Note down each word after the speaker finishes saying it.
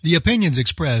The opinions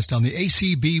expressed on the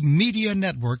ACB Media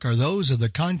Network are those of the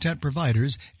content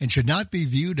providers and should not be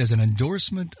viewed as an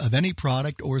endorsement of any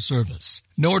product or service.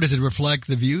 Nor does it reflect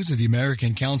the views of the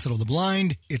American Council of the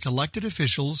Blind, its elected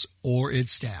officials, or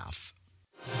its staff.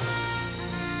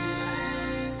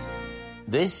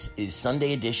 This is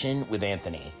Sunday Edition with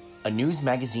Anthony, a news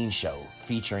magazine show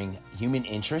featuring human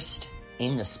interest,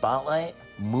 in the spotlight,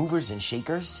 movers and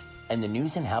shakers, and the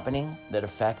news and happening that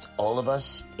affect all of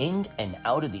us in and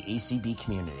out of the ACB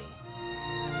community.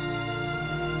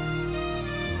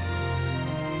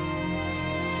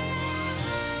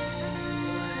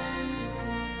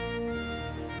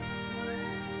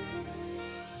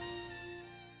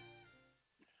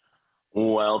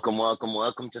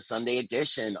 Welcome to Sunday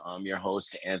Edition. I'm your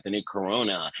host, Anthony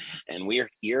Corona, and we are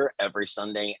here every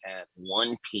Sunday at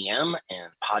 1 p.m. and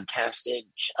podcasted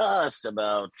just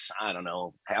about,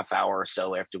 half hour or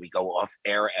so after we go off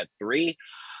air at 3.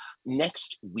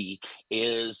 Next week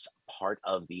is part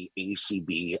of the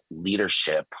ACB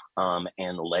leadership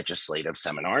and legislative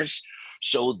seminars,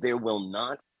 so there will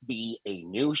not be a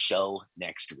new show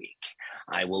next week.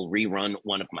 I will rerun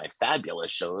one of my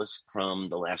fabulous shows from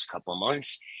the last couple of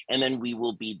months, and then we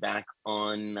will be back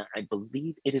on, I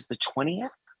believe it is the 20th,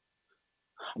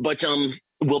 but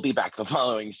we'll be back the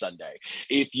following Sunday.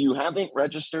 If you haven't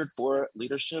registered for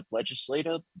leadership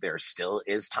legislative, there still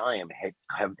is time. Head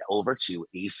over to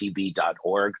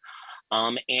acb.org.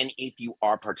 And if you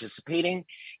are participating,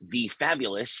 the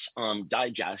fabulous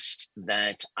digest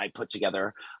that I put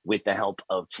together with the help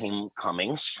of Tim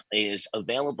Cummings is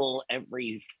available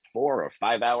every 4 or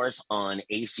 5 hours on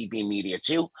ACB Media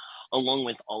 2, along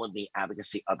with all of the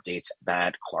advocacy updates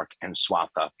that Clark and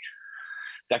Swatha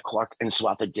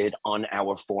did on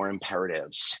our 4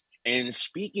 imperatives. And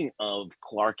speaking of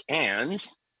Clark and,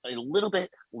 a little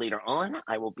bit later on,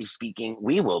 we will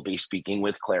be speaking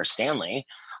with Claire Stanley.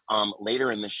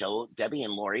 Later in the show, Debbie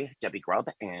Grubb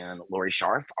and Lori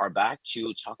Scharf are back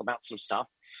to talk about some stuff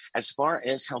as far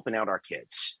as helping out our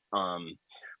kids,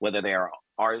 whether they are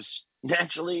ours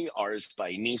naturally, ours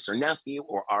by niece or nephew,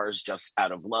 or ours just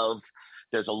out of love.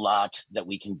 There's a lot that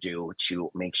we can do to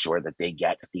make sure that they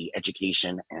get the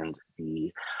education and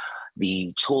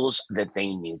the tools that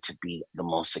they need to be the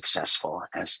most successful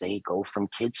as they go from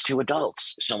kids to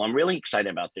adults. So I'm really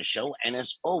excited about this show. And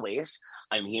as always,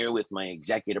 I'm here with my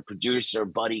executive producer,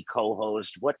 buddy,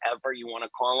 co-host, whatever you want to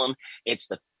call him. It's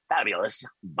the fabulous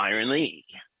Byron Lee.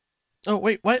 Oh,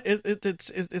 wait, what?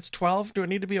 It's 12? Do I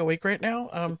need to be awake right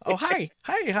now? Hi.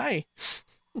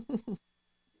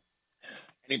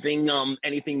 Anything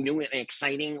new and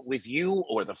exciting with you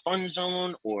or the Fun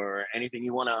Zone or anything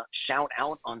you want to shout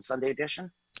out on Sunday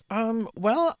Edition?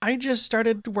 Well, I just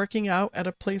started working out at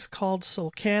a place called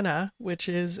Sulcana, which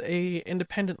is a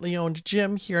independently owned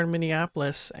gym here in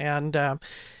Minneapolis, and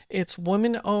it's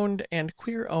women-owned and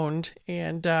queer-owned,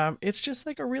 and it's just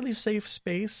like a really safe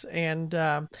space, and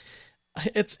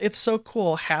it's so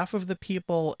cool. Half of the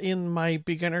people in my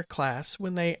beginner class,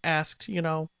 when they asked,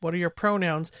 what are your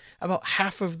pronouns, about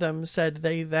half of them said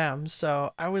they, them.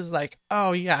 So I was like,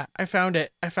 oh yeah, I found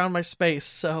it. I found my space.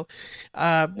 So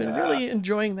been really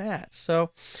enjoying that.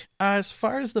 So as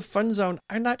far as the Fun Zone,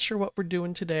 I'm not sure what we're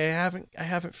doing today. I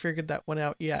haven't figured that one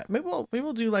out yet. Maybe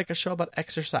we'll do like a show about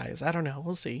exercise. I don't know.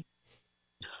 We'll see.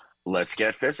 Let's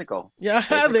get physical. Yeah,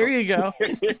 there you go.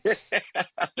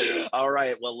 All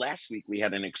right. Well, last week we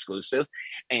had an exclusive,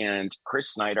 and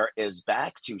Chris Snyder is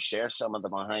back to share some of the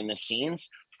behind the scenes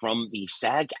from the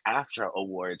SAG-AFTRA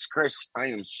Awards. Chris, I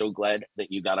am so glad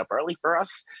that you got up early for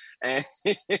us, and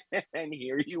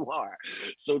here you are.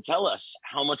 So tell us,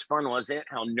 how much fun was it?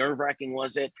 How nerve-wracking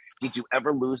was it? Did you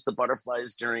ever lose the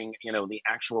butterflies during, the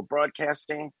actual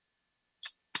broadcasting?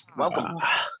 Welcome.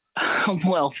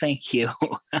 Well, thank you.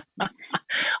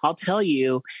 I'll tell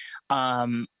you,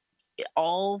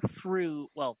 all through,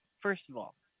 first of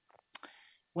all,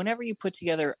 whenever you put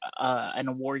together an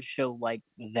award show like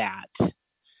that,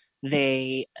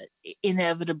 they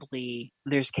inevitably,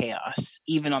 there's chaos,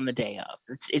 even on the day of.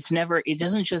 It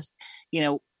doesn't just,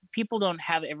 people don't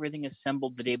have everything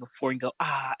assembled the day before and go,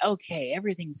 okay,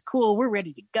 everything's cool, we're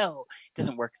ready to go. It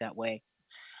doesn't work that way.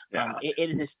 Yeah.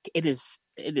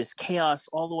 It is chaos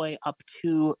all the way up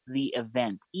to the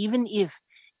event. Even if,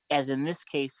 as in this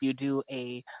case, you do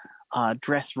a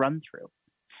dress run through,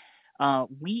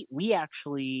 we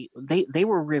actually they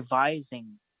were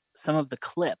revising some of the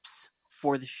clips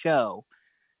for the show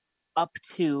up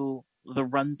to the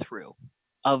run through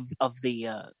of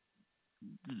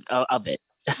it.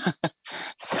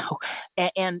 So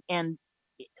and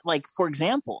like, for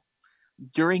example,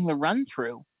 during the run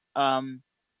through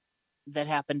that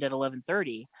happened at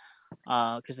 11:30,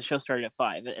 because the show started at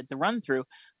 5. At the run through,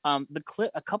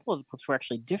 a couple of the clips were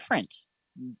actually different.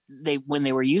 When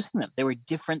they were using them, they were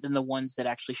different than the ones that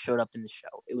actually showed up in the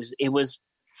show. It was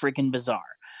freaking bizarre.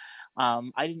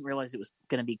 I didn't realize it was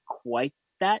going to be quite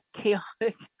that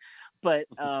chaotic, but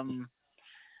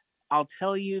I'll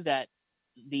tell you that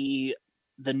the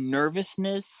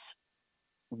nervousness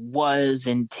was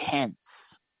intense.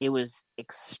 It was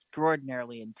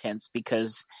extraordinarily intense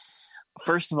because,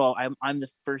 first of all, I'm the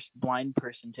first blind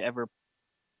person to ever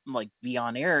be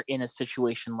on air in a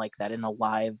situation like that, in a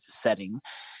live setting,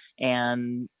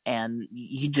 and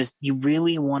you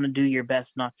really want to do your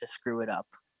best not to screw it up.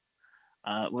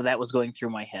 Well, that was going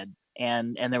through my head,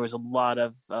 and there was a lot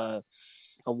of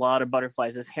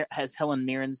butterflies, as Helen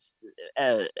Mirren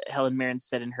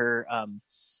said in her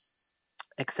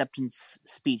acceptance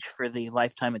speech for the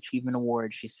Lifetime Achievement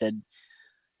Award. She said,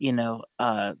 the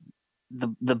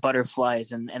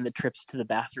butterflies and the trips to the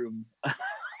bathroom.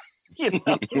 It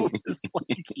was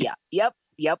like, yep.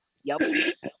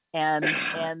 And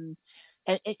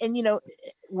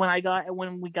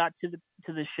when we got to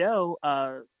the show,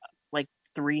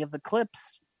 3 of the clips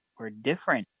were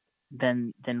different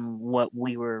than what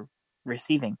we were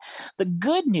receiving. The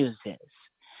good news is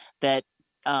that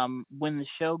when the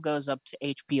show goes up to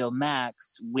HBO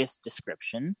Max with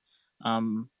description,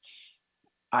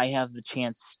 I have the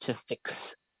chance to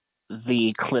fix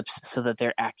the clips so that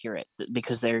they're accurate,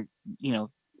 because they're,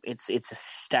 it's a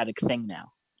static thing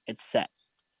now. It's set.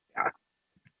 Yeah.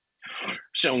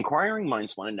 So inquiring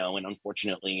minds want to know, and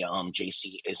unfortunately,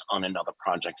 JC is on another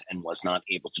project and was not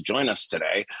able to join us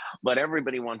today. But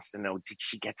everybody wants to know: did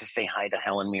she get to say hi to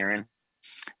Helen Mirren?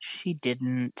 She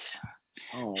didn't.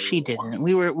 Oh, she didn't. I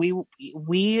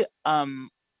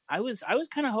was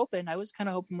kind of hoping.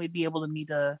 We'd be able to meet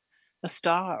a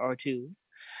star or two,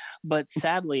 but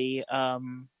sadly,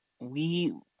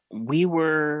 we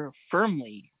were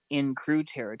firmly in crew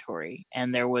territory,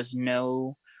 and there was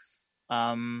no.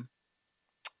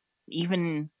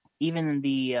 Even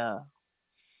the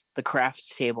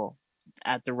crafts table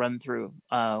at the run through,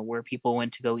 where people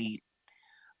went to go eat,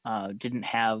 didn't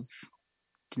have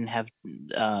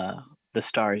the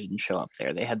stars didn't show up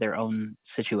there. They had their own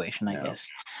situation, I guess.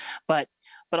 But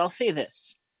I'll say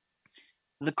this: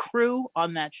 the crew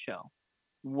on that show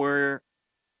were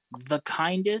the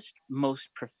kindest, most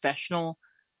professional,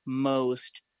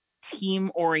 most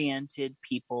team-oriented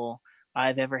people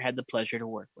I've ever had the pleasure to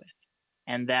work with.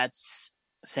 And that's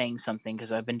saying something,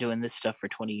 because I've been doing this stuff for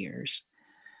 20 years.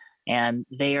 And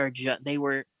they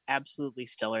were absolutely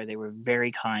stellar. They were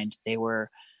very kind. They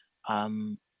were,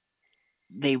 nobody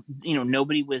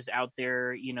was out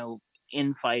there,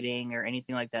 infighting or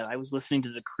anything like that. I was listening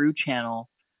to the crew channel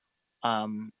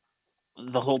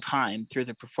the whole time through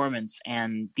the performance,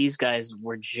 and these guys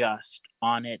were just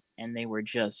on it, and they were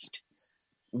just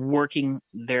working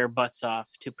their butts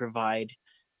off to provide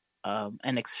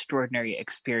an extraordinary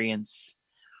experience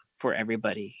for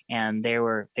everybody, and they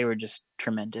were just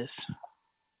tremendous.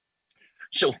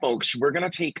 So, folks, we're going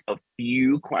to take a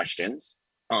few questions.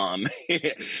 And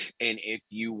if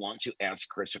you want to ask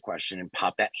Chris a question and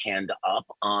pop that hand up,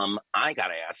 I got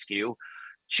to ask you,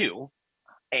 2,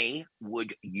 A,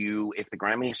 would you, if the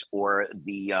Grammys or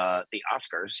the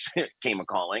Oscars came a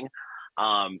calling,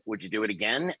 would you do it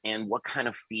again? And what kind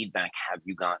of feedback have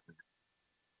you gotten?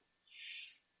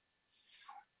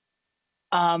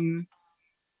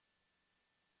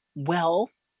 Well,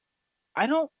 I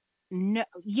don't know.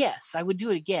 Yes, I would do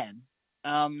it again.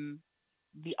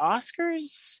 The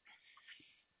Oscars,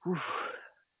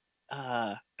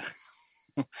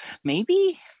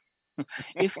 maybe.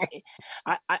 If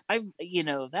I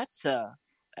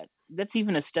that's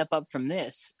even a step up from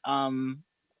this. And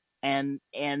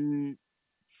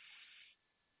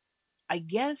I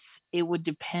guess it would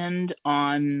depend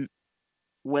on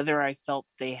whether I felt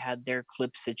they had their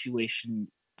clip situation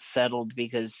settled,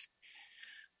 because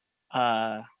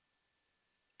I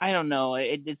don't know.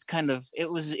 It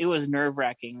was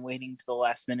nerve-wracking waiting to the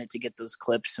last minute to get those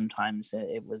clips. Sometimes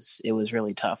it was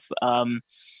really tough.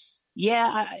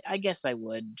 Yeah, I guess I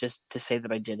would, just to say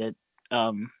that I did it.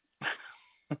 And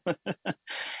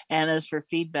as for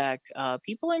feedback,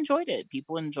 people enjoyed it.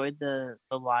 People enjoyed the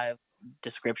live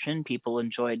description. People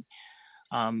enjoyed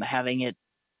having it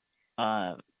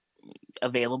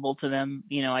available to them.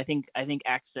 I think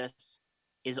access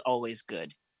is always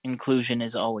good. Inclusion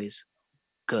is always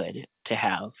good to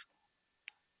have.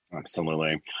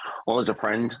 Absolutely. Well, as a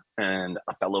friend and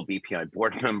a fellow BPI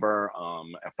board member, a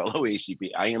fellow ACB,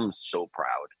 I am so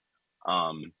proud,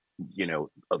 of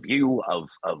you, of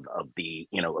the,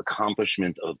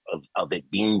 accomplishment of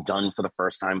it being done for the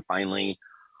first time finally.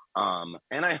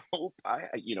 And I hope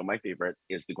my favorite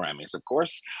is the Grammys, of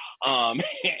course.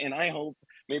 And I hope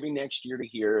maybe next year to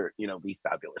hear, the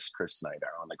fabulous Chris Snyder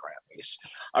on the Grammys.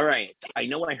 All right. I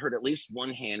know I heard at least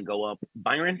one hand go up.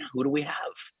 Byron, who do we have?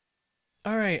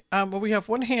 All right. Well, we have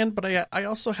one hand, but I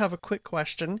also have a quick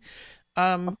question.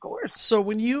 Of course. So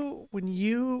when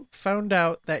you found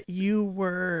out that you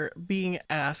were being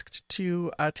asked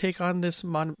to take on this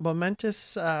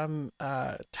momentous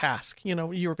task,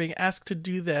 you were being asked to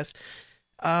do this,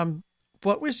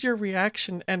 what was your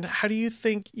reaction, and how do you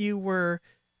think you were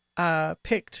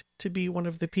picked to be one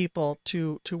of the people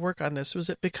to work on this? Was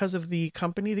it because of the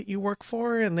company that you work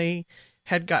for and they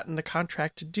had gotten the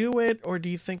contract to do it, or do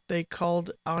you think they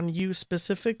called on you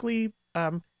specifically?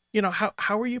 How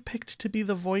were you picked to be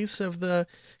the voice of the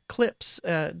clips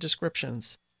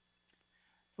descriptions?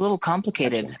 A little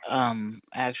complicated,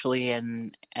 actually,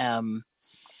 and I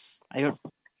don't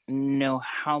know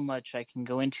how much I can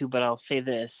go into, but I'll say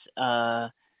this.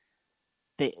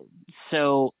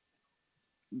 So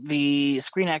the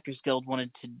Screen Actors Guild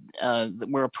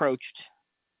were approached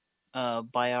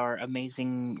by our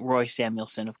amazing Roy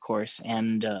Samuelson, of course,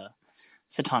 and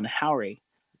Satana Howery.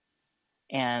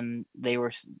 And they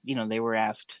were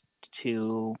asked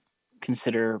to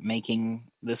consider making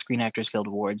the Screen Actors Guild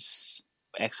Awards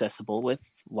accessible with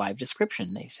live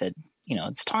description. They said,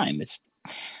 it's time. It's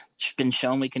been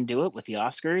shown we can do it with the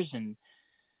Oscars, and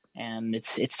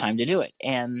it's time to do it.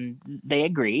 And they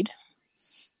agreed.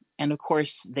 And of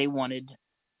course, they wanted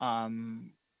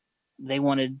union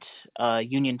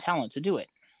talent to do it.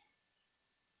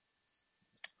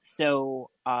 So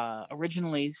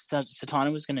originally,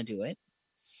 Satana was going to do it.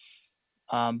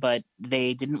 But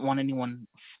they didn't want anyone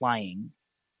flying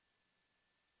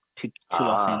to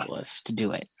Los Angeles to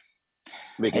do it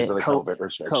because of the COVID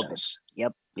restrictions. COVID.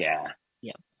 Yep. Yeah.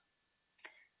 Yep.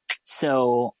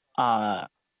 So, what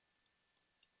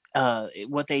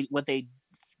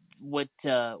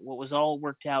was all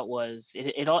worked out was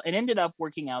it ended up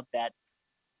working out that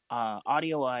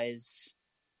Audio Eyes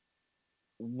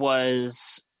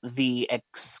was the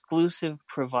exclusive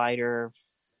provider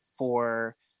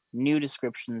for new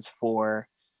descriptions for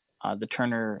the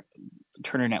Turner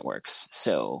networks.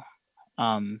 So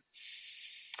that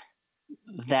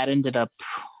ended up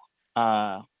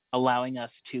allowing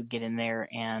us to get in there,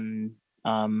 and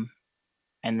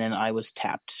then I was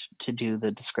tapped to do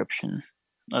the description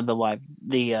of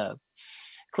the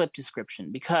clip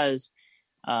description, because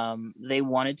they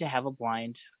wanted to have a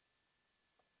blind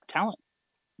talent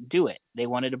do it. They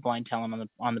wanted a blind talent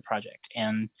on the project,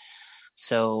 and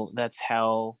so that's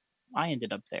how I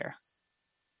ended up there.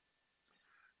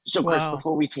 So, Chris,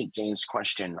 before we take Jane's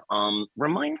question,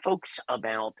 remind folks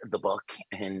about the book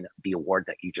and the award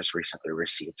that you just recently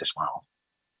received as well.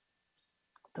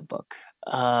 The book.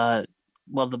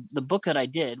 Well, the book that I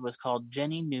did was called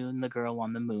Jenny Noon, the Girl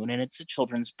on the Moon, and it's a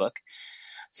children's book.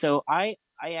 So I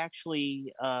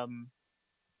actually I'm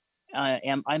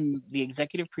the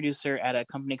executive producer at a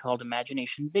company called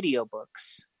Imagination Video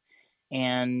Books,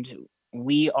 and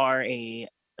we are a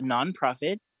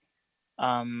nonprofit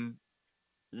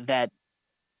that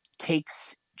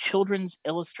takes children's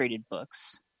illustrated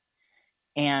books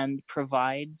and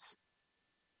provides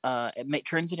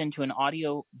turns it into an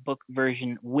audio book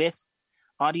version with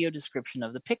audio description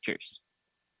of the pictures.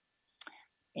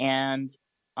 And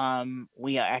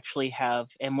we actually have,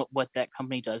 and what that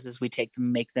company does is we take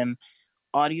them, make them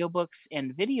audiobooks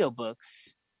and video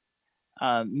books,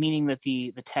 meaning that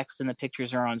the text and the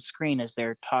pictures are on screen as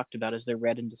they're talked about, as they're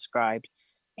read and described.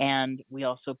 And we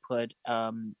also put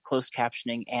closed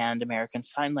captioning and American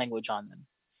Sign Language on them.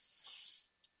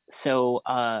 So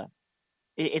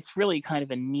it's really kind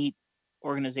of a neat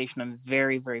organization. I'm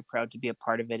very, very proud to be a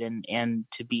part of it and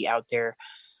to be out there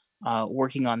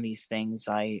working on these things.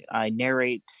 I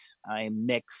narrate, I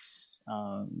mix,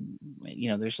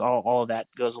 there's all of that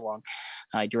goes along.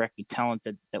 I direct the talent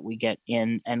that we get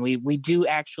in, and we do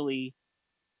actually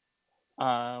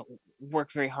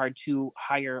work very hard to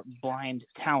hire blind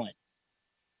talent.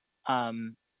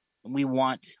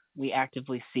 We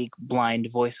actively seek blind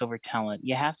voiceover talent.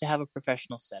 You have to have a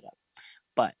professional setup,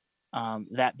 but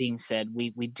that being said,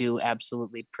 we do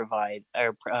absolutely provide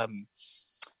or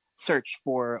search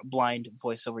for blind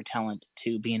voiceover talent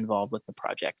to be involved with the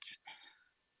projects.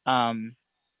 And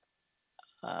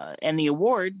the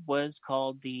award was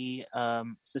called the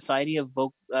Society of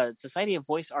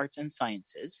Voice Arts and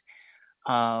Sciences.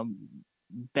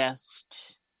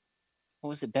 Best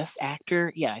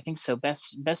actor? Yeah, I think so.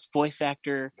 Best voice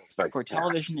actor for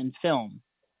television and film.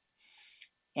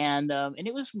 And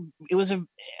it was a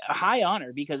high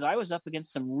honor because I was up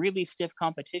against some really stiff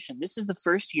competition. This is the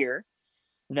first year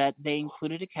that they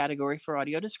included a category for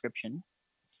audio description,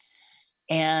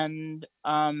 and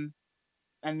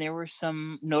there were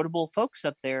some notable folks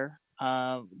up there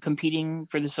competing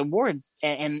for this award,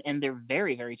 and they're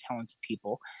very, very talented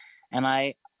people, and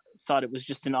I thought it was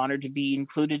just an honor to be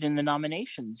included in the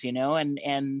nominations,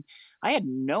 and I had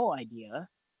no idea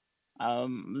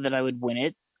that I would win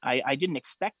it. I didn't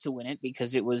expect to win it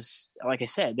because it was, like I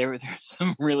said, there's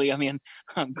some really, I'm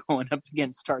going up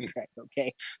against Star Trek.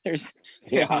 Okay. There's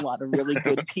a lot of really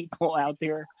good people out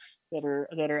there that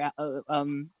are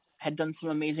had done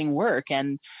some amazing work,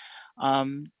 and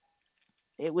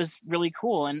it was really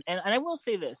cool. And I will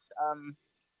say this,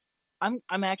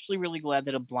 I'm actually really glad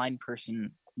that a blind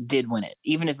person did win it.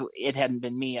 Even if it hadn't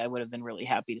been me, I would have been really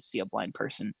happy to see a blind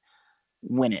person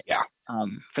win it. Yeah.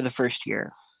 For the first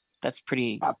year. That's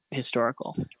pretty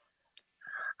historical.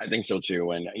 I think so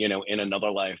too. And, in another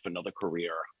life, another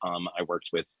career, I worked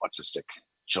with autistic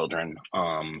children.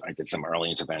 I did some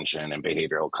early intervention and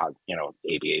behavioral,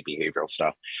 ABA behavioral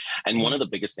stuff. And one of the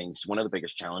biggest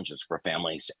challenges for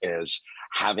families is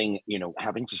having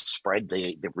to spread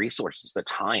the resources, the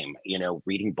time,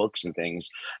 reading books and things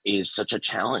is such a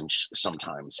challenge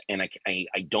sometimes. And I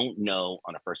don't know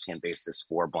on a firsthand basis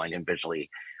for blind and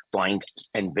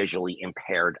visually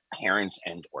impaired parents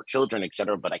and or children, et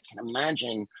cetera. But I can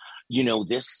imagine,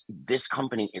 this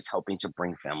company is helping to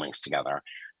bring families together.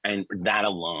 And that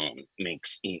alone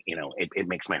makes, it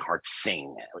makes my heart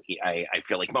sing. I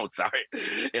feel like Mozart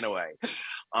in a way.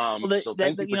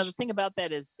 The thing about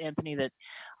that is, Anthony, that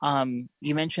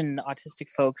you mentioned autistic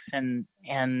folks and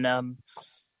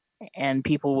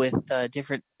people with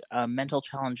different mental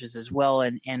challenges as well.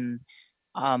 And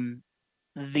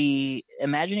the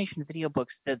imagination video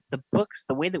books, the books,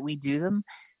 the way that we do them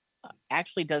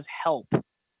actually does help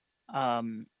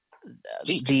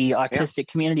the autistic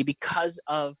community because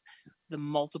of the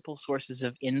multiple sources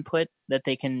of input that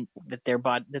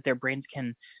their brains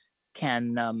can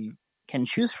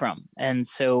choose from. And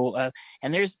so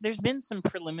and there's been some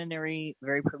very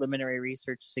preliminary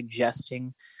research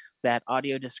suggesting that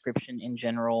audio description in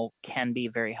general can be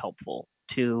very helpful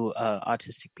to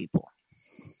autistic people.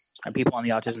 People on the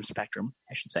autism spectrum,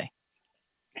 I should say.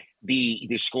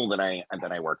 The school that I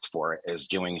worked for is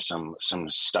doing some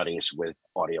studies with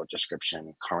audio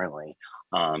description currently,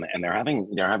 and they're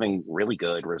having really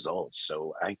good results.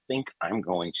 So I think I'm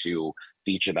going to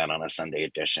feature that on a Sunday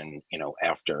edition.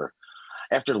 After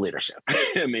leadership,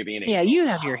 maybe in April. Yeah, you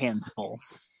have your hands full.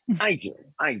 I do.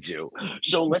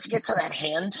 So let's get to that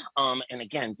hand. And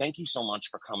again, thank you so much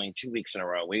for coming 2 weeks in a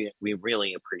row. We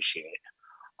really appreciate it.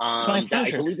 It's my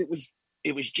pleasure. I believe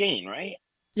it was Jane, right?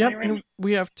 Yep, and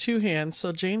we have two hands.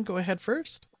 So Jane, go ahead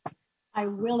first. I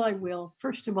will.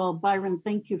 First of all, Byron,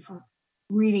 thank you for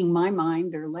reading my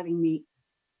mind or letting me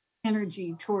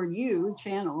energy toward you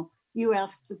channel. You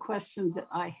asked the questions that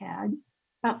I had.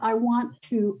 But I want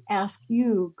to ask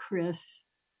you, Chris,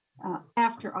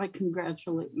 after I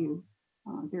congratulate you.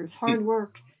 There's hard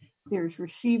work. There's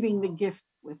receiving the gift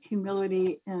with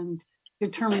humility and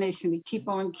determination to keep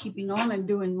on keeping on and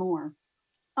doing more.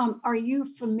 Are you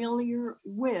familiar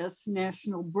with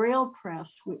National Braille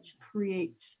Press, which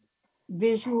creates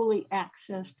visually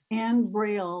accessed and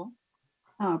Braille,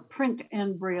 print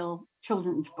and Braille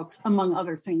children's books, among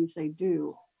other things they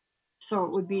do? So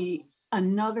it would be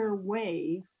another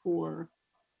way for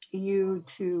you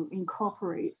to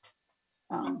incorporate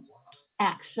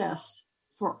access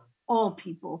for all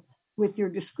people with your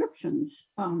descriptions.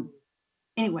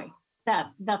 Anyway,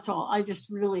 that's all. I just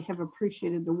really have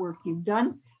appreciated the work you've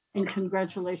done, and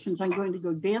congratulations. I'm going to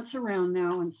go dance around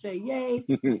now and say, yay.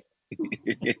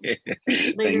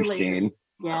 Thanks, Jane.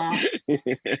 Yeah.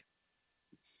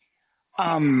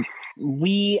 I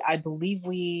believe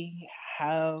we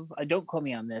have, don't quote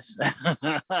me on this.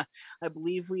 I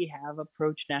believe we have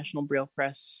approached National Braille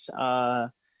Press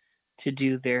to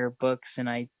do their books, and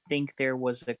I think there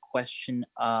was a question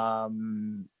of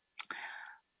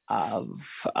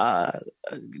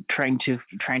trying to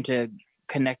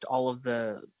connect all of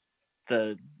the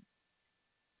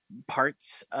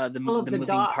parts, the moving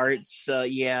dots. Parts.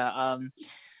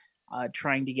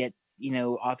 Trying to get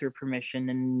author permission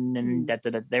and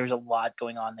there's a lot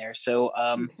going on there. So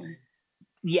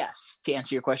yes, to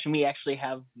answer your question, we actually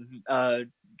have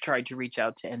tried to reach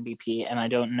out to NBP, and I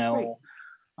don't know.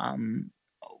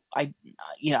 Right.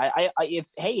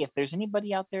 If there's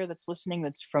anybody out there that's listening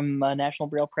that's from National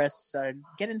Braille Press,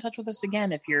 get in touch with us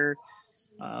again if you're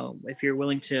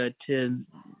willing to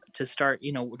start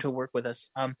to work with us.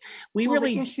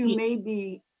 The issue may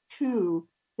be too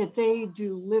that they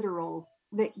do literal.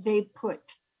 They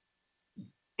put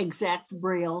exact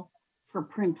Braille for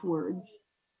print words,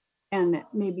 and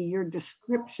that maybe your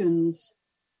descriptions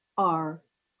are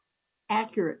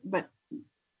accurate, but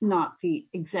not the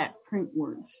exact print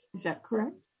words. Is that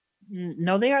correct?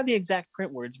 No, they are the exact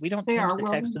print words. We don't change the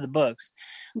text of the books.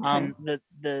 Okay.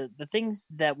 The things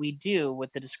that we do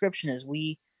with the description is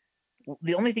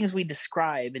the only things we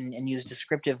describe and use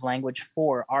descriptive language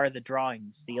for are the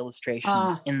drawings, the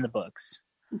illustrations in the books.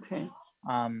 Okay.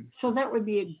 So that would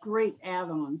be a great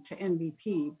add-on to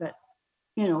NVP, but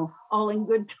all in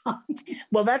good time.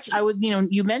 Well,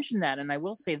 you mentioned that, and I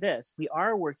will say this: we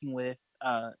are working with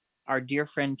our dear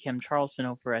friend Kim Charlson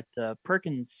over at the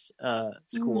Perkins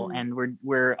School, and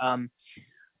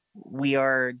we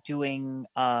are doing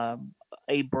a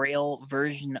Braille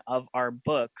version of our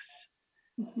books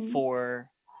for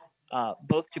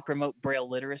both to promote Braille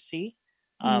literacy,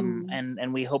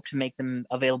 and we hope to make them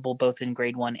available both in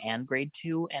grade 1 and grade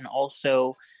 2, and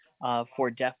also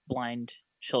for deaf-blind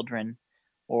children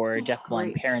or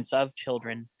deaf-blind parents of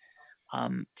children,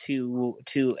 to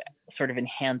sort of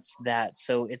enhance that.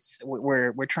 So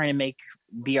we're trying to make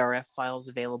BRF files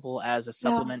available as a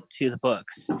supplement to the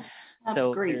books. That's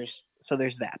great.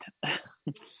 There's that.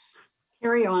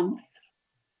 Carry on.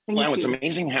 Wow, it's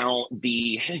amazing how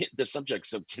the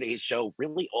subjects of today's show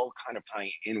really all kind of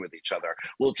tie in with each other.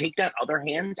 We'll take that other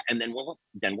hand, and then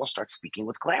we'll start speaking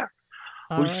with Claire.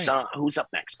 Who's up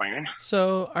next, Byron?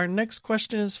 So our next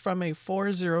question is from a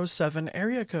 407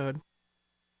 area code.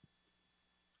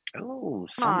 Oh,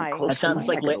 hi. That sounds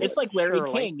like it's like Larry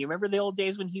King. You remember the old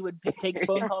days when he would take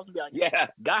phone calls and be like, "Yeah,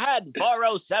 go ahead,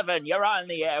 407, you're on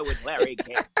the air with Larry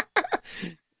King."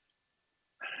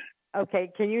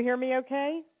 Okay, can you hear me?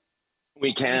 Okay.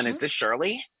 We can. Is this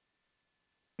Shirley?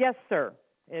 Yes, sir.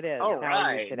 It is. All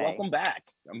right. Welcome back.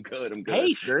 I'm good.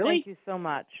 Hey, Shirley. Thank you so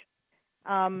much.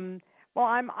 Well,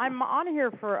 I'm on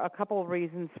here for a couple of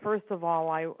reasons. First of all,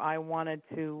 I wanted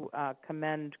to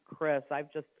commend Chris.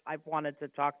 I've wanted to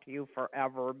talk to you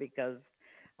forever because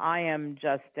I am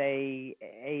just a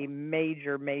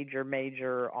major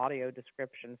audio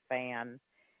description fan,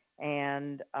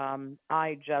 and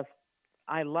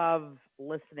I love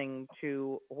listening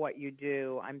to what you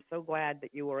do. I'm so glad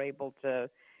that you were able to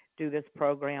do this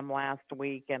program last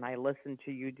week, and I listened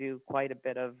to you do quite a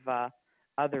bit of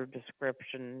other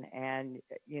description, and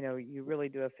you really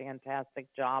do a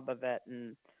fantastic job of it,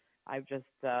 and I've just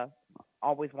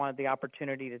always wanted the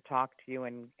opportunity to talk to you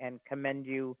and commend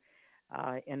you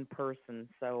in person.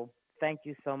 So thank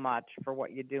you so much for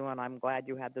what you do, and I'm glad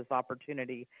you had this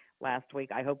opportunity last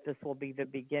week. I hope this will be the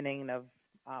beginning of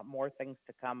more things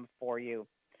to come for you.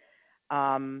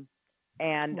 And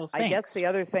I guess the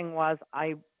other thing was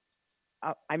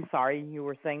I'm sorry, you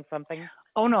were saying something?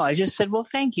 Oh no, I just said, well,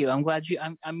 thank you. I'm glad you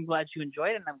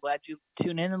enjoyed it, and I'm glad you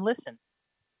tune in and listen.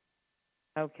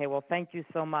 Okay, well, thank you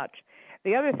so much.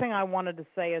 The other thing I wanted to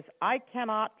say is I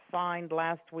cannot find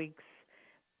last week's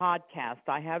podcast.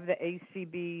 I have the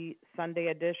ACB Sunday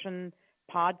edition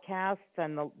podcast,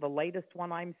 and the latest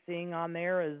one I'm seeing on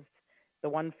there is the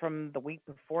one from the week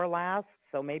before last.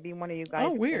 So maybe one of you guys.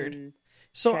 Oh, weird.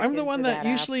 So I'm the one that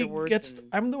usually gets.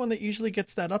 I'm the one that usually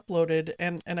gets that uploaded,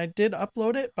 and I did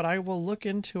upload it, but I will look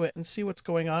into it and see what's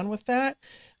going on with that,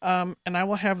 and I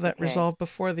will have that resolved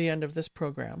before the end of this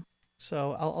program.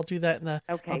 So I'll do that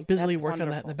I'll busily work on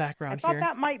that in the background here. I thought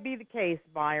that might be the case,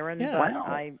 Byron, but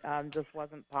I just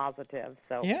wasn't positive.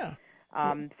 So yeah.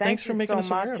 Thanks for making us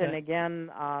aware of it. And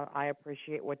again, I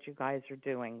appreciate what you guys are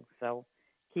doing. So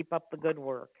keep up the good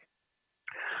work.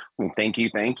 Thank you.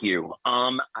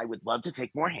 I would love to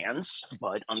take more hands,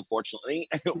 but unfortunately,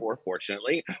 or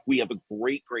fortunately, we have a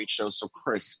great show. So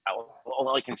Chris,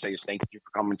 all I can say is thank you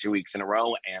for coming 2 weeks in a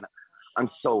row. And I'm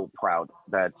so proud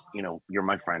that, you're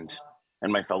my friend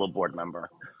and my fellow board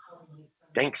member.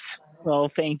 Thanks. Well,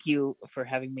 thank you for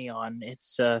having me on.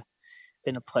 It's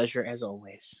been a pleasure as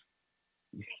always.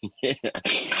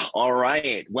 All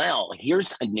right. Well,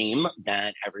 here's a name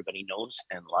that everybody knows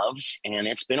and loves, and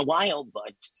it's been a while,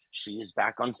 but she is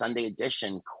back on Sunday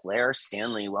Edition. Claire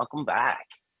Stanley, welcome back.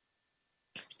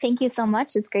 Thank you so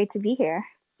much. It's great to be here.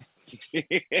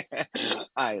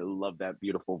 I love that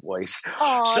beautiful voice.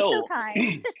 Oh, so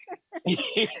kind.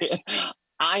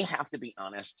 I have to be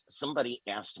honest. Somebody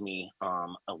asked me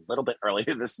a little bit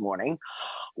earlier this morning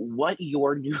what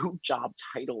your new job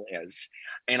title is.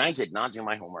 And I did not do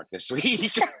my homework this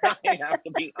week. I have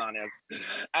to be honest.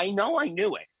 I know I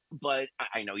knew it, but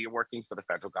I know you're working for the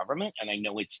federal government, and I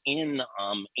know it's in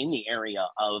the area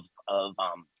of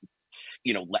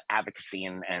advocacy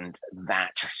and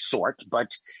that sort.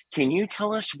 But can you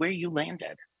tell us where you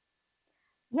landed?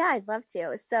 Yeah, I'd love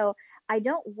to. So I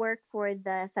don't work for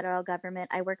the federal government.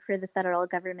 I work for the federal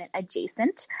government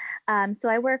adjacent. So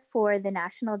I work for the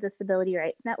National Disability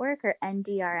Rights Network, or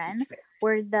NDRN.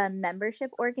 We're the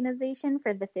membership organization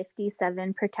for the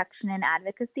 57 protection and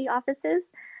advocacy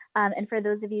offices. And for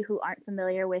those of you who aren't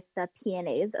familiar with the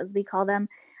PNAs, as we call them,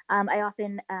 I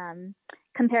often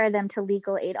compare them to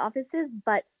legal aid offices,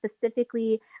 but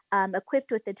specifically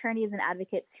equipped with attorneys and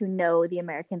advocates who know the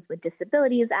Americans with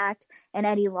Disabilities Act and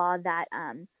any law that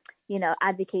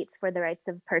advocates for the rights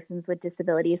of persons with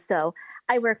disabilities. So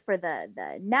I work for the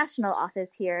national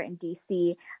office here in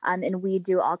DC, and we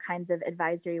do all kinds of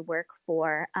advisory work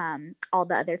for all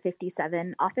the other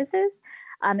 57 offices.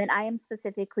 And I am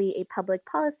specifically a public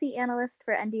policy analyst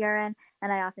for NDRN,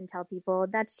 and I often tell people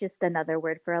that's just another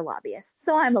word for a lobbyist.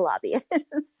 So I'm a lobbyist.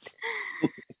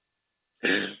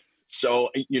 So,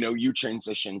 you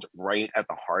transitioned right at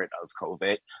the heart of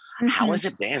COVID. Mm-hmm. How has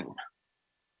it been?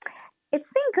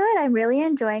 It's been good. I'm really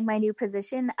enjoying my new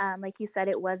position. Like you said,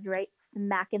 it was right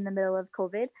smack in the middle of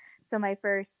COVID. So my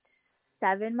first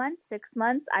 6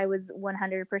 months, I was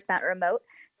 100% remote.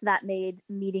 So that made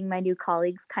meeting my new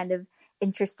colleagues kind of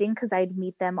interesting because I'd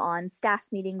meet them on staff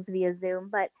meetings via Zoom,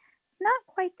 but it's not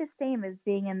quite the same as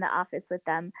being in the office with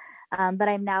them. But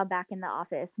I'm now back in the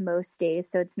office most days.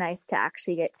 So it's nice to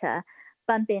actually get to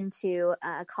bump into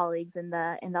colleagues in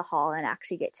the hall and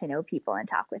actually get to know people and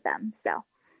talk with them. So.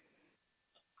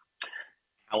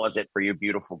 How was it for you,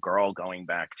 beautiful girl, going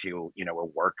back to, a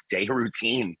work day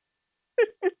routine?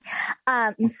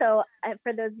 So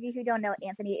for those of you who don't know,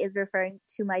 Anthony is referring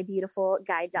to my beautiful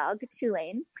guide dog,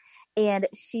 Tulane, and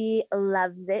she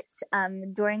loves it.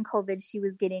 During COVID, she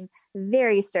was getting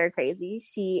very stir crazy.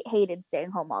 She hated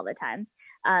staying home all the time.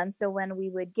 So when we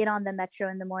would get on the metro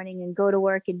in the morning and go to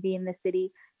work and be in the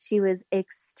city, she was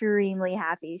extremely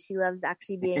happy. She loves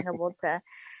actually being able to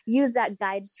use that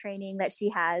guide training that she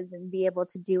has and be able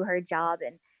to do her job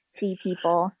and see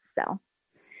people. So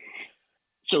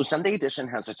Sunday Edition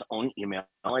has its own email.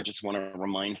 I just want to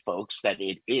remind folks that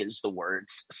it is the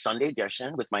words Sunday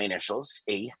Edition with my initials,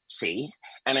 AC.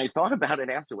 And I thought about it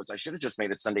afterwards. I should have just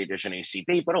made it Sunday Edition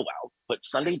ACB, but oh well. But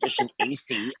Sunday Edition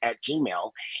AC at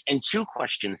Gmail. And 2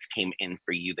 questions came in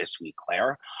for you this week,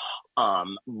 Claire.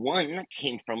 One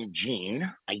came from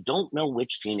Jean. I don't know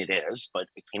which Jean it is, but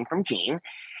it came from Jean.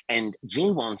 And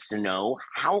Jean wants to know,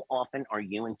 how often are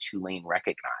you and Tulane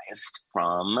recognized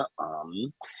from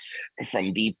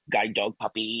the guide dog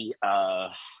puppy? Oh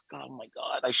my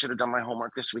God, I should have done my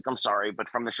homework this week. I'm sorry, but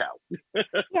from the show.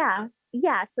 Yeah.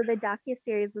 So the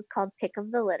docuseries was called Pick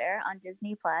of the Litter on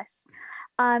Disney Plus.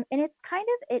 And it's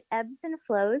it ebbs and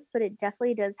flows, but it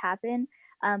definitely does happen.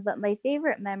 But my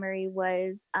favorite memory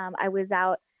was I was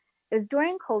out. It was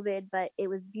during COVID, but it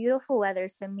was beautiful weather.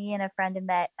 So me and a friend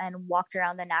met and walked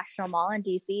around the National Mall in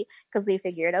DC because we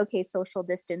figured, okay, social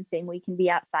distancing, we can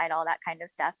be outside, all that kind of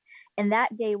stuff. And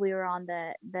that day we were on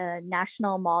the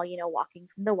National Mall, walking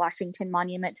from the Washington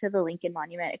Monument to the Lincoln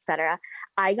Monument, etc.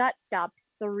 I got stopped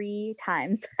 3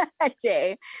 times that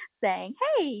day saying,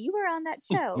 hey, you were on that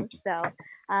show. So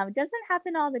it doesn't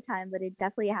happen all the time, but it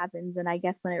definitely happens. And I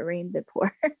guess when it rains, it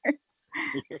pours.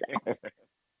 So.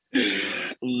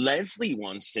 Leslie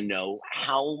wants to know,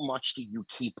 how much do you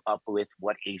keep up with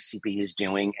what ACB is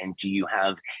doing, and do you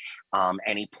have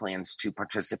any plans to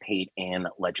participate in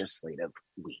Legislative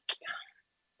Week?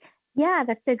 Yeah,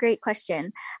 that's a great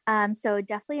question. So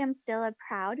definitely I'm still a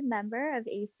proud member of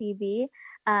ACB.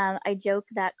 I joke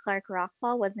that Clark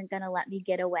Rockfall wasn't going to let me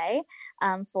get away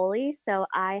fully. So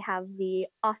I have the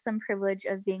awesome privilege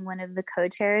of being one of the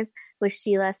co-chairs with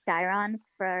Sheila Styron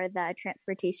for the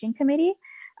Transportation Committee.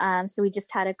 So we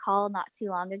just had a call not too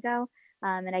long ago,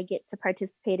 and I get to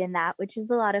participate in that, which is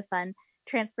a lot of fun.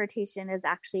 Transportation is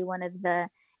actually one of the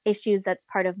issues that's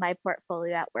part of my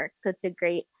portfolio at work. So it's a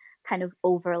great kind of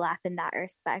overlap in that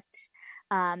respect.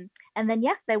 And then,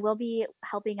 yes, I will be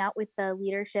helping out with the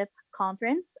leadership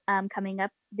conference coming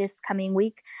up this coming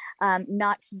week. I'll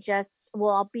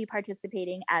be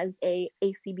participating as a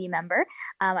ACB member.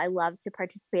 I love to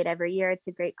participate every year. It's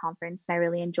a great conference and I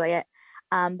really enjoy it.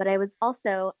 But I was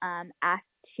also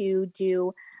asked to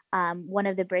do one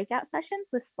of the breakout sessions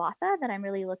with Swatha that I'm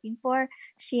really looking for.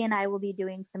 She and I will be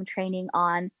doing some training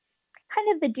on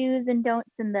kind of the do's and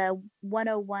don'ts and the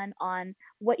 101 on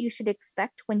what you should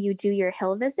expect when you do your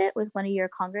Hill visit with one of your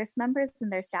Congress members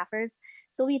and their staffers.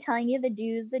 So we'll be telling you the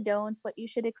do's, the don'ts, what you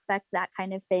should expect, that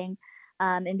kind of thing,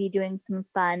 and be doing some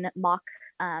fun mock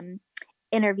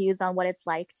interviews on what it's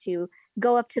like to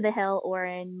go up to the Hill, or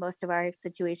in most of our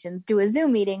situations, do a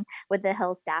Zoom meeting with the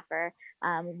Hill staffer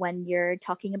when you're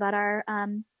talking about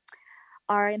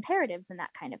our imperatives and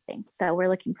that kind of thing. So we're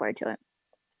looking forward to it.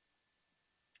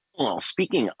 Well,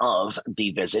 speaking of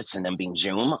the visits and them being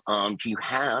Zoom, do you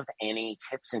have any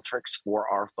tips and tricks for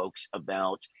our folks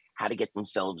about how to get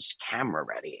themselves camera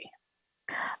ready?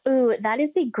 Ooh, that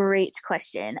is a great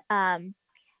question.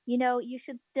 You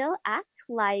should still act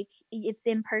like it's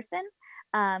in person.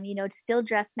 Still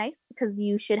dress nice because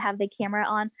you should have the camera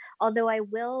on. Although I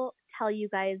will tell you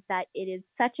guys that it is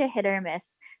such a hit or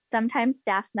miss. Sometimes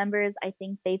staff members, I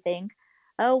think they think,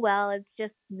 oh, well, it's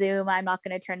just Zoom. I'm not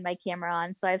going to turn my camera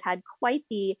on. So I've had quite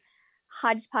the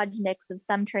hodgepodge mix of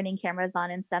some turning cameras on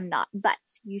and some not. But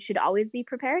you should always be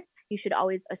prepared. You should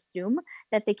always assume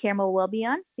that the camera will be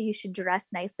on. So you should dress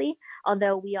nicely.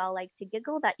 Although we all like to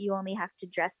giggle that you only have to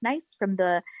dress nice from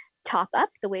the top up,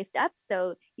 the waist up.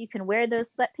 So you can wear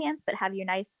those sweatpants, but have your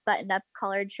nice button up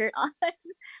collared shirt on.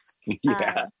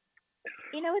 Yeah.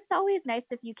 It's always nice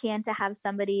if you can to have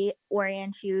somebody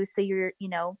orient you. So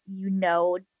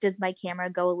does my camera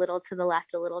go a little to the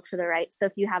left, a little to the right? So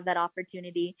if you have that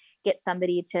opportunity, get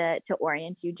somebody to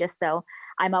orient you, just so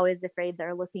I'm always afraid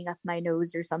they're looking up my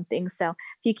nose or something. So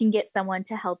if you can get someone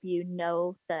to help you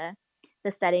know the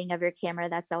setting of your camera,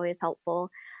 that's always helpful.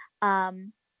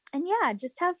 And yeah,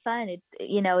 just have fun.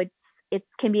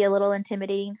 It's can be a little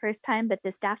intimidating first time, but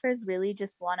the staffers really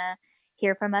just want to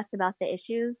hear from us about the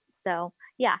issues. So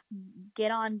yeah,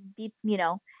 get on,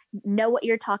 know what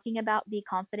you're talking about, be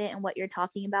confident in what you're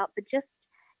talking about, but just,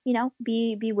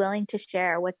 be willing to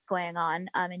share what's going on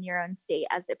in your own state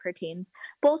as it pertains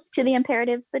both to the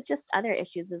imperatives, but just other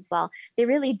issues as well. They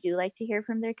really do like to hear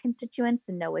from their constituents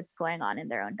and know what's going on in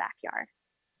their own backyard.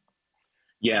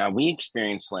 Yeah, we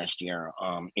experienced last year.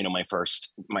 My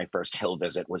first Hill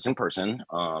visit was in person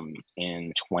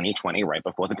in 2020, right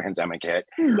before the pandemic hit.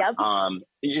 Yep.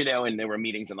 And there were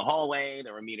meetings in the hallway.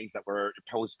 There were meetings that were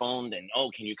postponed, and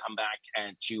can you come back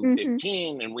at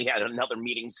 2:15? And we had another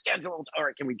meeting scheduled.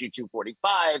 Or can we do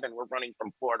 2:45? And we're running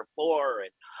from floor to floor.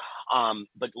 And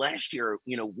but last year,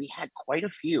 we had quite a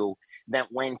few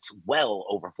that went well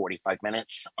over 45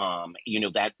 minutes.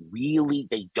 That really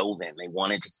they dove in. They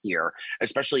wanted to hear,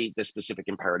 especially the specific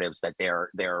imperatives that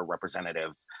their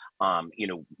representative,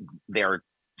 their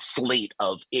slate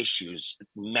of issues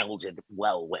melded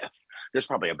well with. There's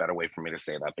probably a better way for me to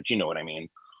say that, but you know what I mean.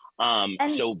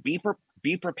 So be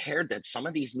prepared that some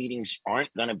of these meetings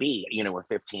aren't going to be, a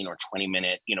 15 or 20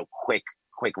 minute, quick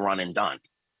run and done.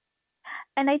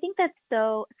 And I think that's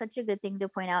such a good thing to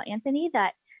point out, Anthony,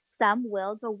 that some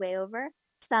will go way over.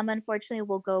 Some, unfortunately,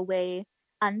 will go way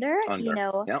under.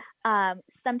 Yep.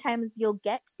 Sometimes you'll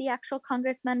get the actual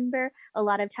Congress member. A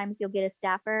lot of times you'll get a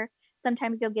staffer.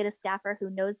 Sometimes you'll get a staffer who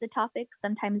knows the topic.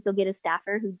 Sometimes you'll get a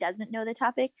staffer who doesn't know the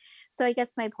topic. So I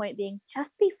guess my point being,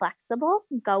 just be flexible,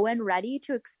 go in ready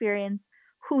to experience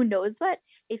who knows what.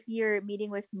 If you're meeting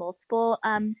with multiple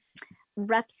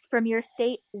reps from your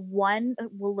state, one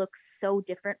will look so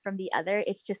different from the other.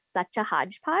 It's just such a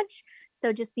hodgepodge.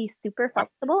 So just be super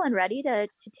flexible and ready to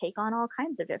take on all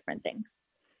kinds of different things.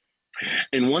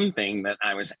 And one thing that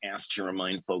I was asked to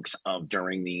remind folks of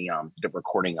during the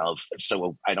recording of,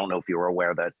 so I don't know if you were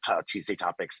aware that Tuesday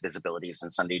Topics, Visibilities,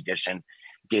 and Sunday Edition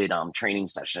did training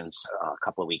sessions a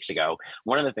couple of weeks ago.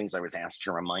 One of the things I was asked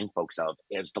to remind folks of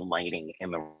is the lighting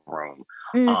in the room.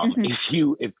 If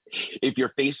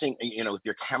you're facing, if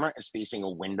your camera is facing a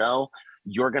window,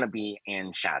 you're going to be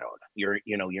in shadowed. You're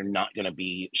not going to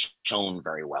be shown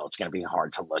very well. It's going to be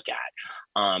hard to look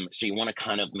at. So you want to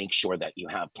kind of make sure that you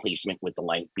have placement with the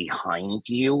light behind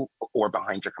you or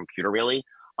behind your computer, really,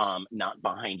 not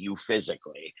behind you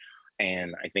physically.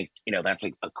 And I think, that's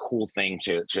a cool thing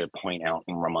to point out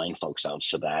and remind folks of,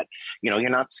 so that, you're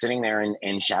not sitting there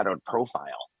in shadowed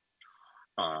profile.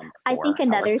 I think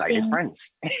another thing,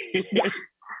 friends. Yeah.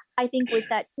 I think with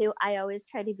that too, I always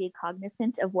try to be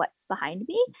cognizant of what's behind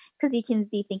me, because you can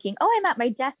be thinking, oh, I'm at my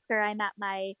desk or I'm at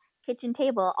my kitchen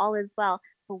table, all is well.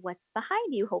 But what's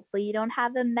behind you? Hopefully you don't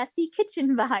have a messy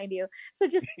kitchen behind you. So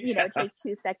just, take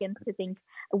 2 seconds to think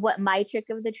what my trick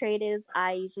of the trade is.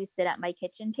 I usually sit at my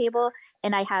kitchen table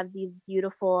and I have these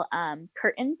beautiful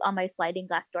curtains on my sliding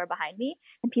glass door behind me.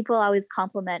 And people always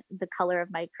compliment the color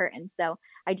of my curtains. So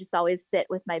I just always sit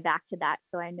with my back to that,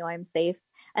 so I know I'm safe.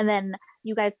 And then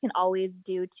you guys can always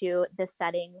do to the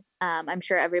settings. I'm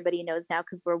sure everybody knows now,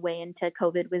 because we're way into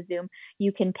COVID with Zoom.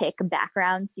 You can pick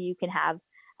backgrounds, so you can have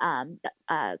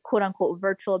quote unquote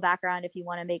virtual background if you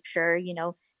want to make sure,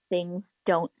 things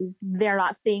they're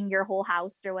not seeing your whole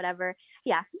house or whatever.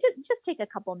 Yeah. So just take a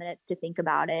couple minutes to think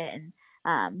about it.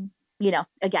 And,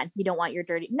 again, you don't want your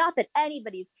dirty, not that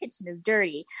anybody's kitchen is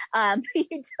dirty.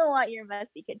 You don't want your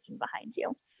messy kitchen behind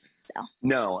you. So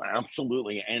No,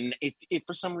 absolutely. And if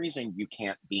for some reason you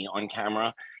can't be on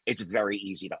camera, it's very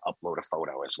easy to upload a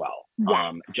photo as well.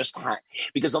 yes.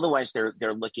 Because otherwise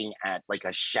they're looking at like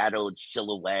a shadowed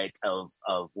silhouette of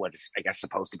what is, I guess,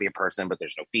 supposed to be a person, but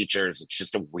there's no features. It's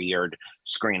just a weird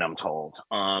screen, I'm told.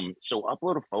 So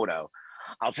upload a photo.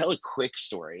 I'll tell a quick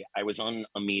story. I was on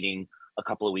a meeting a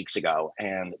couple of weeks ago,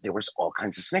 and there was all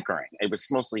kinds of snickering. It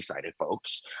was mostly sighted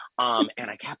folks. And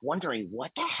I kept wondering,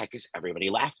 what the heck is everybody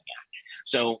laughing at?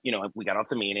 So, we got off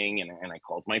the meeting and I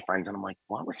called my friends and I'm like,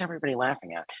 what was everybody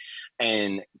laughing at?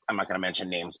 And I'm not going to mention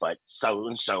names, but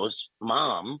so-and-so's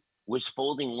mom was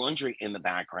folding laundry in the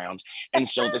background. And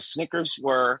so the Snickers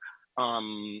were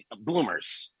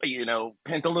bloomers,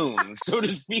 pantaloons, so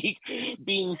to speak,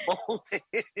 being folded.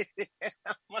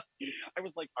 I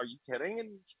was like, are you kidding?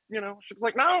 And she was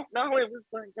like, no, it was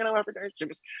like, every day she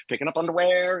was picking up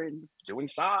underwear and doing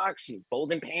socks and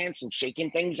folding pants and shaking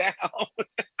things out.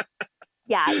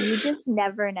 Yeah, you just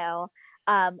never know.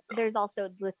 There's also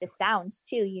with the sound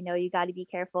too, you got to be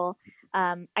careful.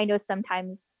 I know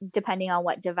sometimes depending on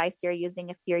what device you're using,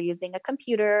 if you're using a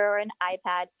computer or an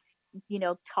iPad,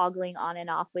 toggling on and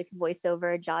off with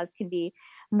voiceover JAWS can be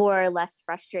more or less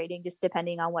frustrating just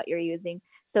depending on what you're using.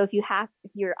 So if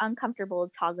you're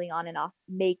uncomfortable toggling on and off,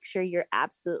 make sure you're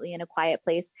absolutely in a quiet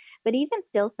place. But even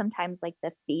still, sometimes like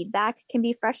the feedback can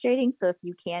be frustrating. So if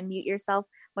you can mute yourself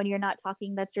when you're not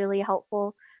talking, that's really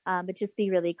helpful. But just be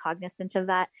really cognizant of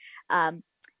that.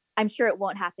 I'm sure it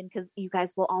won't happen because you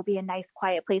guys will all be in nice,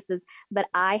 quiet places. But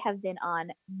I have been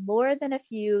on more than a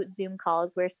few Zoom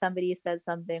calls where somebody says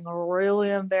something really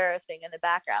embarrassing in the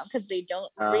background because they don't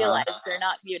realize they're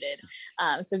not muted.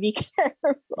 So be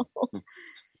careful.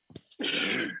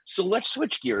 So let's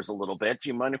switch gears a little bit. Do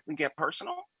you mind if we get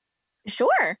personal?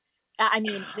 Sure. I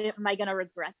mean, am I going to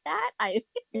regret that?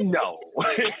 No.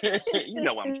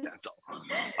 I'm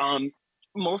gentle.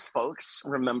 Most folks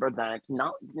remember that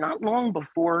not long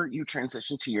before you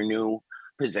transition to your new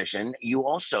position, you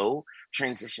also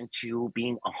transitioned to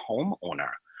being a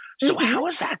homeowner. So how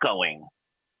is that going?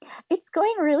 It's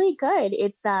going really good.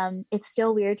 It's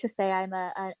still weird to say I'm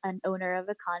an owner of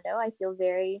a condo. I feel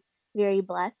very, very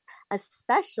blessed,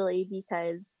 especially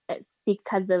because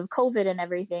of COVID and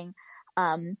everything.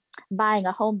 Buying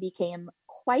a home became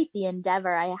quite the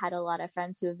endeavor. I had a lot of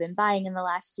friends who have been buying in the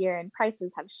last year and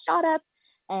prices have shot up,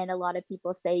 and a lot of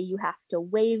people say you have to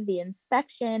waive the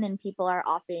inspection, and people are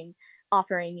offering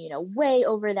way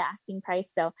over the asking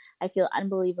price. So I feel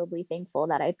unbelievably thankful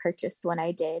that I purchased when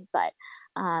I did. But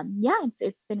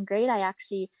it's been great. I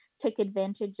actually took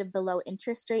advantage of the low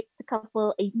interest rates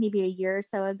maybe a year or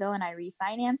so ago, and I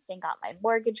refinanced and got my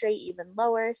mortgage rate even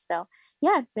lower. So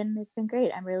yeah, it's been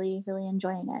great. I'm really, really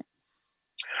enjoying it.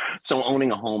 So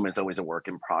owning a home is always a work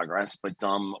in progress, but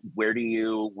where do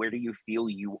you feel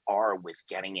you are with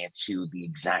getting it to the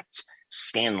exact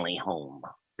Stanley home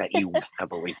that you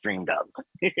have always dreamed of?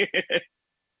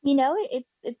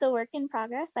 It's a work in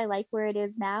progress. I like where it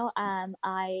is now.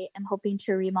 I am hoping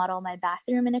to remodel my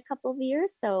bathroom in a couple of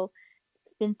years, so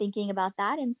been thinking about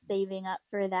that and saving up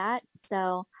for that.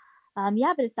 So but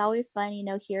it's always fun,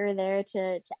 here or there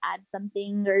to add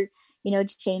something or,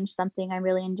 to change something. I'm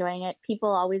really enjoying it. People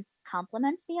always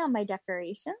compliment me on my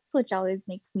decorations, which always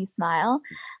makes me smile.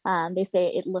 They say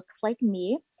it looks like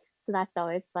me. So that's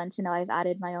always fun to know I've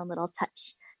added my own little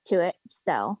touch to it.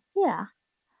 So, yeah.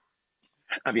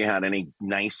 Have you had any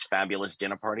nice, fabulous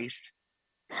dinner parties?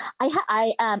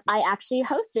 I actually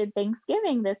hosted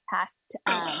Thanksgiving this past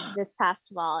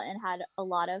fall and had a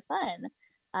lot of fun.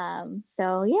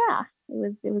 So yeah,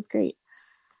 it was great.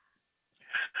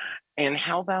 And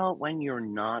how about when you're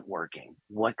not working?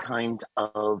 What kind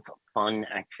of fun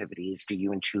activities do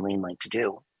you and Julene like to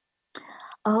do?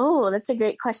 Oh, that's a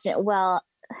great question. Well,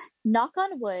 knock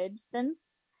on wood, since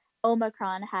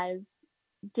Omicron has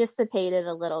dissipated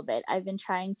a little bit, I've been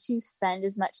trying to spend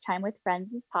as much time with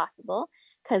friends as possible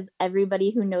because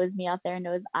everybody who knows me out there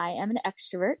knows I am an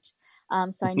extrovert.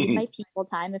 So I need my people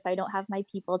time. If I don't have my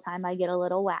people time, I get a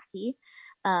little wacky.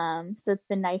 So it's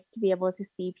been nice to be able to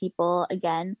see people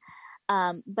again.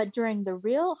 But during the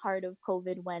real heart of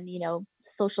COVID, when,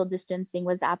 social distancing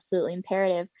was absolutely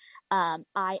imperative,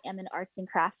 I am an arts and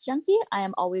crafts junkie. I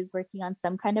am always working on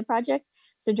some kind of project.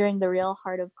 So during the real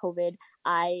heart of COVID,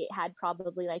 I had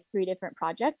probably like 3 different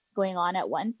projects going on at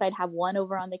once. I'd have one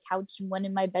over on the couch and one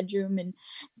in my bedroom, and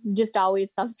it's just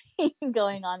always something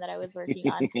going on that I was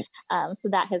working on. So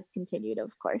that has continued,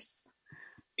 of course.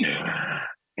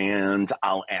 And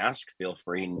I'll ask, feel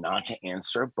free not to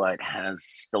answer, but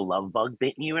has the love bug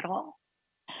bitten you at all?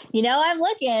 I'm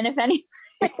looking if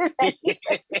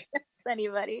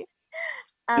anybody.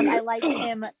 I like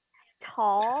him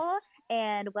tall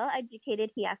and well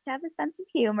educated. He has to have a sense of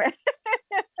humor.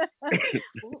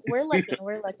 We're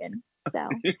looking. So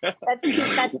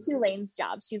that's Tulane's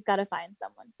job. She's got to find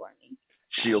someone for me.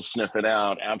 So. She'll sniff it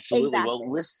out. Absolutely. Exactly.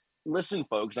 Well, listen,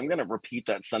 folks, I'm going to repeat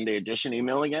that Sunday Edition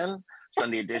email again.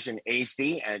 Sunday Edition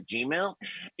AC@gmail.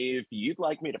 If you'd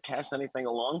like me to pass anything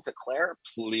along to Claire,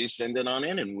 please send it on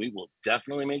in and we will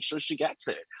definitely make sure she gets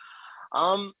it.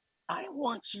 I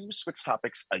want to switch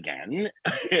topics again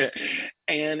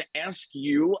and ask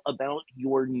you about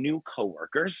your new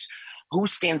coworkers. Who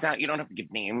stands out? You don't have to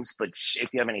give names, but if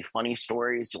you have any funny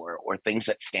stories or things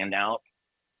that stand out.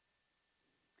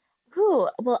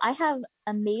 Well, I have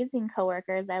amazing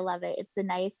coworkers. I love it. It's a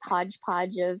nice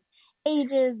hodgepodge of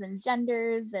ages and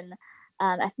genders and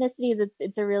ethnicities.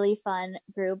 It's a really fun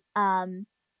group.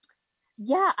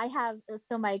 Yeah, I have.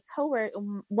 So my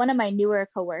one of my newer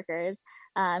coworkers,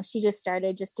 she just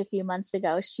started just a few months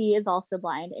ago. She is also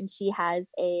blind, and she has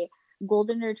a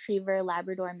golden retriever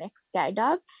Labrador mixed guide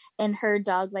dog, and her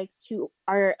dog likes to,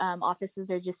 our offices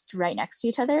are just right next to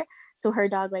each other, so her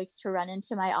dog likes to run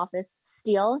into my office,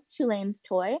 steal Tulane's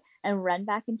toy, and run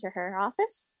back into her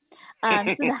office. So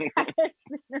that has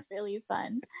been really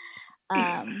fun.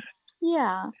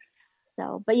 Yeah.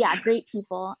 So, but yeah, great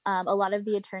people. A lot of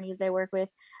the attorneys I work with,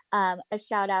 a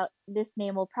shout out, this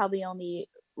name will probably only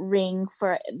ring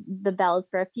for the bells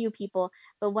for a few people,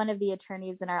 but one of the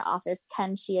attorneys in our office,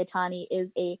 Ken Shiatani,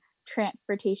 is a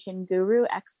transportation guru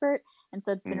expert. And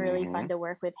so it's been really fun to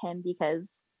work with him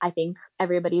because I think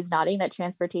everybody's nodding that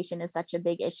transportation is such a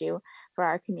big issue for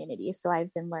our community. So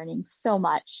I've been learning so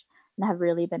much and have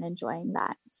really been enjoying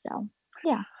that. So,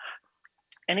 yeah.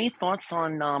 Any thoughts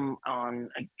on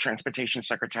Transportation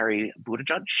Secretary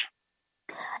Buttigieg?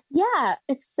 Yeah,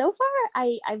 it's so far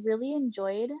I really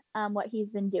enjoyed what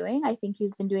he's been doing. I think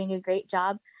he's been doing a great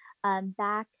job.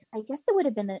 Back, I guess it would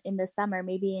have been in the summer,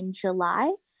 maybe in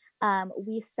July. Me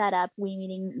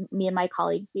and my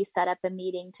colleagues, we set up a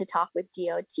meeting to talk with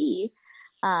DOT.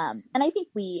 And I think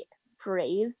we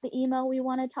phrase the email we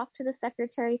want to talk to the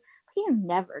secretary, but you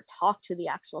never talk to the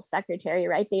actual secretary,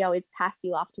 right? They always pass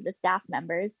you off to the staff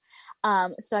members.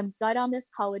 So I got on this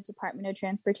call with Department of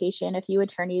Transportation, a few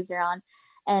attorneys are on,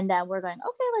 and we're going,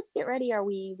 okay, let's get ready. Are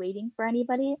we waiting for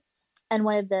anybody? And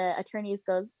one of the attorneys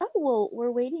goes, oh, well,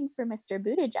 we're waiting for Mr.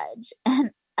 Buttigieg.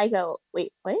 And I go,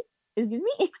 wait, what? Excuse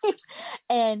me?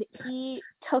 And he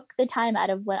took the time out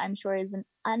of what I'm sure is an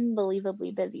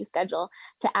unbelievably busy schedule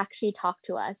to actually talk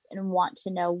to us and want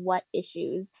to know what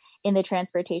issues in the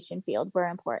transportation field were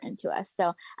important to us.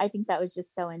 So I think that was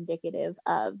just so indicative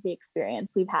of the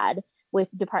experience we've had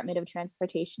with Department of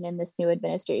Transportation in this new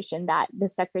administration, that the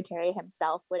secretary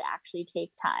himself would actually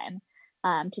take time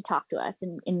to talk to us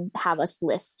and have us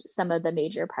list some of the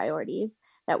major priorities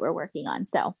that we're working on.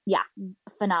 So yeah,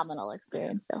 phenomenal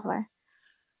experience so far.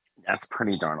 That's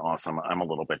pretty darn awesome. I'm a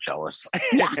little bit jealous.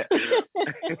 Yeah.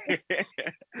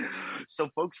 So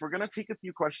folks, we're going to take a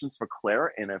few questions for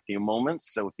Claire in a few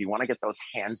moments. So if you want to get those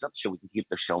hands up so we can keep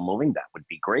the show moving, that would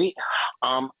be great.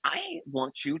 I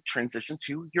want to transition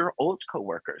to your old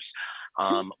coworkers.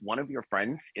 One of your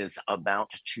friends is about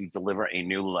to deliver a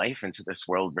new life into this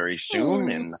world very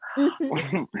soon. And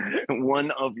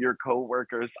one of your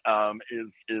coworkers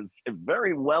is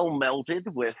very well melded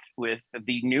with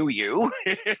the new you.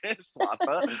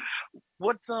 Swatha,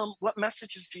 what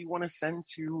messages do you want to send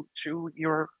to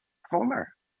your former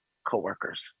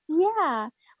coworkers? Yeah,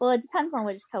 well, it depends on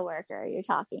which coworker you're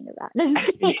talking about. No,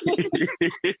 just kidding.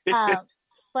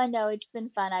 But no, it's been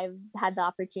fun. I've had the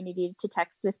opportunity to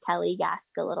text with Kelly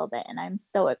Gask a little bit, and I'm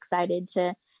so excited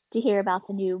to hear about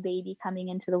the new baby coming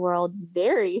into the world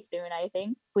very soon. I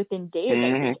think within days.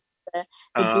 I think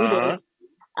the due date.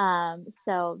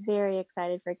 So very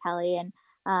excited for Kelly. And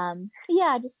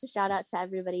yeah, just a shout out to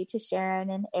everybody, to Sharon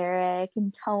and Eric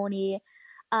and Tony.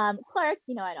 Clark,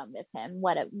 I don't miss him.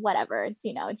 Whatever.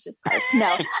 It's just Clark.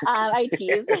 No, I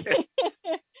tease.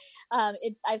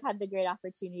 I've had the great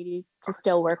opportunities to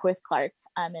still work with Clark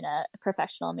in a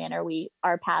professional manner.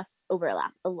 Our paths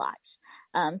overlap a lot.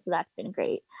 So that's been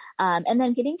great. And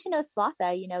then getting to know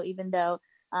Swatha, even though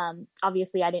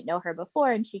obviously I didn't know her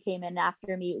before and she came in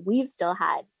after me, we've still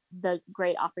had the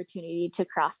great opportunity to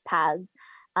cross paths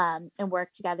and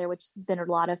work together, which has been a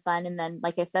lot of fun. And then,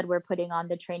 like I said, we're putting on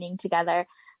the training together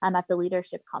at the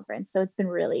leadership conference. So it's been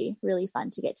really, really fun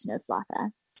to get to know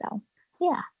Swatha. So,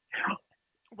 yeah.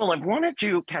 Well, I've wanted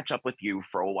to catch up with you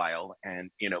for a while,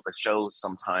 and the show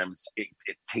sometimes it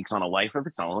takes on a life of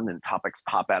its own, and topics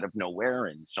pop out of nowhere,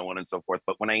 and so on and so forth.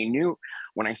 But when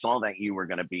I saw that you were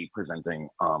going to be presenting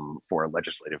for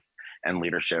Legislative and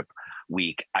Leadership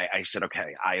Week, I said,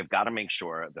 okay, I have got to make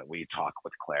sure that we talk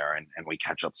with Claire and we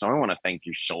catch up. So I want to thank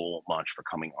you so much for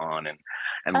coming on and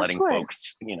letting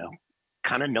folks,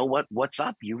 kind of know what's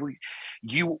up.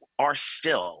 You are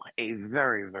still a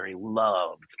very, very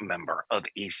loved member of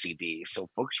ACB. So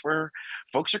folks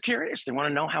are curious. They want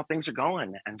to know how things are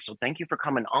going. And so thank you for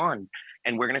coming on.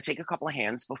 And we're going to take a couple of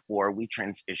hands before we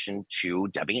transition to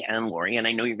Debbie and Lori. And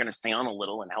I know you're going to stay on a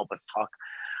little and help us talk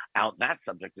out that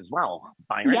subject as well.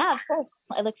 Byron? Yeah, of course.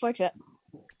 I look forward to it.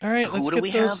 All right,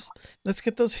 let's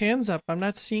get those hands up. I'm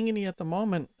not seeing any at the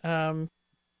moment.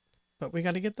 But we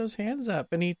got to get those hands up.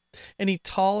 Any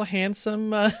tall, handsome,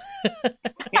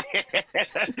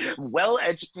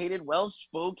 well-educated,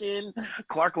 well-spoken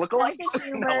Clark lookalike?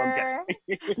 No, I'm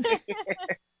kidding.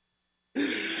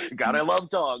 Gotta love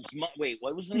dogs. Wait,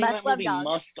 what was the name of that movie? Dogs.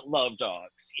 Must Love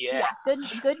Dogs. Yeah.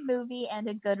 Good movie and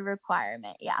a good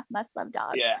requirement. Yeah, Must Love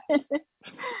Dogs. Yeah.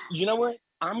 You know what?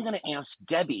 I'm going to ask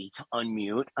Debbie to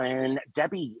unmute. And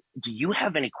Debbie, do you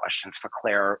have any questions for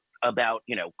Claire about,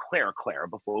 Claire,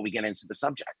 before we get into the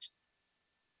subject?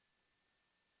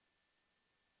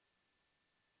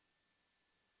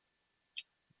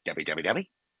 Debbie,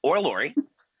 or Lori,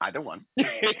 either one.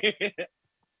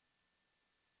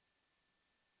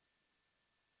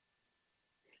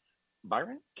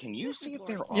 Byron, can you see if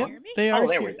they're on? Yep, they are. Oh,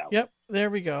 there here. we go. Yep, there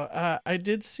we go. I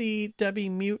did see Debbie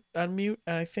unmute,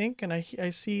 I think, and I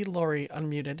see Lori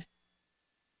unmuted.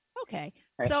 Okay,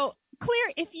 so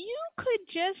Claire, if you could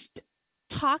just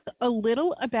talk a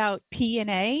little about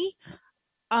P&A,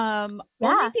 only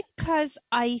because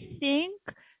I think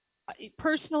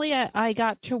personally I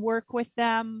got to work with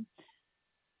them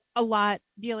a lot,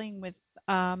 dealing with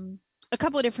a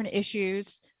couple of different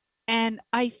issues. And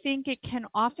I think it can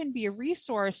often be a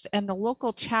resource, and the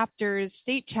local chapters,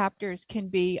 state chapters, can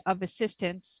be of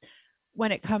assistance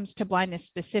when it comes to blindness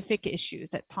specific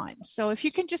issues at times. So if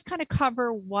you can just kind of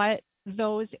cover what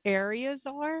those areas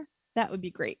are, that would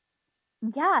be great.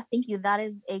 Yeah, thank you. That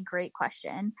is a great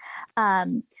question.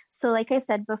 So like I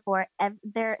said before,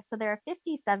 there are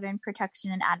 57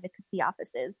 protection and advocacy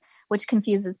offices, which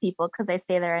confuses people because I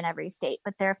say they're in every state,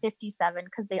 but there are 57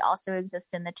 because they also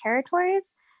exist in the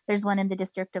territories. There's one in the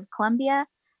District of Columbia,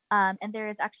 and there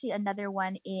is actually another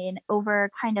one in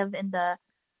the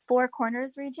Four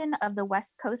Corners region of the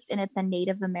West Coast, and it's a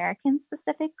Native American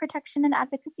specific protection and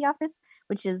advocacy office,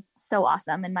 which is so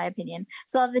awesome in my opinion.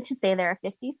 So I'll have to say there are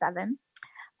 57.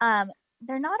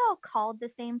 They're not all called the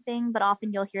same thing, but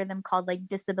often you'll hear them called like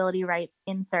disability rights,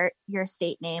 insert your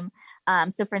state name.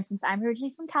 So for instance, I'm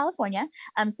originally from California.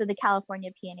 So the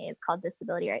California P&A is called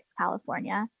Disability Rights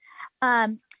California.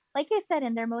 Like I said,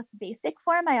 in their most basic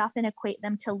form, I often equate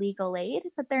them to legal aid,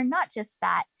 but they're not just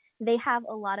that. They have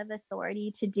a lot of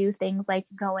authority to do things like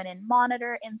go in and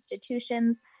monitor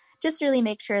institutions, just really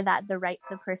make sure that the rights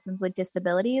of persons with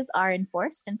disabilities are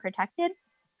enforced and protected.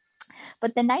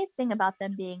 But the nice thing about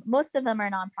them being, most of them are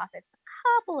nonprofits,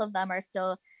 a couple of them are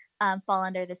still fall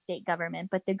under the state government,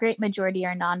 but the great majority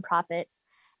are nonprofits.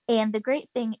 And the great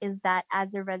thing is that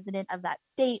as a resident of that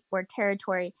state or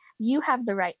territory, you have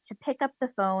the right to pick up the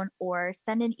phone or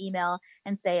send an email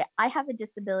and say, I have a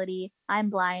disability, I'm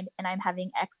blind, and I'm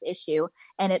having X issue.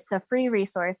 And it's a free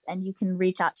resource and you can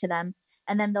reach out to them.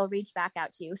 And then they'll reach back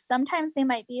out to you. Sometimes they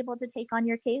might be able to take on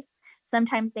your case.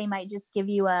 Sometimes they might just give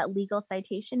you a legal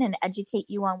citation and educate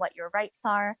you on what your rights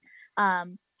are.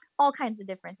 All kinds of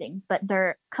different things, but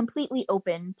they're completely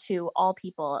open to all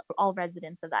people, all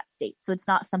residents of that state. So it's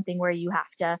not something where you have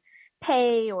to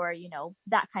pay or,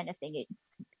 that kind of thing.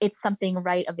 It's something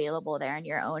right available there in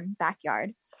your own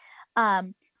backyard.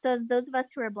 So as those of us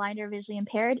who are blind or visually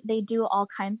impaired, they do all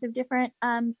kinds of different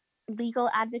legal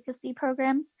advocacy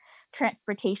programs.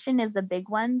 Transportation is a big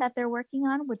one that they're working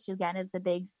on, which again is a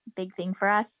big thing for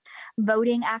us.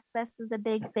 Voting access is a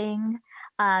big thing.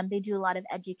 They do a lot of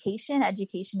education.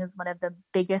 Education is one of the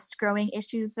biggest growing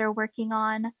issues they're working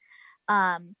on.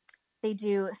 They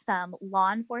do some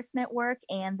law enforcement work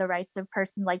and the rights of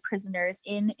persons like prisoners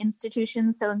in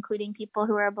institutions, so including people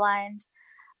who are blind.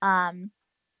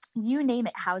 You name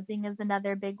it, housing is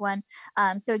another big one.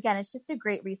 So again, it's just a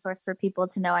great resource for people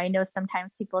to know. I know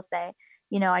sometimes people say,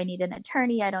 I need an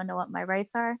attorney. I don't know what my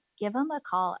rights are. Give them a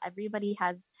call. Everybody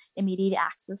has immediate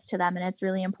access to them, and it's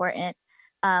really important.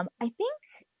 I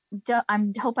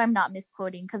hope I'm not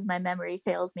misquoting because my memory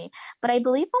fails me, but I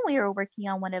believe when we were working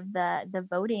on one of the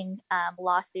voting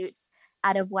lawsuits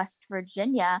out of West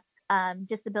Virginia,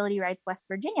 Disability Rights West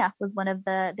Virginia was one of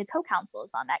the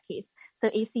co-counsels on that case. So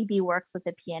ACB works with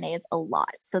the PNAs a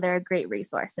lot. So they're a great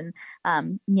resource. And,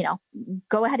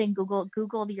 go ahead and Google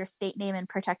your state name and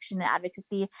protection and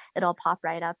advocacy. It'll pop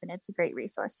right up, and it's a great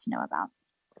resource to know about.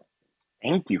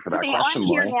 Thank you for that question, I'm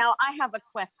here Lori. now. I have a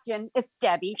question. It's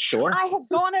Debbie. Sure. I had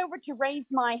gone over to raise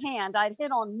my hand. I'd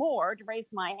hit on more to raise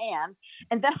my hand,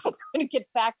 and then I couldn't get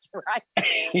back to right.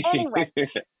 Anyway,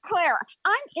 Claire,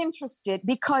 I'm interested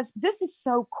because this is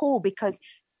so cool because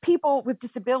people with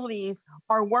disabilities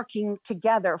are working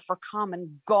together for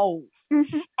common goals.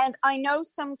 Mm-hmm. And I know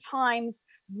sometimes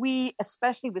we,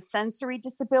 especially with sensory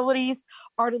disabilities,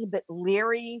 are a little bit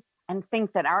leery and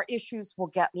think that our issues will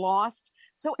get lost.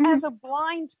 So as a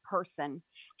blind person,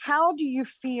 how do you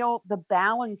feel the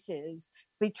balances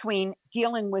between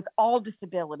dealing with all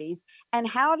disabilities, and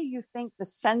how do you think the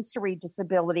sensory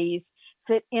disabilities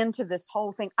fit into this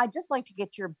whole thing? I'd just like to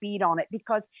get your beat on it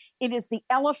because it is the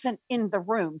elephant in the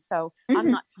room. So I'm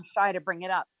not too shy to bring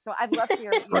it up. So I'd love to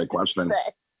hear what you Great question.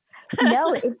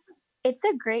 No, it's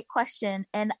a great question.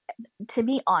 And to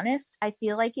be honest, I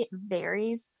feel like it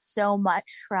varies so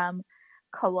much from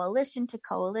coalition to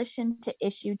coalition to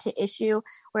issue.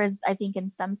 Whereas I think in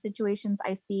some situations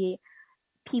I see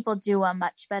people do a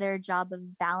much better job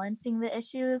of balancing the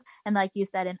issues. And like you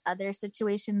said, in other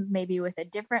situations, maybe with a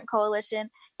different coalition,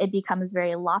 it becomes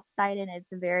very lopsided. And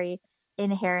it's very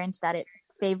inherent that it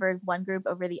favors one group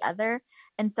over the other.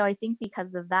 And so I think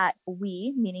because of that,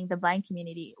 we, meaning the blind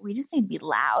community, we just need to be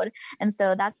loud. And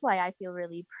so that's why I feel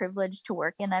really privileged to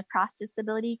work in a cross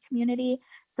disability community,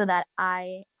 so that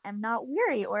I am not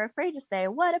weary or afraid to say,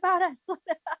 what about us? What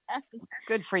about us?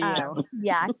 Good for you.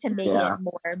 To make it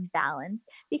more balanced,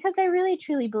 because I really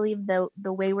truly believe the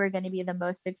way we're going to be the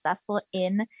most successful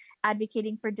in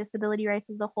advocating for disability rights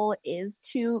as a whole is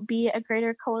to be a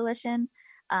greater coalition.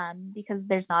 Because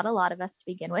there's not a lot of us to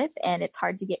begin with, and it's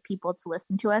hard to get people to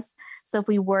listen to us. So if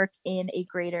we work in a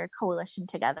greater coalition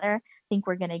together, I think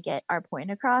we're going to get our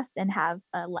point across and have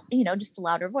just a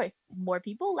louder voice, more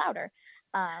people louder.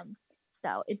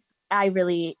 So I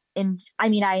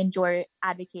enjoy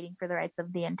advocating for the rights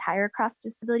of the entire cross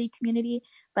disability community,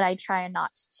 but I try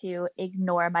not to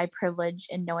ignore my privilege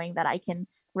in knowing that I can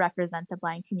represent the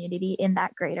blind community in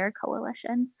that greater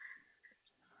coalition.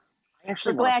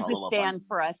 We're glad you stand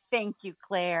for us. Thank you,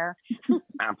 Claire.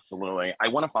 Absolutely. I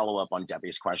want to follow up on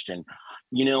Debbie's question.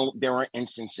 There are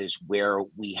instances where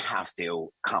we have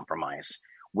to compromise,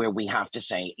 where we have to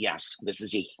say, yes, this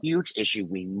is a huge issue.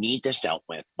 We need this dealt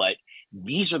with, but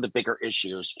these are the bigger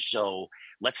issues. So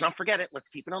let's not forget it. Let's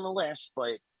keep it on the list,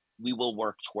 but we will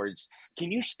work towards.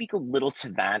 Can you speak a little to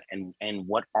that and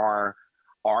what are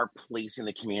our place in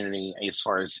the community as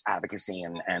far as advocacy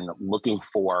and looking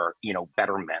for,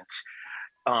 betterment,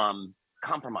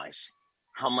 compromise?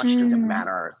 How much does it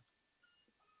matter?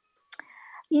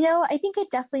 I think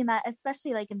it definitely matters,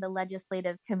 especially like in the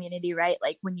legislative community, right?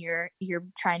 Like when you're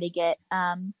trying to get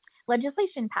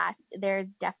legislation passed,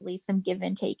 there's definitely some give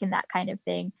and take in that kind of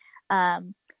thing.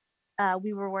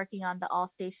 We were working on the All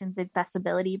Stations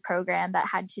Accessibility Program that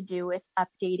had to do with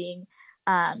updating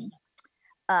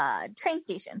train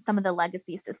stations, some of the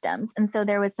legacy systems. And so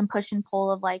there was some push and pull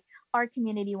of like, our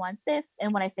community wants this.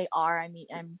 And when I say our, I mean,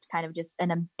 I'm kind of just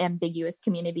an ambiguous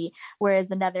community, whereas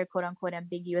another quote unquote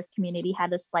ambiguous community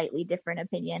had a slightly different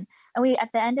opinion. And we,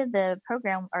 at the end of the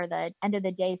program, or the end of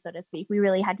the day, so to speak, we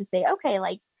really had to say, okay,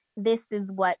 like, this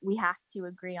is what we have to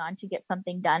agree on to get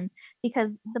something done,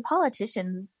 because the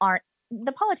politicians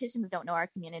don't know our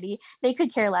community. They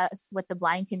could care less what the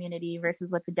blind community versus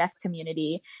what the deaf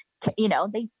community,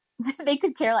 they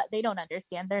could care less. They don't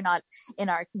understand. They're not in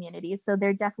our community. So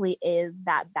there definitely is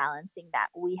that balancing that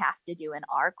we have to do in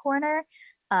our corner.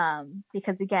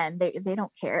 Because again, they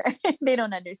don't care. They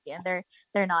don't understand.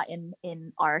 They're not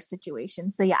in our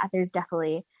situation. So yeah, there's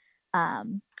definitely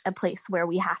a place where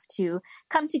we have to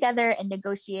come together and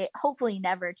negotiate, hopefully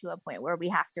never to a point where we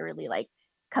have to really like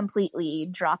completely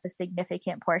drop a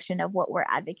significant portion of what we're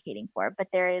advocating for. But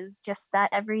there is just that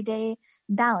everyday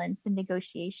balance and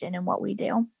negotiation in what we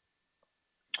do.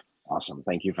 Awesome.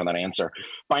 Thank you for that answer.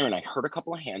 Byron, I heard a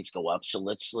couple of hands go up. So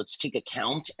let's take a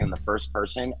count in the first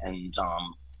person, and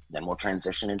then we'll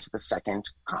transition into the second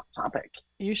topic.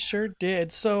 You sure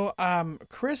did. So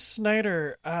Chris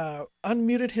Snyder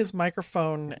unmuted his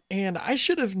microphone, and I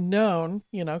should have known,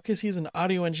 because he's an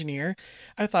audio engineer.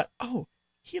 I thought, oh,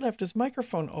 he left his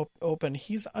microphone open.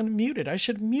 He's unmuted. I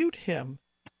should mute him.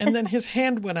 And then his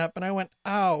hand went up, and I went,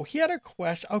 oh, he had a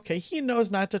question. Okay, he knows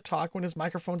not to talk when his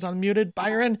microphone's unmuted,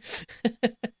 Byron.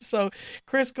 So,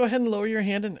 Chris, go ahead and lower your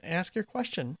hand and ask your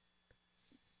question.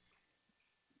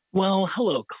 Well,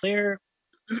 hello, Claire.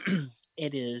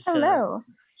 It is Hello.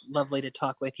 Lovely to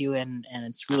talk with you, and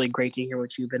it's really great to hear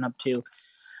what you've been up to.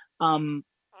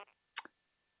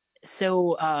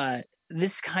 So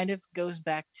this kind of goes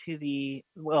back to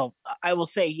I will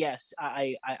say, yes,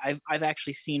 I've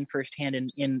actually seen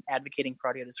firsthand in advocating for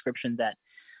audio description that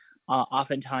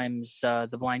oftentimes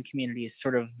the blind community is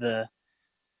sort of the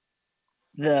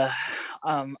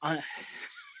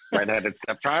redheaded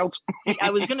stepchild. I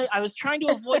was trying to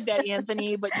avoid that,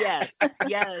 Anthony, but yes,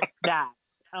 that.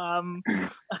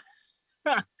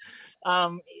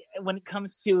 When it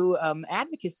comes to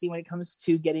advocacy, when it comes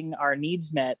to getting our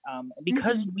needs met,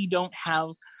 because we don't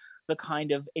have the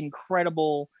kind of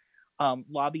incredible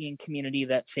lobbying community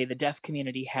that, say, the deaf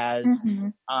community has.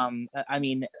 I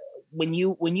mean, when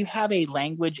you have a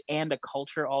language and a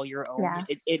culture all your own,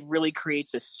 it really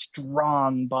creates a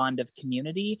strong bond of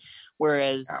community.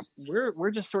 Whereas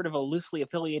we're just sort of a loosely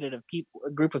affiliated a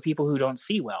group of people who don't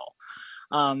see well.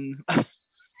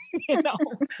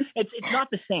 It's not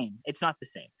the same. It's not the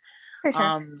same. For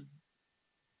sure.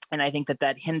 And I think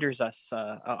that hinders us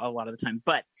a lot of the time.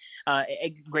 But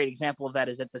a great example of that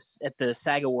is at the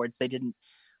SAG Awards, they didn't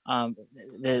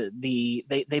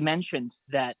they mentioned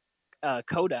that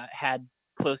Coda had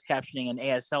closed captioning and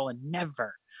ASL and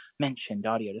never mentioned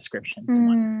audio description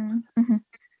once.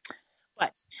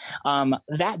 But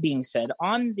that being said,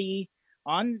 on the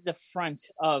front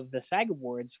of the SAG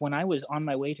Awards, when I was on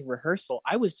my way to rehearsal,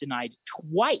 I was denied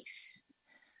twice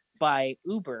by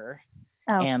Uber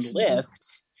and Lyft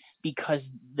because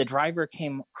the driver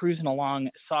came cruising along,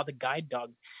 saw the guide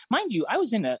dog. Mind you, I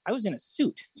was in a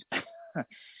suit.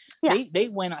 They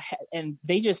went ahead and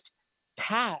they just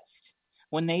passed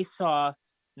when they saw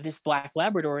this black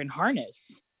Labrador in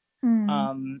harness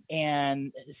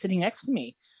and sitting next to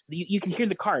me. You can hear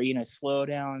the car, slow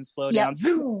down,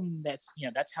 zoom.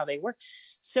 That's how they work.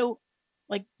 So,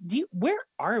 like, where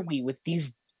are we with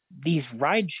these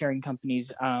ride sharing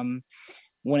companies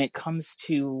when it comes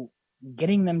to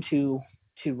getting them to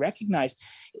recognize?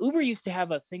 Uber used to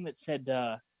have a thing that said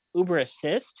Uber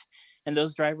Assist, and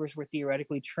those drivers were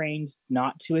theoretically trained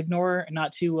not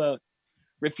to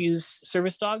refuse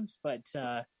service dogs, but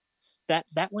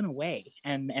that went away,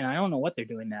 and I don't know what they're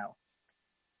doing now.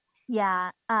 Yeah.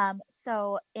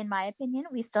 So in my opinion,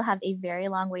 we still have a very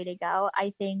long way to go.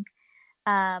 I think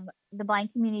the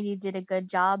blind community did a good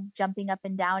job jumping up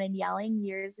and down and yelling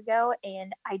years ago,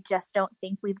 and I just don't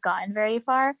think we've gotten very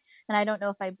far. And I don't know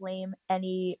if I blame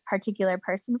any particular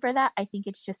person for that. I think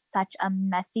it's just such a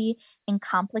messy and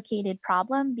complicated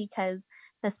problem because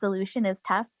the solution is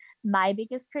tough. My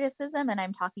biggest criticism, and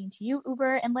I'm talking to you,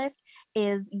 Uber and Lyft,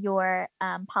 is your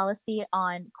policy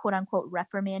on quote unquote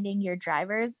reprimanding your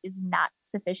drivers is not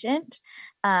sufficient.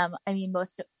 I mean,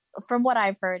 from what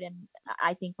I've heard, and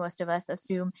I think most of us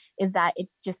assume, is that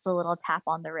it's just a little tap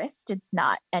on the wrist. It's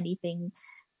not anything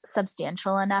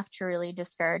substantial enough to really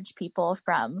discourage people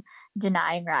from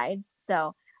denying rides.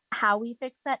 So how we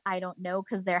fix that, I don't know,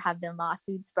 because there have been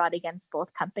lawsuits brought against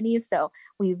both companies. So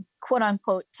we've quote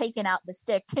unquote taken out the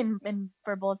stick in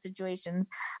for both situations.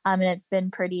 And it's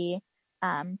been pretty,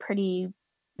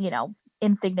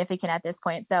 insignificant at this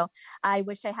point. So I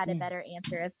wish I had a better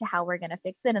answer as to how we're going to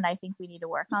fix it. And I think we need to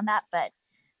work on that, but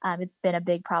it's been a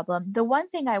big problem. The one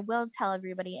thing I will tell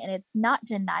everybody, and it's not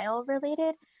denial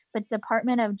related, but the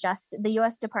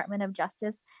U.S. Department of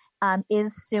Justice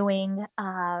is suing,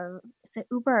 is it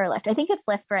Uber or Lyft? I think it's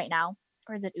Lyft right now,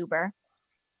 or is it Uber?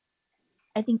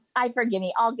 Forgive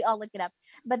me, I'll look it up.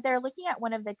 But they're looking at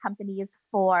one of the companies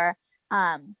for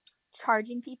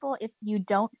charging people if you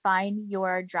don't find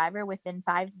your driver within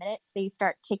 5 minutes. They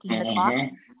start ticking the clock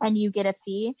and you get a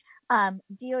fee.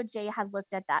 DOJ has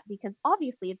looked at that because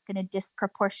obviously it's going to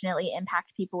disproportionately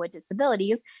impact people with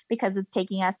disabilities because it's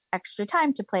taking us extra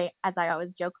time to play, as I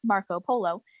always joke, Marco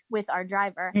Polo with our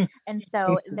driver. And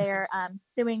so they're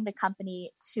suing the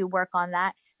company to work on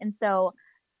that. And so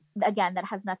again, that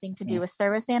has nothing to do with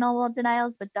service animal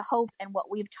denials, but the hope and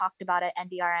what we've talked about at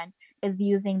NDRN is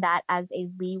using that as a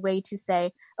leeway to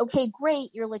say, okay,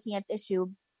 great, you're looking at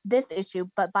this issue,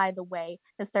 but by the way,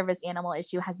 the service animal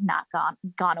issue has not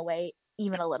gone away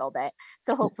even a little bit.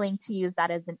 So hopefully to use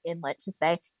that as an inlet to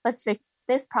say, let's fix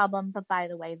this problem, but by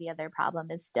the way, the other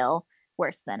problem is still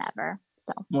worse than ever.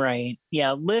 So right,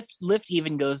 yeah. Lyft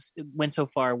even went so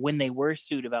far when they were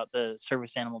sued about the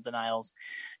service animal denials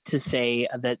to say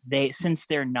that since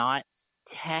they're not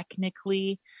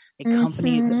technically a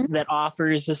company that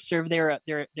offers a service,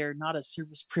 they're not a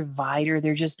service provider.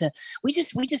 They're just we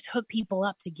just hook people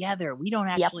up together. We don't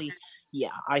actually. Yeah,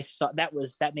 I saw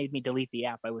that made me delete the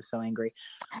app. I was so angry.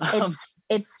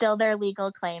 It's still their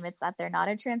legal claim. It's that they're not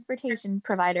a transportation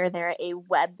provider. They're a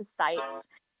website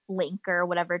link or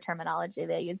whatever terminology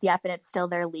they use. Yep, and it's still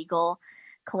their legal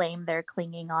claim they're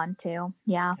clinging on to.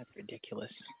 Yeah. That's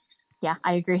ridiculous. Yeah,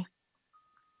 I agree.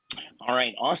 All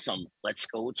right, awesome. Let's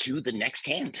go to the next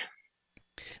hand.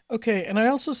 Okay, and I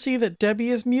also see that Debbie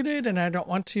is muted, and I don't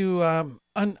want to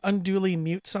unduly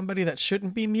mute somebody that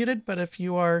shouldn't be muted, but if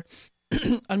you are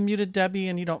unmuted, Debbie,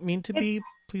 and you don't mean to be,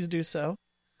 please do so.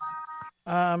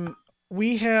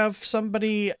 We have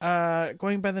somebody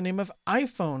going by the name of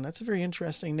iPhone. That's a very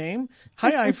interesting name.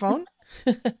 Hi, iPhone.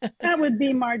 That would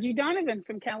be Margie Donovan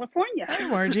from California. Hi,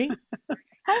 Margie.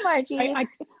 Hi, Margie.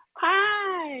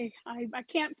 Hi. I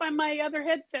can't find my other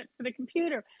headset for the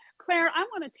computer. Claire, I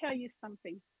want to tell you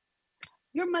something.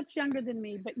 You're much younger than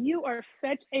me, but you are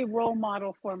such a role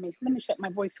model for me. Let me shut my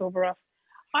voiceover off.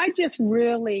 I just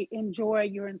really enjoy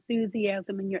your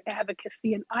enthusiasm and your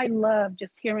advocacy, and I love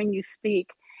just hearing you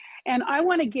speak. And I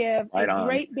want to give a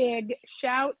great big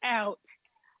shout out.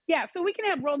 Yeah, so we can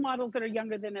have role models that are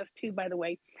younger than us too, by the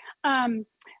way.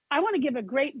 I want to give a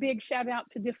great big shout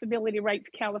out to Disability Rights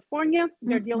California.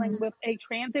 They're dealing with a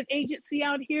transit agency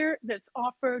out here that's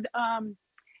offered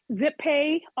zip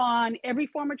pay on every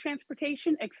form of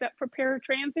transportation except for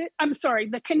paratransit. I'm sorry,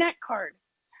 the Connect card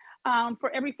for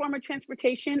every form of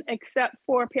transportation except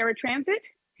for paratransit.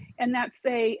 And that's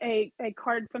a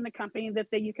card from the company that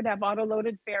you could have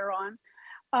auto-loaded fare on.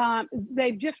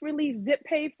 They've just released zip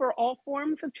pay for all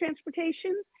forms of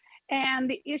transportation. And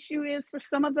the issue is for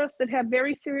some of us that have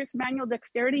very serious manual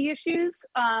dexterity issues,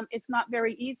 it's not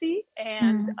very easy.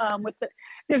 And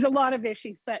there's a lot of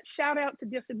issues, but shout out to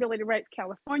Disability Rights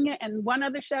California. And one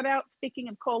other shout out, speaking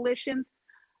of coalitions,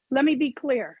 let me be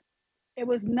clear. It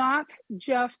was not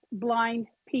just blind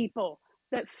people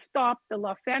that stopped the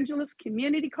Los Angeles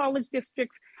Community College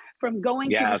districts from going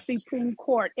to the Supreme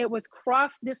Court. It was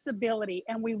cross disability,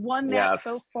 and we won that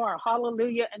so far.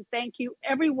 Hallelujah, and thank you,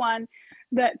 everyone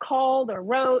that called or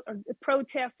wrote or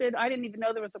protested. I didn't even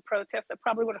know there was a protest. I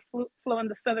probably would have flown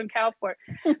to Southern Cal for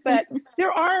it. But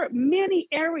there are many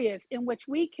areas in which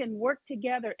we can work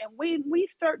together, and we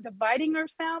start dividing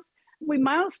ourselves. We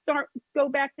might go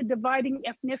back to dividing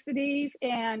ethnicities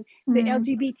and the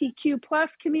LGBTQ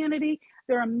plus community.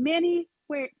 There are many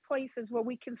places where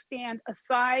we can stand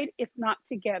aside, if not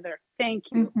together. Thank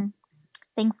you.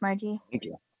 Thanks, Margie. Thank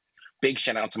you. Big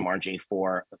shout out to Margie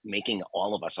for making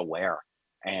all of us aware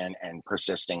and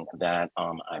persisting that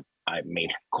I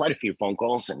made quite a few phone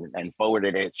calls and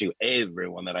forwarded it to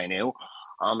everyone that I knew.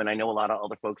 And I know a lot of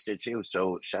other folks did too.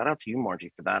 So shout out to you,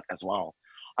 Margie, for that as well.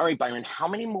 All right, Byron, how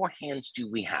many more hands do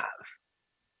we have?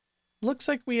 Looks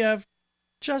like we have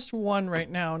just one right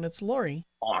now, and it's Lori.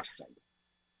 Awesome.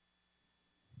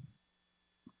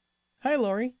 Hi,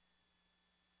 Lori.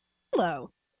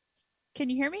 Hello. Can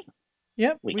you hear me?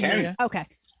 Yep, we can. Okay.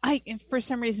 For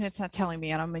some reason, it's not telling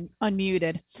me, and I'm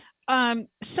unmuted.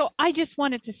 So I just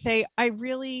wanted to say, I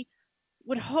really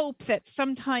would hope that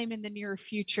sometime in the near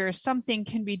future, something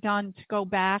can be done to go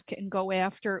back and go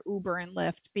after Uber and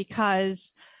Lyft,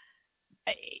 because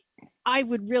I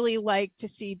would really like to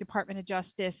see Department of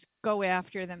Justice go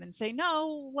after them and say,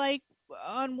 no, like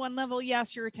on one level,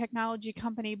 yes, you're a technology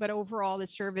company, but overall the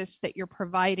service that you're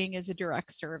providing is a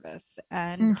direct service.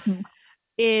 And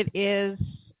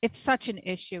it's such an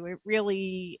issue. It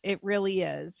really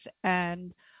is.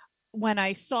 And when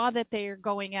I saw that they are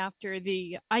going after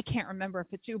I can't remember if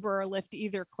it's Uber or Lyft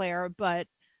either, Claire, but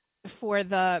for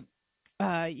the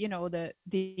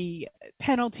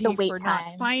penalty for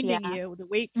not finding you, the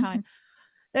wait time,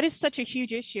 that is such a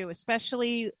huge issue,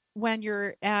 especially when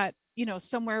you're at,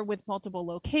 somewhere with multiple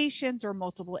locations or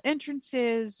multiple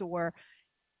entrances, or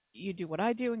you do what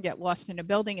I do and get lost in a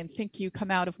building and think you come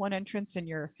out of one entrance and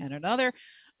you're in another.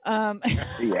 So,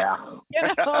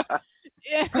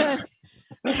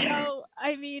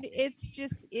 I mean,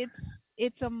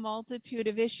 it's a multitude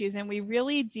of issues, and we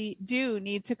really do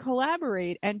need to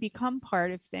collaborate and become part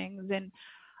of things. And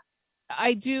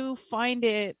I do find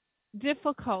it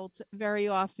difficult very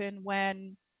often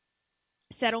when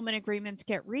settlement agreements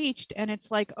get reached and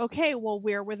it's like, okay, well,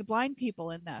 where were the blind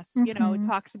people in this? It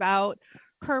talks about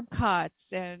curb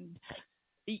cuts and,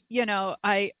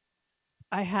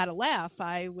 I had a laugh.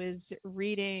 I was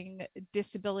reading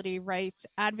Disability Rights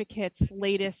Advocates'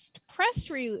 latest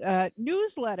press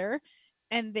newsletter,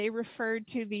 and they referred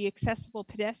to the accessible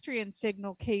pedestrian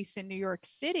signal case in New York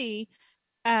City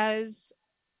as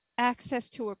access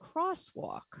to a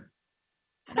crosswalk.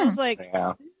 And I was like,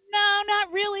 no,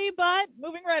 not really, but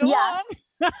moving right along.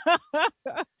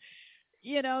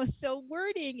 So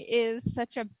wording is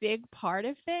such a big part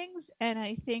of things. And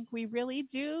I think we really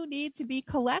do need to be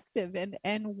collective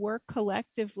and work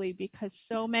collectively, because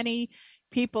so many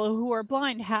people who are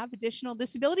blind have additional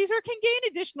disabilities or can gain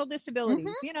additional disabilities.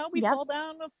 Mm-hmm. You know, we fall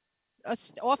down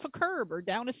off a curb or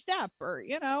down a step, or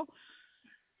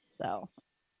so.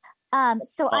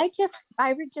 So I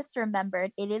just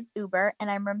remembered it is Uber,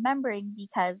 and I'm remembering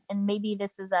because, and maybe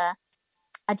this is a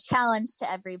challenge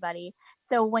to everybody.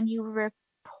 So when you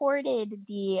reported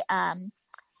the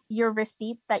your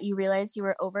receipts that you realized you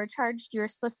were overcharged, you're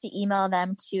supposed to email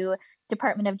them to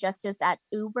Department of Justice at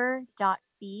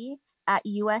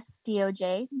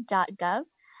uber.fee@usdoj.gov.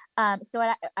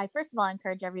 So I first of all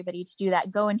encourage everybody to do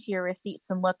that. Go into your receipts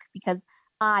and look, because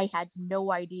I had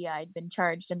no idea I'd been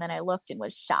charged, and then I looked and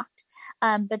was shocked.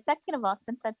 But second of all,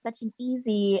 since that's such an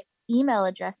easy email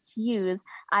address to use,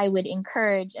 I would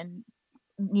encourage and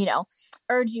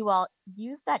urge you all,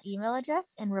 use that email address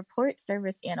and report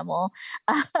service animal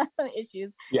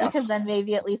issues. Yes. Because then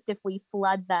maybe at least if we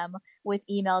flood them with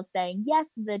emails saying, yes,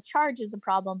 the charge is a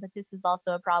problem, but this is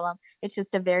also a problem, it's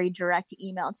just a very direct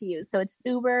email to use. So it's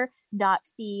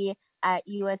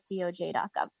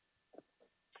uber.fee@usdoj.gov.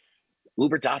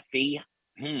 Uber.fee.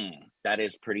 That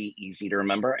is pretty easy to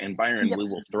remember. And Byron, we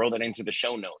will throw that into the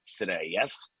show notes today.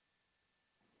 Yes?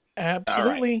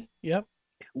 Absolutely. Right. Yep.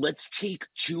 Let's take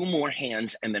two more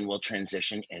hands, and then we'll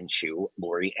transition into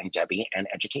Lori and Debbie and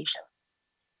education.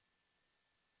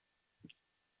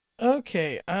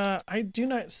 Okay. I do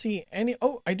not see any.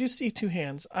 Oh, I do see two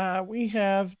hands. We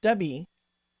have Debbie.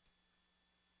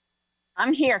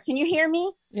 I'm here. Can you hear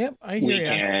me? Yep, I hear you. We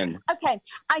can. Okay.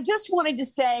 I just wanted to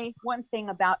say one thing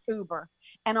about Uber,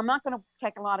 and I'm not going to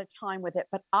take a lot of time with it,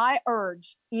 but I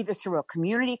urge, either through a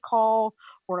community call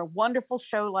or a wonderful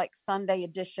show like Sunday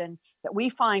Edition, that we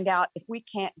find out if we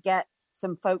can't get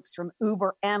some folks from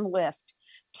Uber and Lyft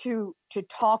to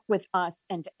talk with us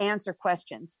and to answer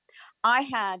questions. I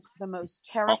had the most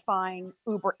terrifying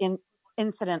Uber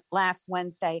incident last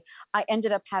Wednesday. I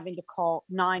ended up having to call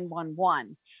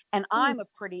 911, and I'm a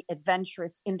pretty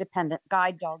adventurous independent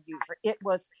guide dog user. It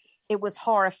was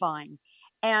horrifying.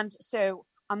 And so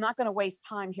I'm not going to waste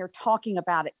time here talking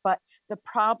about it, but the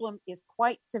problem is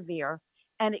quite severe,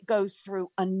 and it goes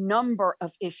through a number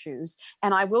of issues.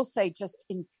 And I will say, just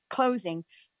in closing,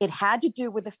 it had to do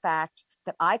with the fact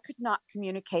that I could not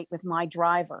communicate with my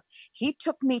driver. He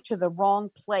took me to the wrong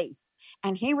place,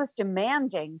 and he was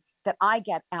demanding that I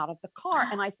get out of the car.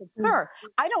 And I said, sir,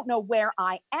 I don't know where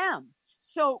I am.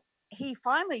 So he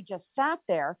finally just sat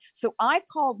there. So I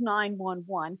called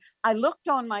 911. I looked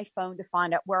on my phone to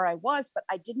find out where I was, but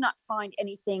I did not find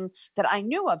anything that I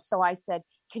knew of. So I said,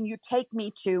 can you take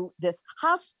me to this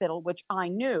hospital, which I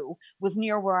knew was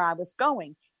near where I was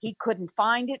going? He couldn't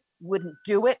find it, wouldn't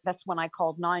do it. That's when I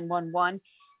called 911.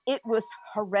 It was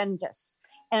horrendous.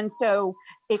 And so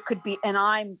it could be, and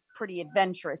I'm pretty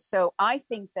adventurous. So I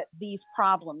think that these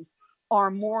problems are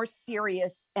more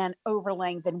serious and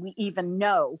overlaying than we even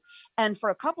know. And for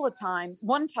a couple of times,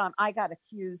 one time I got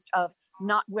accused of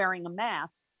not wearing a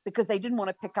mask because they didn't want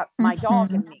to pick up my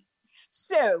dog and me.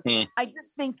 So I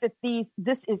just think that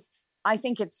I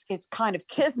think it's kind of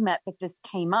kismet that this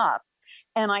came up.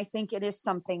 And I think it is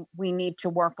something we need to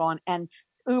work on. And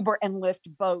Uber and Lyft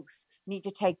both need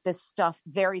to take this stuff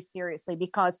very seriously,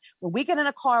 because when we get in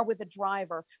a car with a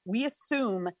driver, we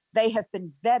assume they have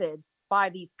been vetted by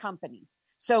these companies.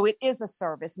 So it is a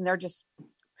service, and they're just,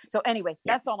 so anyway,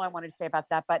 that's all I wanted to say about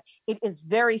that. But it is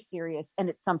very serious, and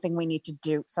it's something we need to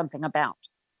do something about.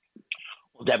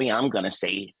 Well, Debbie, I'm going to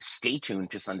say stay tuned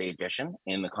to Sunday Edition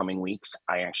in the coming weeks.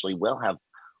 I actually will have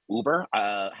Uber.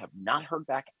 Have not heard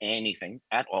back anything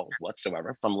at all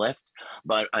whatsoever from Lyft,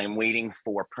 but I'm waiting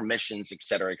for permissions, et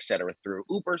cetera, through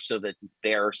Uber so that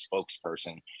their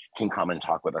spokesperson can come and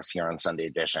talk with us here on Sunday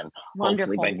Edition.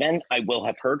 Wonderful. Hopefully by then I will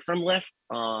have heard from Lyft.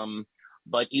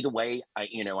 But either way,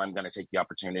 I'm going to take the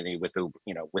opportunity with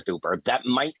Uber. That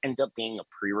might end up being a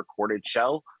pre-recorded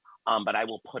show, but I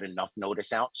will put enough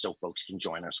notice out so folks can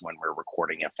join us when we're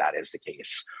recording if that is the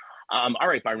case. All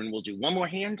right, Byron, we'll do one more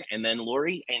hand, and then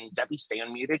Lori and Debbie, stay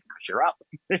unmuted because you're up.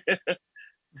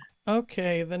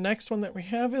 Okay, the next one that we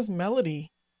have is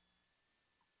Melody.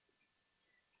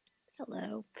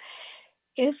 Hello.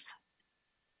 If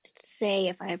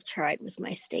I have tried with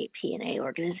my state P&A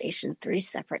organization 3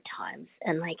 separate times,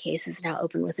 and my case is now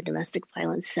open with the Domestic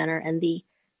Violence Center, and the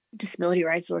Disability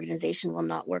Rights Organization will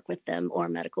not work with them or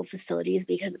medical facilities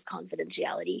because of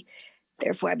confidentiality,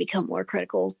 therefore I become more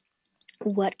critical.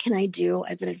 What can I do?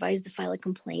 I've been advised to file a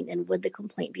complaint, and would the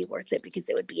complaint be worth it? Because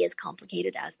it would be as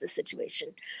complicated as the situation.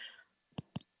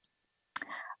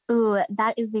 Ooh,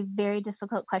 that is a very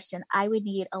difficult question. I would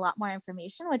need a lot more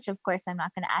information, which of course I'm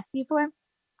not going to ask you for.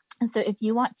 So if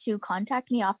you want to contact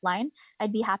me offline,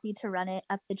 I'd be happy to run it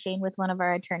up the chain with one of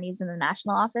our attorneys in the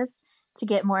national office to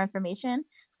get more information.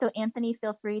 So Anthony,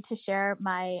 feel free to share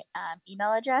my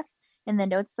email address in the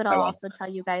notes, but I'll also tell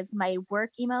you guys my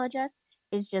work email address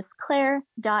is just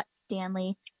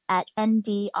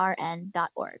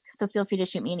claire.stanley@ndrn.org. So feel free to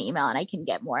shoot me an email and I can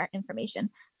get more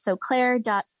information. So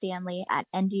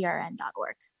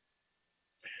claire.stanley@ndrn.org.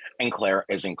 And Claire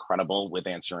is incredible with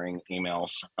answering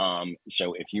emails.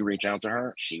 So if you reach out to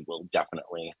her, she will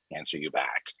definitely answer you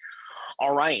back.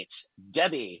 All right,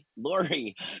 Debbie,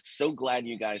 Lori, so glad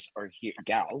you guys are here,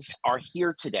 gals are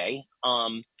here today,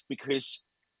 because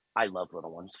I love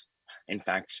little ones. In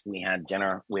fact, we had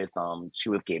dinner with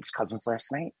two of Gabe's cousins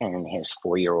last night and his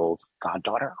 4-year-old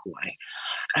goddaughter, who I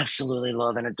absolutely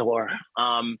love and adore.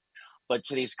 But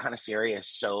today's kind of serious,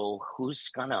 so who's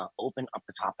gonna open up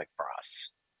the topic for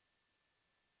us?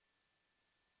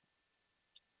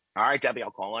 All right, Debbie,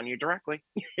 I'll call on you directly.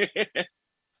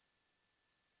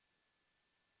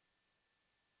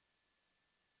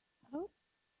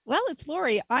 Well, it's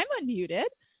Lori. I'm unmuted.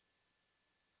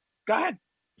 Go ahead.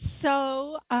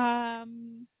 So,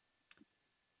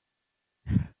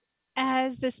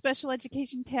 as the Special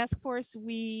Education Task Force,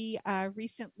 we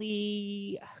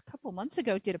recently, a couple months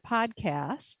ago, did a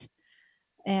podcast,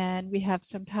 and we have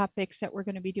some topics that we're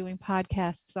going to be doing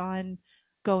podcasts on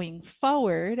going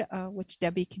forward, which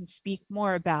Debbie can speak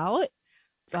more about.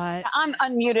 But I'm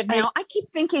unmuted now. I keep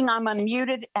thinking I'm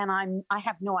unmuted, and I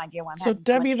have no idea why I'm So having so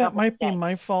Debbie, much that trouble might today. be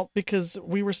my fault because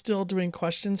we were still doing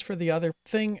questions for the other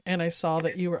thing, and I saw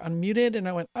that you were unmuted, and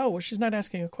I went, "Oh, well, she's not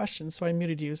asking a question," so I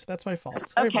muted you. So that's my fault.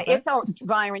 Sorry Okay, about that. it's all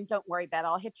Byron. Don't worry about it.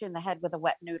 I'll hit you in the head with a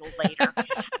wet noodle later.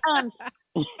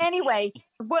 Anyway,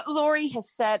 what Lori has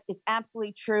said is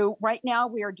absolutely true. Right now,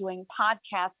 we are doing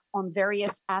podcasts on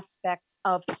various aspects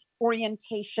of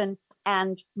orientation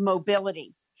and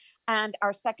mobility. And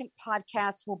our second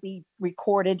podcast will be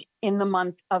recorded in the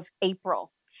month of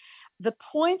April. The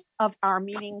point of our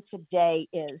meeting today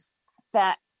is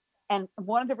that, and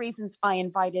one of the reasons I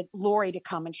invited Lori to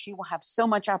come, and she will have so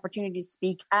much opportunity to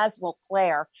speak, as will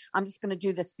Claire. I'm just going to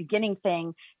do this beginning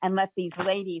thing and let these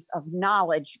ladies of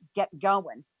knowledge get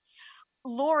going.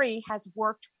 Lori has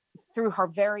worked through her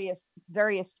various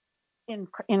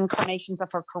incarnations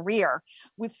of her career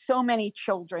with so many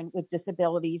children with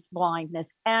disabilities,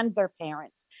 blindness, and their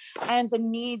parents. And the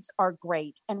needs are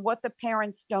great. And what the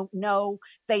parents don't know,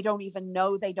 they don't even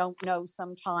know they don't know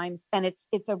sometimes. And it's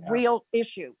a real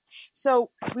issue.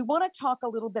 So we want to talk a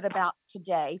little bit about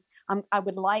today. I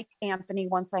would like Anthony,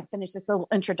 once I finish this little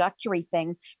introductory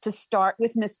thing, to start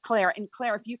with Miss Claire. And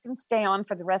Claire, if you can stay on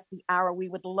for the rest of the hour, we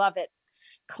would love it.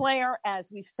 Claire, as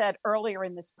we've said earlier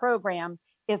in this program,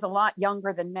 is a lot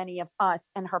younger than many of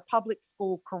us, and her public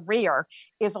school career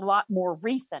is a lot more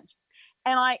recent.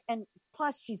 And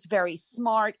plus she's very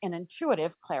smart and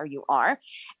intuitive, Claire, you are.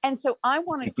 And so I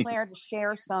wanted Claire to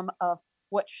share some of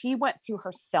what she went through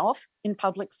herself in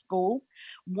public school,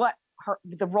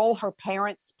 the role her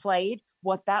parents played,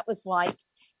 what that was like,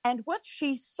 and what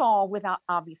she saw, without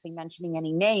obviously mentioning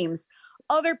any names,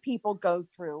 other people go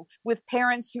through with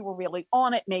parents who were really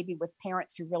on it, maybe with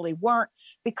parents who really weren't.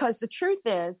 Because the truth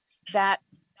is that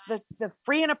the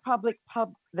free and appropriate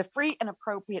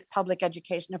public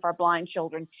education of our blind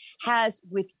children has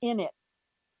within it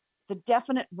the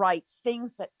definite rights,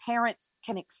 things that parents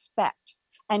can expect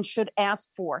and should ask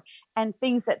for, and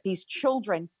things that these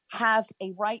children have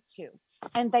a right to,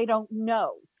 and they don't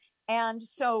know. And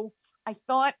so I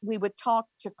thought we would talk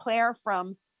to Claire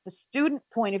from the student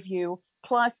point of view,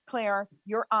 plus Claire,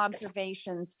 your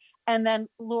observations, and then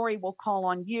Lori will call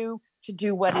on you to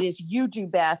do what it is you do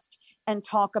best and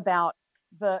talk about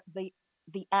the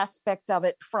aspects of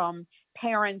it from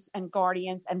parents and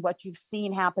guardians and what you've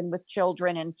seen happen with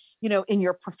children and, in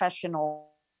your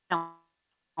professional.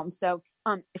 So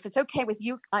if it's okay with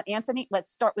you, Anthony,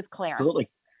 let's start with Claire. Absolutely.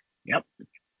 Yep.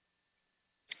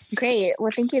 Great.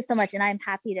 Well, thank you so much. And I'm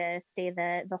happy to stay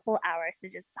the whole hour. So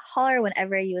just holler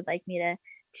whenever you would like me to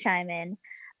chime in.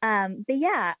 But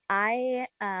yeah, I,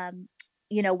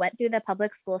 went through the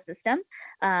public school system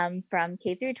from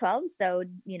K through 12. So,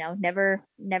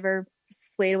 never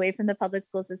swayed away from the public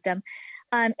school system.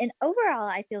 And overall,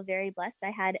 I feel very blessed.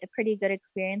 I had a pretty good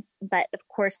experience, but of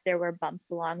course there were bumps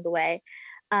along the way.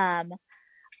 I,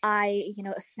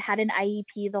 had an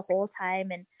IEP the whole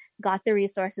time and got the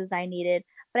resources I needed,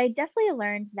 but I definitely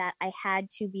learned that I had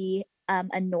to be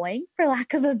annoying, for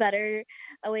lack of a better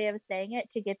way of saying it,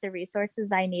 to get the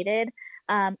resources I needed.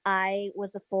 I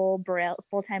was a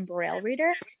full-time Braille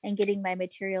reader, and getting my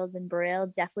materials in Braille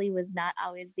definitely was not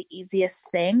always the easiest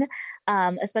thing.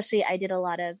 Especially I did a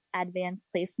lot of advanced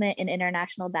placement in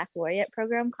international baccalaureate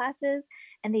program classes,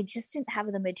 and they just didn't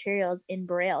have the materials in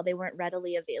Braille. They weren't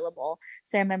readily available.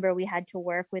 So I remember we had to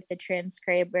work with the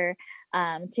transcriber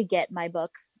to get my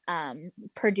books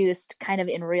produced kind of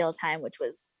in real time, which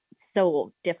was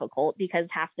so difficult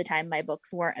because half the time my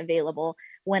books weren't available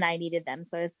when I needed them.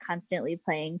 So I was constantly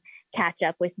playing catch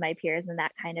up with my peers and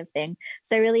that kind of thing.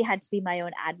 So I really had to be my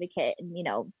own advocate and,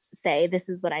 say, this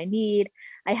is what I need.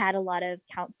 I had a lot of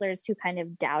counselors who kind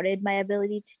of doubted my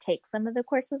ability to take some of the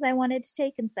courses I wanted to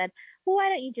take and said, well, why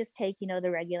don't you just take,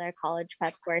 the regular college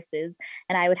prep courses?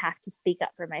 And I would have to speak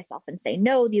up for myself and say,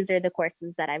 no, these are the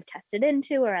courses that I've tested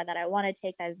into or that I want to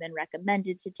take, I've been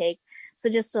recommended to take. So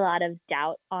just a lot of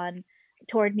doubt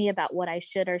toward me about what I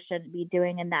should or shouldn't be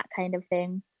doing and that kind of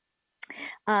thing.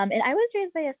 And I was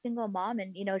raised by a single mom,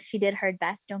 and she did her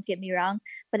best, don't get me wrong,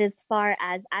 but as far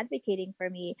as advocating for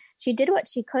me, she did what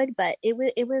she could, but it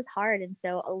was hard. And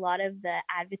so a lot of the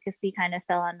advocacy kind of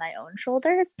fell on my own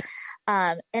shoulders.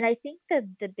 And I think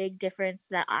the big difference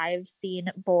that I've seen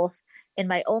both in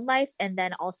my own life and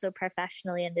then also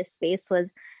professionally in this space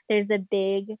was there's a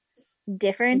big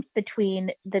difference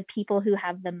between the people who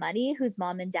have the money, whose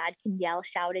mom and dad can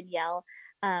shout and yell,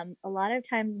 a lot of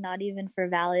times not even for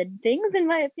valid things, in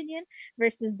my opinion,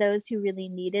 versus those who really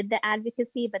needed the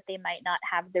advocacy, but they might not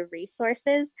have the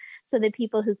resources. So the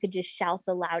people who could just shout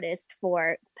the loudest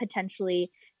for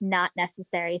potentially not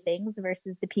necessary things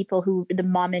versus the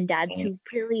mom and dads who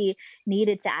really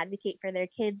needed to advocate for their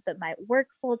kids, but might work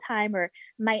full time or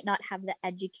might not have the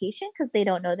education because they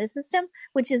don't know the system,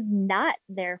 which is not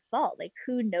their fault. Like,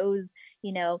 who knows,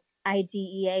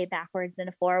 IDEA backwards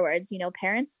and forwards?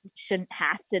 Parents shouldn't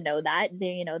have to know that.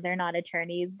 They're not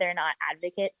attorneys, they're not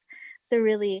advocates. So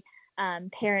really,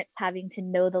 parents having to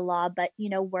know the law, but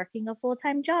working a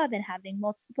full-time job and having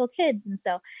multiple kids. And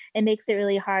so it makes it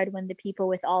really hard when the people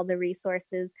with all the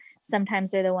resources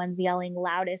sometimes are the ones yelling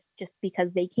loudest just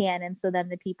because they can. And so then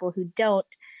the people who don't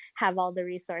have all the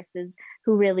resources,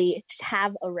 who really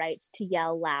have a right to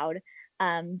yell loud,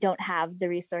 don't have the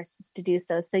resources to do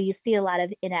so. So you see a lot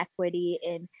of inequity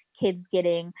in kids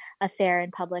getting a fair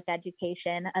and public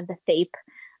education, the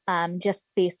FAPE, just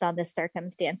based on the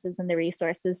circumstances and the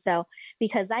resources. So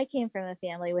because I came from a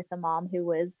family with a mom who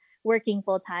was working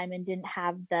full time and didn't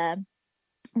have the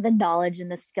knowledge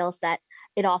and the skill set,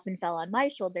 it often fell on my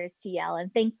shoulders to yell.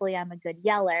 And thankfully I'm a good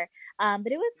yeller. But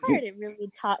it was hard. It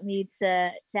really taught me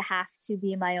to have to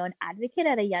be my own advocate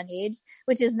at a young age,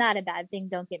 which is not a bad thing.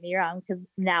 Don't get me wrong, because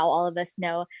now all of us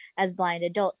know as blind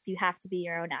adults, you have to be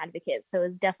your own advocate. So it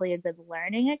was definitely a good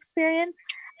learning experience.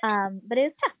 But it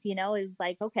was tough, it was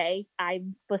like, okay,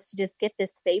 I'm supposed to just get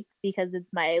this FAPE because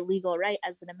it's my legal right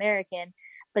as an American.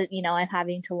 But, I'm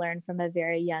having to learn from a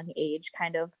very young age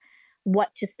kind of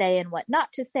what to say and what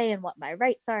not to say and what my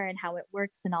rights are and how it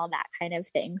works and all that kind of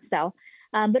thing. So,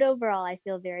 but overall, I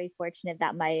feel very fortunate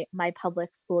that my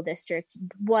public school district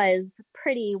was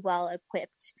pretty well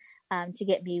equipped to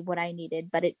get me what I needed,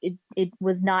 but it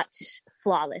was not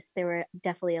flawless. There were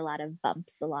definitely a lot of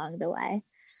bumps along the way.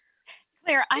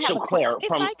 Claire,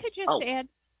 if I could just add,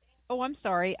 I'm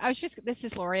sorry. This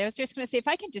is Lori. I was just going to say, if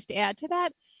I can just add to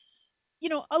that,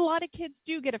 a lot of kids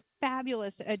do get a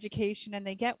fabulous education and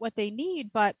they get what they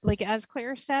need. But like, as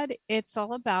Claire said, it's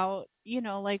all about,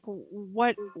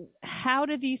 how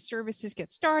do these services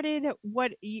get started?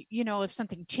 What, if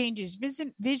something changes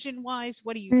vision wise,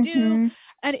 what do you do?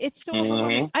 And it's so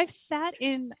important. I've sat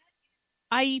in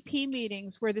IEP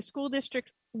meetings where the school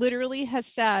district literally has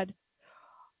said,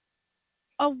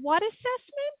 a what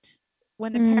assessment?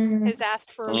 When the parent has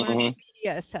asked for a learning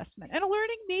media assessment. And a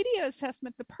learning media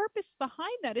assessment, the purpose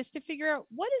behind that is to figure out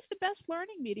what is the best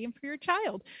learning medium for your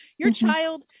child. Your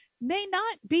child may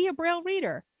not be a Braille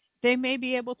reader. They may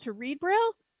be able to read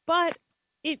Braille, but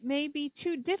it may be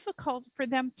too difficult for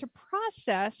them to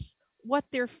process what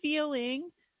they're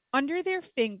feeling under their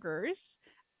fingers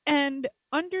and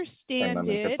understand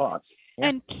it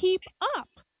and keep up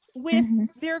with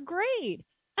their grade.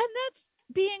 And that's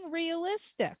being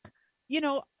realistic.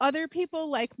 Other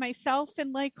people like myself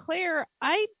and like Claire,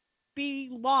 I'd be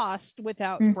lost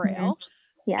without Braille.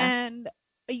 Yeah. And,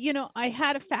 I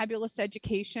had a fabulous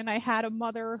education. I had a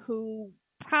mother who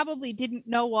probably didn't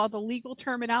know all the legal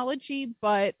terminology,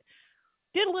 but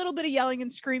did a little bit of yelling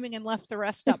and screaming and left the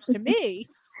rest up to me.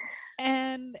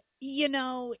 And,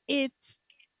 it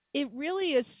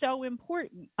really is so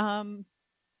important. Learning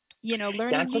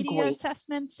media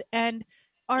assessments and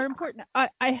are important.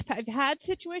 I've had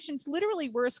situations literally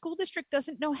where a school district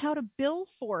doesn't know how to bill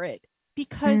for it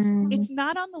because it's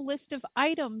not on the list of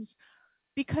items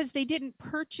because they didn't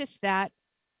purchase that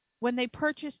when they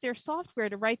purchased their software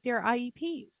to write their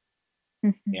IEPs.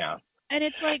 Yeah. And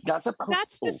it's like,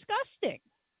 that's disgusting.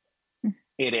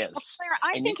 It is.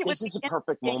 Well, Claire, this is a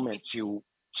perfect moment to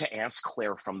ask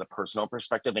Claire from the personal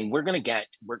perspective. And we're going to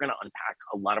unpack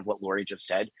a lot of what Lori just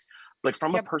said. But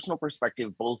from a personal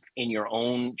perspective, both in your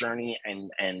own journey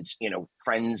and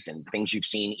friends and things you've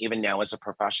seen, even now as a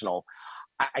professional,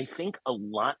 I think a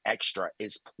lot extra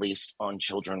is placed on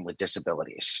children with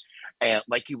disabilities. And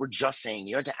like you were just saying,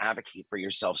 you had to advocate for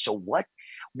yourself. So what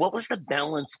was the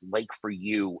balance like for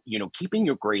you, keeping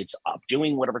your grades up,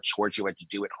 doing whatever chores you had to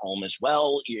do at home as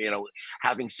well,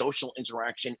 having social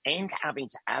interaction and having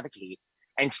to advocate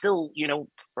and still,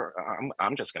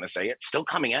 I'm just going to say it, still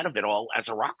coming out of it all as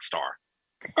a rock star.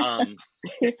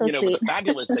 You're so sweet. With a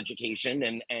fabulous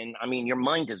education. And I mean, your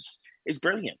mind is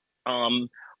brilliant.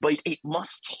 But it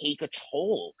must take a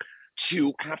toll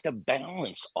to have to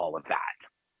balance all of that.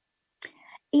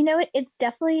 It's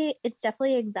definitely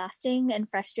exhausting and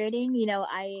frustrating.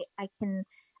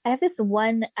 I have this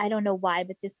one, I don't know why,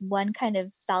 but this one kind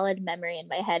of solid memory in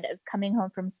my head of coming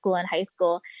home from school in high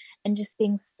school and just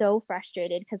being so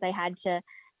frustrated because I had to,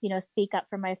 speak up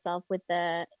for myself with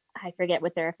I forget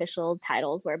what their official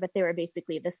titles were, but they were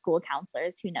basically the school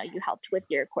counselors who you helped with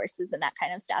your courses and that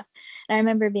kind of stuff. And I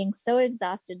remember being so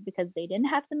exhausted because they didn't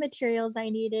have the materials I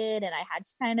needed and I had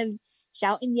to kind of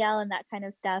shout and yell and that kind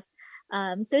of stuff.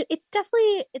 So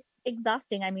it's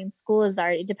exhausting. I mean, school is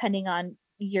already, depending on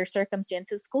your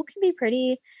circumstances, school can be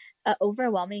pretty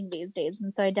overwhelming these days.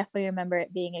 And so I definitely remember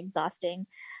it being exhausting.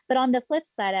 But on the flip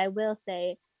side, I will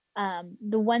say,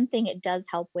 the one thing it does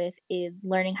help with is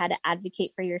learning how to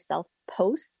advocate for yourself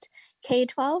post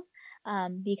K-12,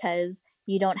 because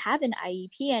you don't have an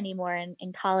IEP anymore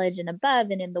in college and above,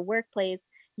 and in the workplace,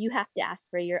 you have to ask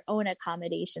for your own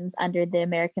accommodations under the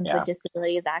Americans with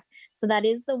Disabilities Act. So that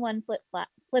is the one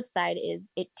flip side is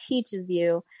it teaches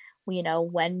you,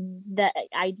 when the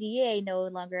IDEA no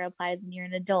longer applies and you're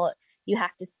an adult, you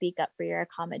have to speak up for your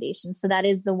accommodations. So that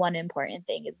is the one important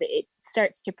thing is it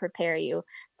starts to prepare you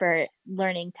for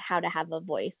learning how to have a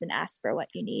voice and ask for what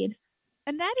you need.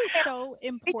 And that is so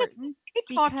important.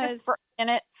 We talk just for a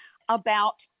minute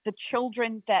about the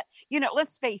children that,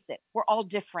 let's face it, we're all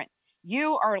different.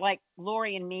 You are like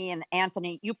Lori and me and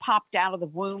Anthony. You popped out of the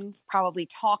womb, probably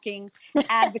talking,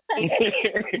 advocating,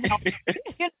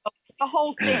 the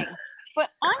whole thing. But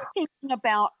I'm thinking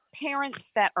about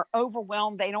parents that are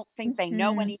overwhelmed. They don't think they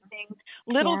know anything.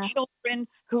 Little children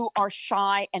who are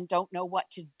shy and don't know what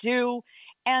to do.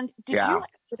 And did you,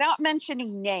 without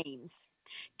mentioning names,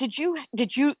 did you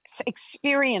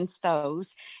experience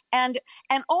those? And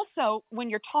also, when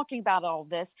you're talking about all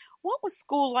this, what was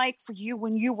school like for you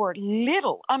when you were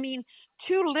little? I mean,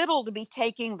 too little to be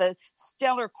taking the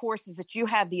stellar courses that you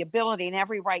have the ability and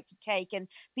every right to take, and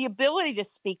the ability to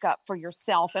speak up for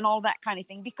yourself and all that kind of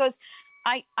thing. Because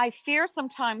I fear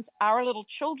sometimes our little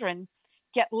children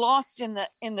get lost in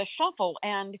the shuffle.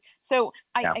 And so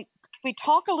we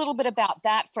talk a little bit about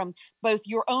that from both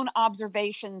your own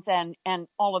observations and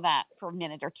all of that for a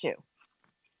minute or two.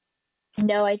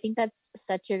 No, I think that's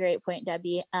such a great point,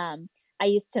 Debbie. I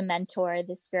used to mentor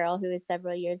this girl who was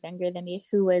several years younger than me,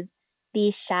 who was the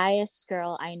shyest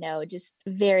girl I know, just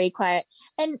very quiet,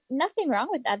 and nothing wrong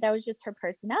with that. That was just her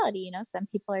personality. Some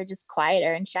people are just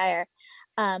quieter and shyer.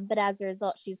 But as a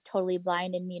result, she's totally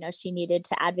blind, and, she needed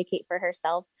to advocate for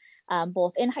herself,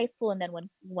 both in high school. And then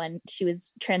when she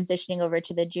was transitioning over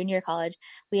to the junior college,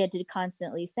 we had to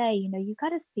constantly say, you got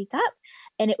to speak up.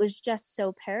 And it was just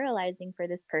so paralyzing for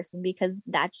this person because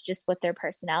that's just what their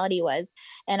personality was.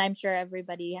 And I'm sure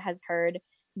everybody has heard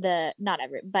but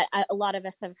a lot of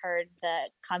us have heard the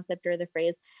concept or the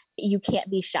phrase, you can't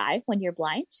be shy when you're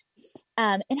blind.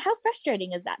 And how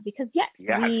frustrating is that? Because yes,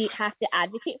 we have to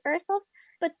advocate for ourselves,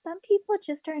 but some people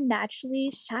just are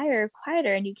naturally shyer,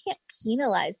 quieter, and you can't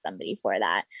penalize somebody for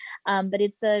that. But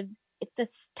it's a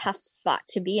tough spot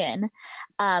to be in.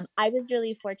 I was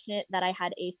really fortunate that I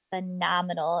had a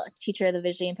phenomenal teacher of the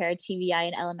visually impaired, TVI,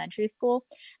 in elementary school.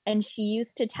 And she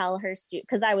used to tell her students,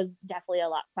 because I was definitely a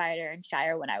lot quieter and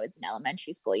shyer when I was in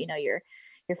elementary school, you're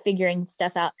figuring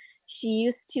stuff out. She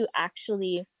used to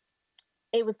actually,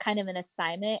 it was kind of an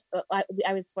assignment.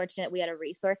 I was fortunate we had a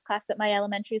resource class at my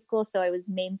elementary school, so I was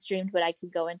mainstreamed, but I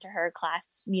could go into her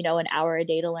class, an hour a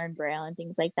day to learn Braille and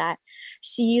things like that.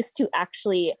 She used to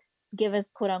actually give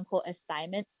us quote unquote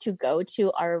assignments to go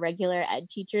to our regular ed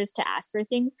teachers to ask for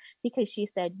things, because she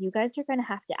said, you guys are going to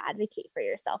have to advocate for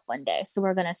yourself one day. So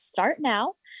we're going to start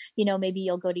now. Maybe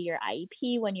you'll go to your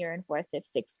IEP when you're in 4th, 5th,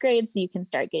 6th grade, so you can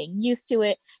start getting used to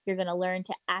it. You're going to learn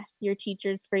to ask your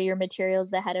teachers for your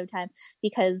materials ahead of time,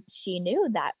 because she knew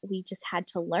that we just had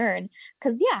to learn.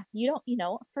 Because you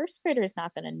don't, first grader is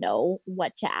not going to know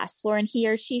what to ask for, and he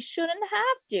or she shouldn't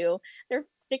have to. They're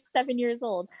 6, 7 years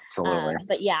old. Absolutely.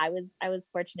 But I was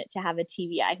fortunate to have a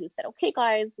TVI who said, okay,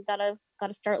 guys, we gotta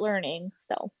start learning.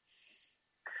 So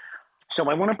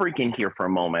I want to break in here for a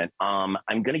moment. I'm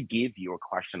going to give you a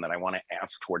question that I want to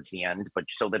ask towards the end, but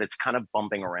so that it's kind of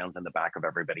bumping around in the back of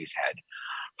everybody's head.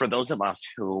 For those of us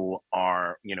who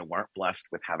are, weren't blessed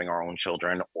with having our own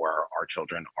children, or our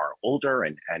children are older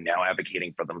and now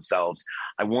advocating for themselves,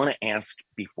 I want to ask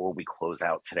before we close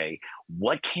out today,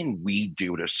 what can we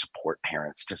do to support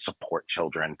parents, to support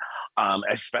children,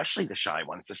 especially the shy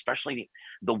ones, especially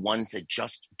the ones that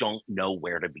just don't know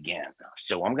where to begin?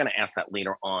 So I'm going to ask that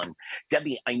later on.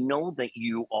 Debbie, I know that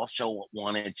you also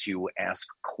wanted to ask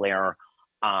Claire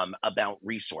about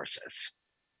resources.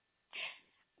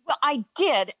 Well, I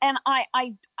did. And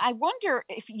I wonder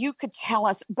if you could tell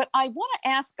us, but I want to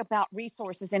ask about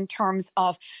resources in terms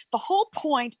of the whole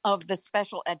point of the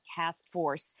Special Ed Task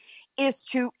Force is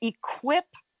to equip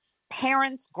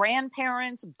parents,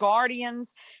 grandparents,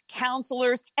 guardians,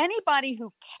 counselors, anybody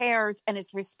who cares and is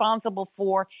responsible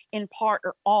for, in part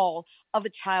or all, of a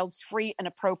child's free and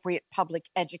appropriate public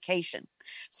education.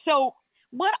 So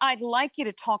what I'd like you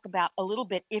to talk about a little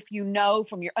bit, if you know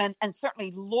from your, and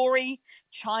certainly Lori,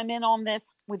 chime in on this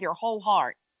with your whole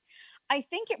heart. I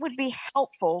think it would be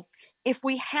helpful if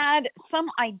we had some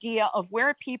idea of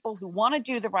where people who want to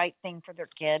do the right thing for their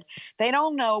kid, they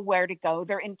don't know where to go,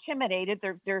 they're intimidated,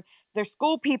 their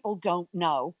school people don't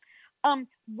know.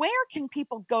 Where can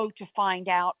people go to find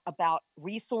out about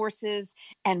resources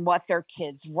and what their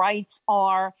kids' rights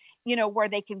are, where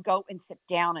they can go and sit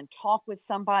down and talk with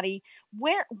somebody?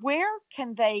 Where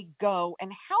can they go,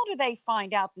 and how do they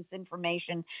find out this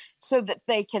information so that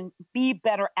they can be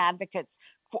better advocates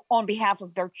on behalf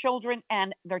of their children,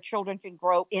 and their children can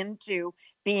grow into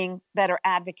being better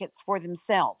advocates for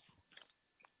themselves?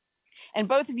 And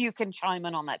both of you can chime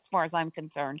in on that as far as I'm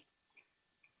concerned.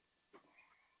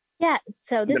 Yeah,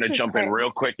 so this I'm going to jump in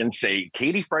real quick and say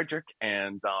Katie Frederick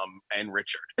and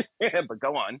Richard. But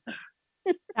go on.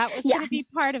 That was going to be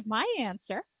part of my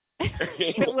answer.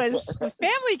 It was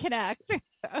Family Connect.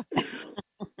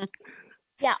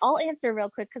 Yeah, I'll answer real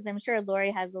quick because I'm sure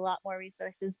Lori has a lot more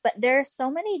resources, but there are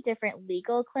so many different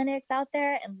legal clinics out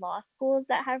there and law schools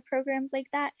that have programs like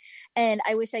that. And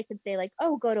I wish I could say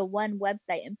go to one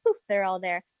website and poof, they're all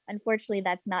there. Unfortunately,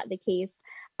 that's not the case.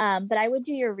 But I would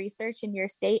do your research in your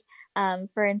state.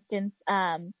 For instance,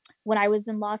 when I was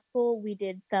in law school, we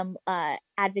did some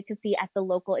advocacy at the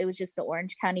local, it was just the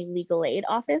Orange County Legal Aid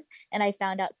Office. And I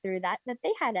found out through that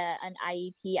they had an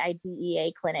IEP,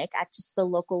 IDEA clinic at just the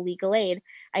local legal aid.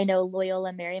 I know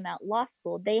Loyola Marymount Law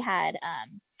School, they had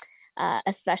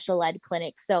a special ed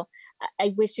clinic. So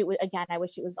I wish it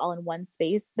was all in one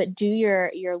space, but do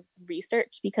your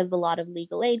research, because a lot of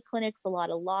legal aid clinics, a lot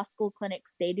of law school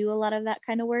clinics, they do a lot of that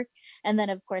kind of work. And then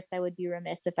of course I would be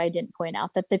remiss if I didn't point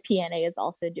out that the PNAs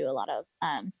also do a lot of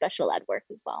special ed work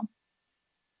as well.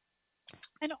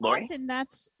 And Lori? often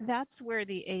that's where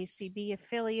the ACB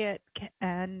affiliate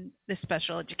and the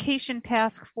Special Education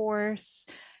Task Force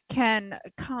can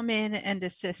come in and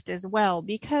assist as well,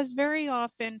 because very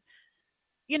often,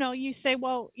 you say,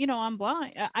 well, I'm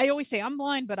blind. I always say I'm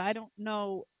blind, but I don't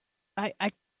know.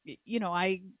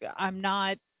 I'm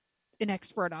not an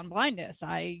expert on blindness.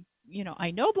 I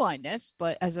know blindness,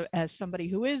 but as somebody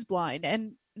who is blind,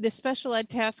 and the Special Ed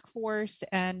Task Force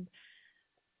and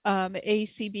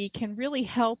ACB can really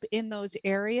help in those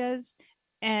areas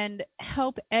and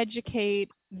help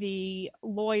educate the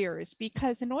lawyers,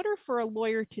 because in order for a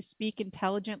lawyer to speak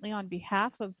intelligently on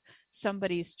behalf of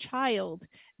somebody's child,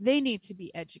 they need to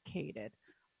be educated.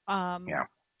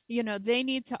 They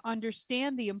need to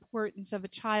understand the importance of a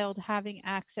child having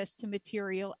access to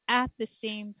material at the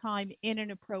same time in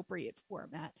an appropriate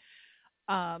format.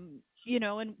 And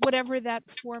whatever that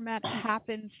format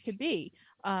happens to be.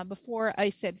 Before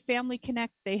I said Family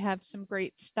Connect, they have some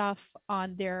great stuff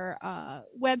on their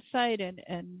website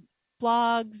and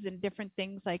blogs and different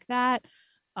things like that.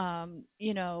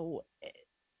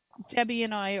 Debbie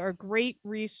and I are great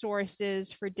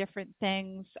resources for different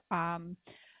things.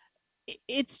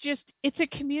 It's a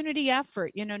community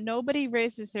effort. Nobody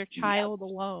raises their child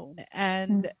alone.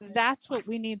 And that's what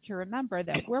we need to remember,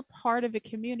 that we're part of a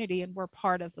community and we're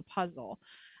part of the puzzle.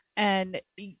 And,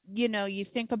 you know, you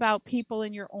think about people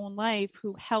in your own life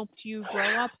who helped you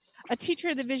grow up. A teacher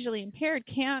of the visually impaired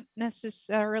can't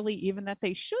necessarily, even that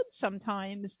they should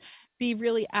sometimes, be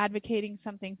really advocating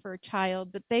something for a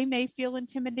child, but they may feel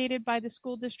intimidated by the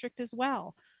school district as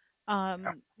well.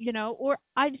 You know, or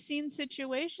I've seen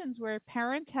situations where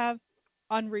parents have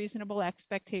unreasonable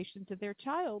expectations of their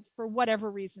child for whatever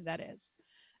reason that is.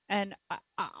 And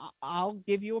I'll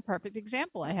give you a perfect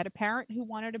example. I had a parent who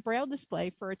wanted a Braille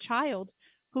display for a child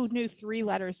who knew 3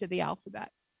 letters of the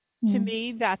alphabet. To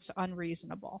me, that's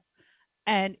unreasonable.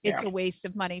 And it's a waste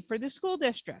of money for the school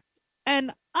district.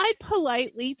 And I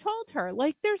politely told her,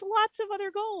 like, there's lots of other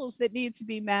goals that need to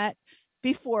be met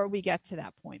before we get to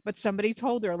that point. But somebody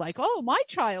told her, like, oh, my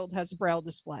child has a Braille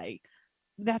display.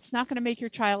 That's not going to make your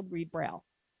child read Braille.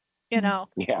 You know,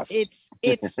 it's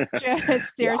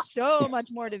just, there's so much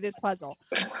more to this puzzle.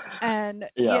 And,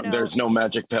 you know, there's no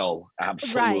magic pill.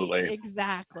 Absolutely. Right.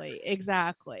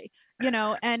 Exactly. You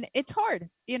know, and it's hard,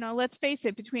 you know, let's face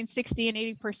it, between 60 and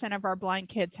 80% of our blind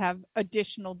kids have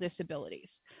additional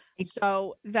disabilities.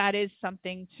 So that is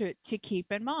something to keep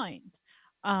in mind.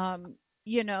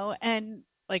 You know, and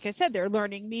like I said, their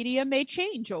learning media may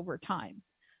change over time.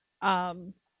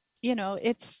 You know,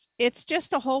 it's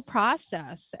just a whole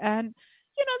process. And,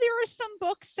 you know, there are some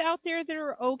books out there that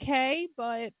are okay,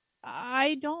 but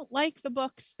I don't like the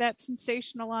books that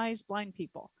sensationalize blind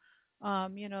people.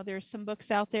 You know, there's some books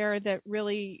out there that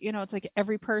really, you know, it's like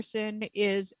every person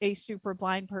is a super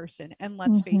blind person. And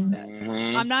let's face it,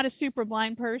 I'm not a super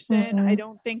blind person. I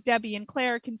don't think Debbie and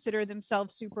Claire consider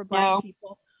themselves super blind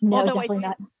people. No, although definitely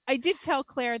not. I did tell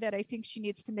Claire that I think she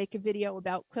needs to make a video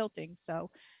about quilting. So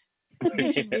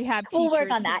we have teachers we'll work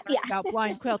on that. about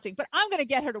blind quilting, but I'm going to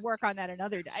get her to work on that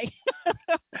another day.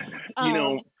 You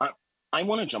know, I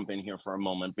want to jump in here for a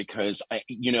moment because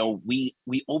you know, we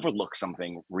overlook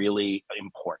something really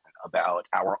important about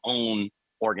our own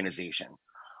organization.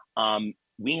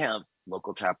 We have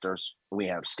local chapters, we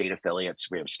have state affiliates,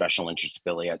 we have special interest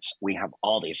affiliates, we have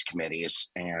all these committees,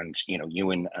 and you know,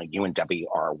 you and Debbie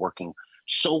are working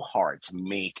so hard to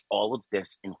make all of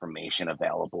this information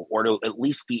available, or to at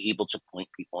least be able to point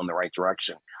people in the right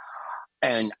direction.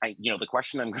 And you know, the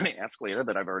question I'm going to ask later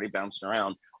that I've already bounced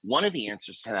around, one of the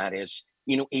answers to that is,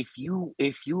 you know, if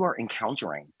you are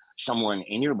encountering someone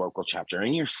in your local chapter,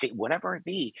 in your state, whatever it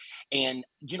be, and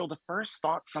you know, the first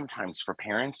thought sometimes for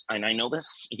parents, and I know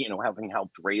this, you know, having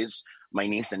helped raise my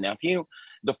niece and nephew,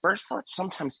 the first thought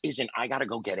sometimes isn't, I got to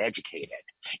go get educated.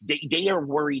 They are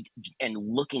worried and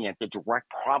looking at the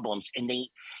direct problems, and they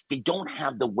don't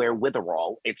have the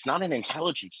wherewithal. It's not an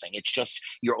intelligence thing. It's just,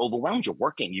 you're overwhelmed. You're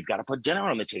working. You've got to put dinner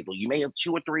on the table. You may have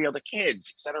 2 or 3 other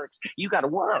kids, et cetera. You got to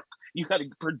work. You got to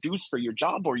produce for your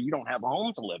job, or you don't have a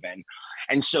home to live in.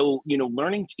 And so, you know,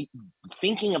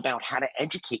 thinking about how to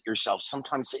educate yourself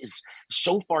sometimes is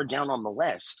so far down on the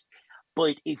list.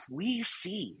 But if we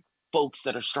see folks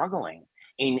that are struggling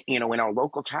in our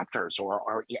local chapters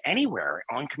or anywhere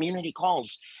on community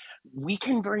calls, we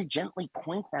can very gently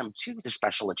point them to the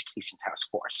Special Education Task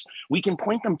Force. We can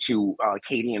point them to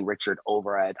Katie and Richard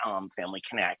over at Family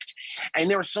Connect. And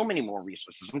there are so many more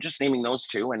resources. I'm just naming those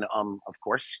 2. And of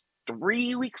course,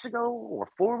 3 weeks ago or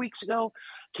 4 weeks ago,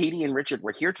 Katie and Richard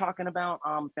were here talking about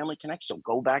Family Connect. So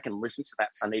go back and listen to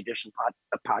that Sunday edition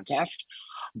podcast.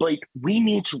 But we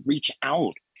need to reach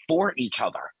out for each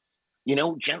other. You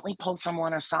know, gently pull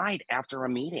someone aside after a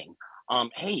meeting.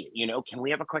 Hey, you know, can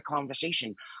we have a quick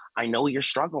conversation? I know you're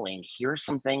struggling. Here are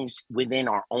some things within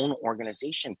our own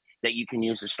organization that you can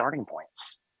use as starting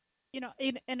points. You know,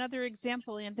 another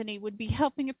example, Anthony, would be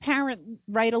helping a parent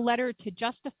write a letter to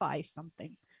justify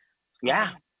something.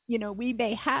 Yeah. You know, we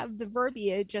may have the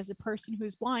verbiage as a person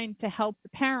who's blind to help the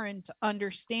parent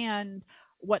understand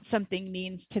what something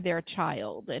means to their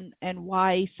child and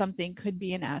why something could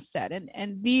be an asset.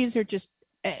 And these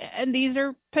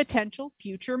are potential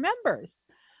future members.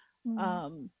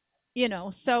 You know,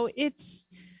 so it's,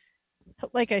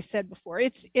 like I said before,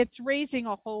 it's raising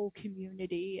a whole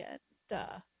community, and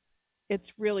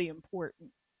it's really important.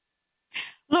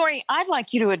 Lori, I'd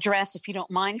like you to address, if you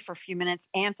don't mind, for a few minutes.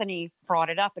 Anthony brought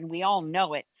it up and we all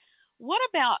know it. What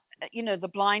about, you know, the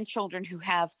blind children who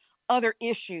have other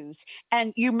issues?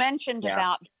 And you mentioned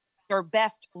about your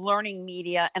best learning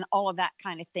media and all of that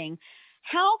kind of thing.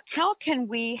 How can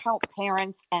we help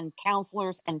parents and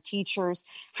counselors and teachers?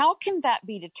 How can that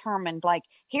be determined? Like,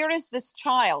 here is this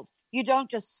child. You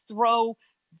don't just throw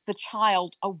the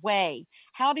child away.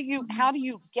 How do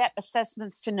you get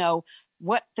assessments to know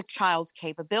what the child's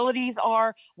capabilities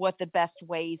are, what the best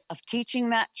ways of teaching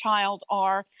that child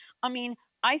are? I mean,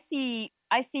 I see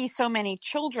so many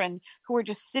children who are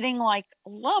just sitting like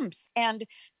lumps, and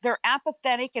they're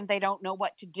apathetic and they don't know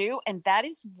what to do. And that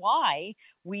is why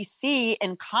we see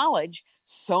in college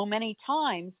so many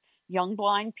times young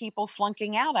blind people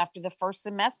flunking out after the first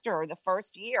semester or the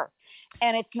first year.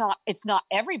 And it's not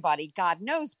everybody, God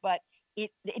knows, but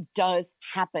it does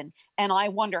happen. And I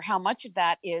wonder how much of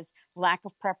that is lack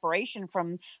of preparation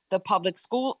from the public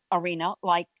school arena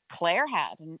like Claire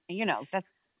had. And,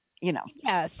 that's,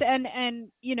 Yes.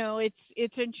 And,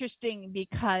 it's interesting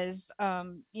because,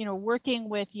 working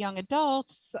with young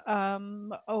adults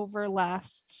over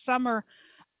last summer,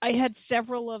 I had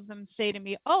several of them say to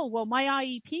me, "Oh, well, my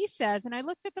IEP says," and I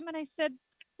looked at them and I said,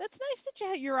 "That's nice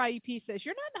that your IEP says.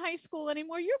 You're not in high school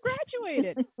anymore. You're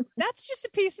graduated. That's just a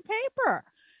piece of paper."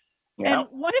 Yeah. And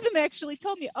one of them actually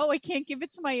told me, "Oh, I can't give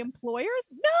it to my employers."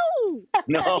 No,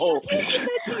 you can't give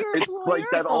it to your it's employer. Like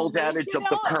that old adage of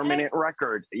the permanent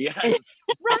record. Yes,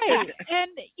 right. And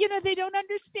they don't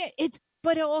understand it.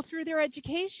 But all through their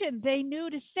education, they knew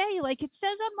to say, like it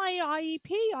says on my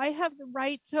IEP, I have the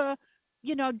right to,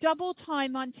 double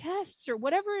time on tests or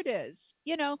whatever it is.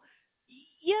 In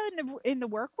the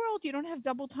work world, you don't have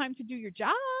double time to do your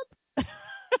job.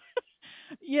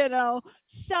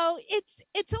 So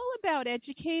it's all about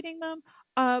educating them.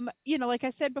 Like I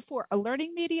said before, a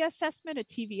learning media assessment, a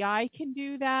TVI can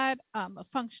do that. A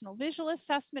functional visual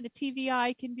assessment, a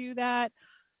TVI can do that.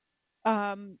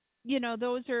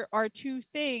 Those are two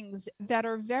things that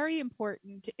are very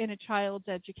important in a child's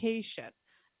education.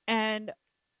 And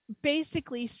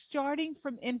basically starting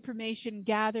from information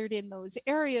gathered in those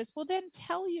areas will then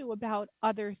tell you about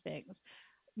other things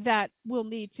that will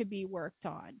need to be worked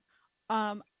on.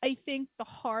 I think the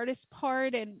hardest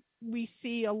part, and we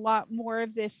see a lot more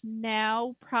of this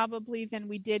now probably than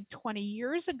we did 20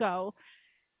 years ago,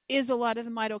 is a lot of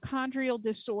the mitochondrial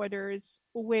disorders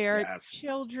where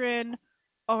children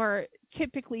are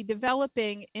typically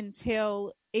developing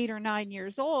until 8 or 9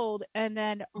 years old, and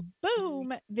then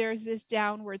boom, there's this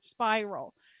downward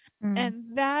spiral.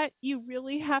 And that you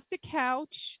really have to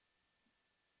couch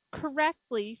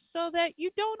correctly so that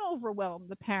you don't overwhelm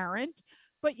the parent,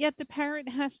 but yet the parent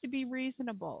has to be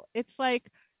reasonable. It's like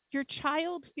your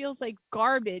child feels like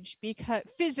garbage because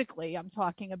physically I'm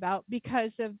talking about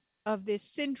because of this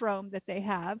syndrome that they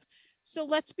have. So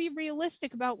let's be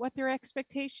realistic about what their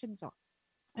expectations are.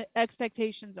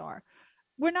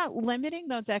 We're not limiting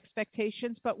those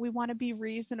expectations, but we want to be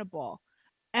reasonable.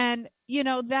 And,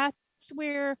 that's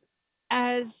where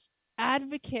as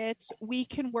advocates, we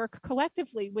can work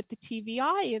collectively with the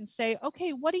TVI and say,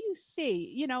 okay, what do you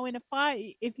see?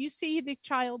 If you see the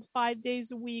child 5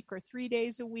 days a week or 3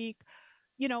 days a week,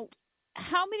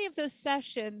 how many of those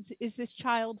sessions is this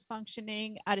child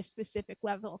functioning at a specific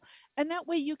level? And that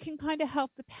way you can kind of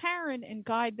help the parent and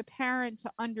guide the parent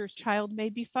to understand child may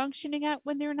be functioning at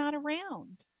when they're not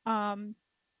around.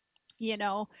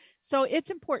 So it's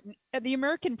important. The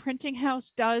American Printing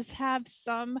House does have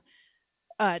some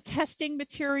testing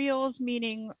materials,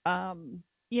 meaning,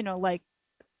 like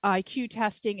IQ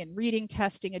testing and reading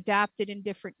testing adapted in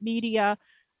different media,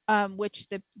 which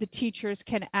the teachers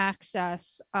can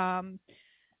access.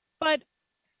 But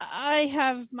I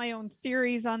have my own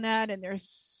theories on that, and there's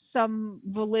some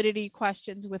validity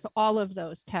questions with all of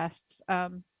those tests.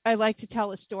 I like to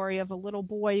tell a story of a little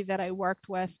boy that I worked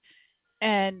with,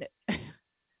 and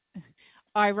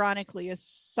ironically, a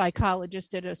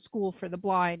psychologist at a school for the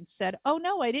blind said, "Oh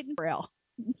no, I didn't Braille."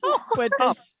 No, but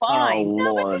the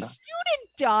student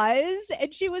does.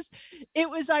 And it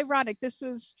was ironic. This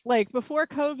was like before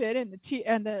COVID,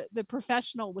 and the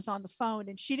professional was on the phone,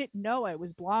 and she didn't know I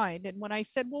was blind. And when I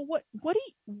said, "Well,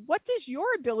 what does your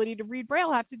ability to read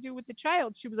Braille have to do with the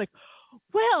child?" She was like,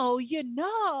 "Well, And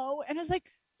I was like,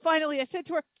 finally I said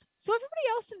to her, "So everybody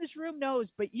else in this room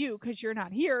knows, but you, because you're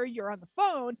not here, you're on the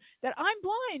phone, that I'm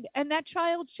blind, and that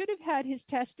child should have had his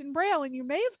test in Braille, and you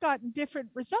may have gotten different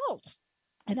results."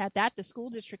 And at that, the school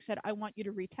district said, "I want you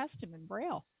to retest him in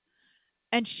Braille."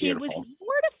 And she was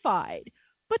mortified,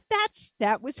 but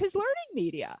that was his learning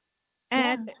media.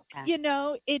 And,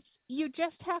 you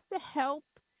just have to help.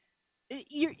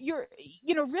 You're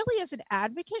really as an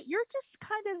advocate, you're just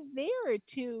kind of there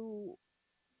to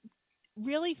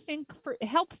really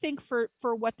help think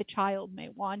for what the child may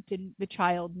want and the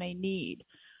child may need.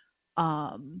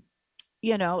 Lauren,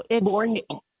 I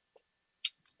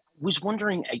was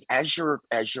wondering, as you're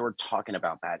talking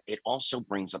about that, it also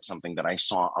brings up something that I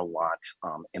saw a lot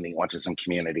in the autism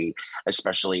community,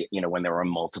 especially when there are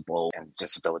multiple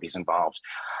disabilities involved.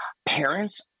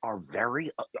 Parents are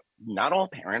not all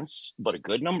parents, but a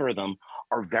good number of them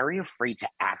are very afraid to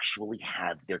actually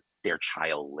have their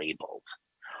child labeled.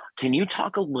 Can you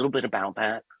talk a little bit about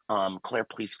that? Claire,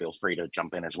 please feel free to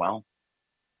jump in as well.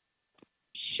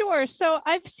 Sure. So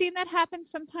I've seen that happen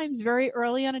sometimes very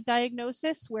early on a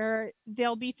diagnosis where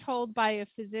they'll be told by a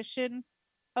physician,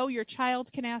 oh, your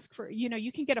child can ask for,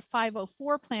 you can get a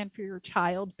 504 plan for your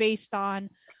child based on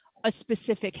a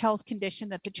specific health condition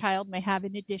that the child may have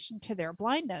in addition to their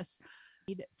blindness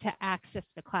to access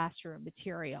the classroom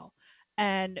material.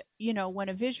 And, when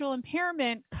a visual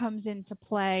impairment comes into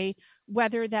play,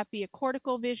 whether that be a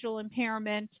cortical visual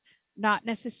impairment, not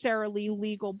necessarily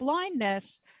legal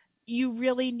blindness, you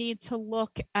really need to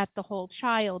look at the whole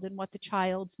child and what the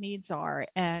child's needs are.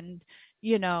 And,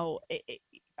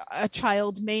 a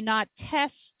child may not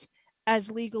test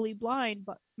as legally blind,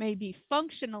 but may be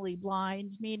functionally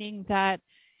blind, meaning that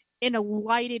in a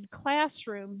lighted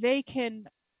classroom, they can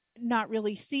not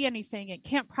really see anything and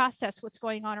can't process what's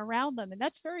going on around them. And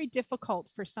that's very difficult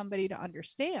for somebody to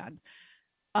understand.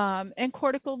 And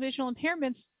cortical visual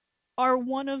impairments are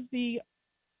one of the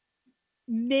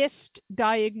missed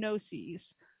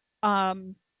diagnoses.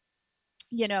 So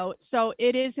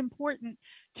it is important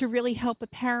to really help a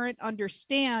parent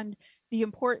understand the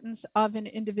importance of an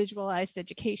individualized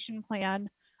education plan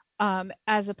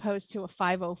as opposed to a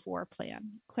 504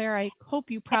 plan. Claire, I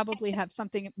hope you probably have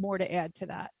something more to add to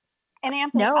that. And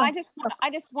Anthony, No. I just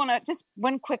want to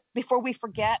one quick before we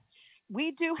forget,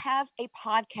 we do have a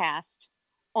podcast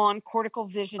on cortical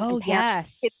vision impairment.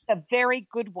 Yes. It's a very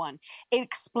good one. It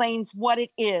explains what it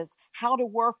is, how to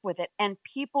work with it, and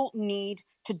people need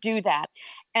to do that.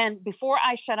 And before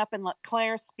I shut up and let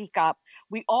Claire speak up,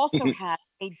 we also have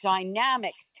a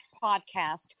dynamic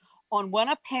podcast on when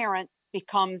a parent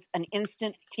becomes an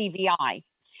instant TVI.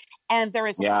 And there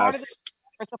is a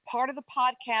part of the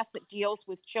podcast that deals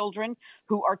with children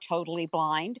who are totally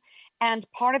blind, and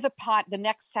part of the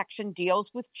next section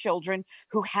deals with children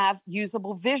who have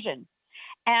usable vision.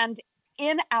 And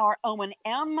in our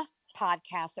O&M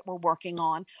podcast that we're working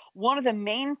on, one of the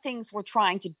main things we're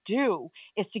trying to do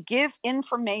is to give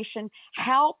information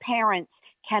how parents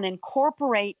can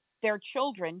incorporate their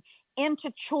children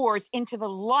into chores, into the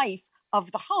life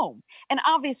of the home. And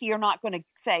obviously you're not going to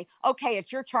say, okay,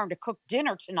 it's your turn to cook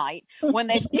dinner tonight when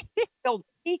they filled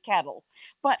the tea kettle,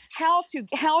 but how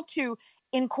to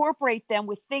incorporate them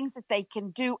with things that they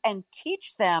can do and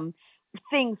teach them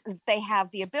things that they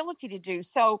have the ability to do.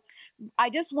 So I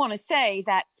just want to say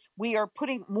that we are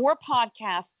putting more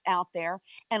podcasts out there,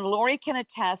 and Lori can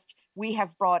attest, we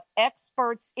have brought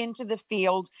experts into the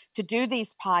field to do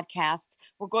these podcasts.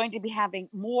 We're going to be having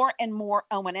more and more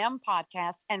O&M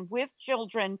podcasts, and with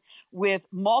children with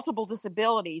multiple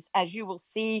disabilities, as you will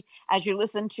see as you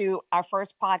listen to our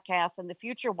first podcast and the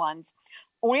future ones,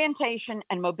 orientation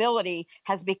and mobility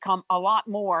has become a lot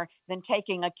more than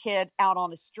taking a kid out on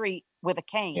the street with a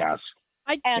cane. Yes.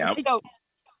 So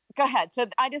go ahead. So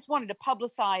I just wanted to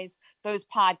publicize those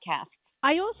podcasts.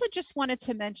 I also just wanted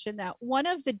to mention that one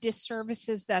of the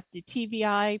disservices that the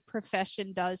TVI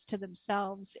profession does to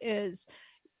themselves is,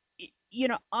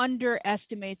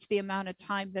 underestimates the amount of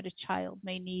time that a child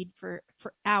may need for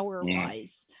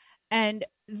hour-wise. And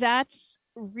that's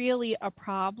really a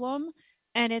problem.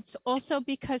 And it's also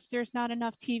because there's not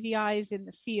enough TVIs in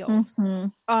the field.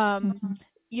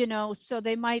 So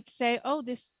they might say, oh,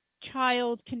 this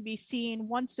child can be seen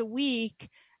once a week,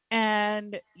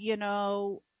 and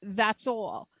that's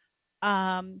all.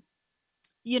 So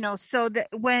that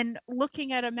when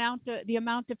looking at the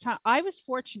amount of time, I was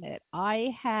fortunate.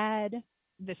 I had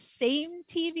the same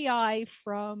TVI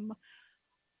from,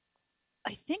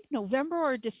 I think, November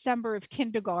or December of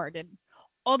kindergarten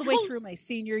all the way through my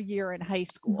senior year in high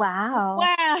school. Wow.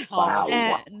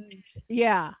 And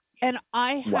yeah. And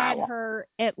I had her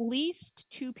at least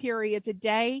 2 periods a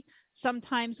day.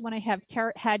 Sometimes when I have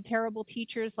had terrible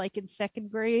teachers, like in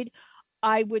second grade,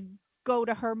 I would go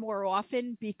to her more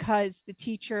often because the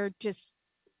teacher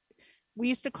we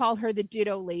used to call her the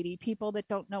ditto lady. People that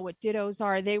don't know what dittos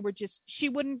are, she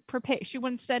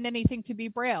wouldn't send anything to be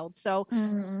brailled. So,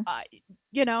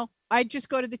 I'd just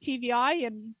go to the TVI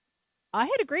and I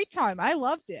had a great time. I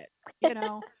loved it,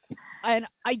 and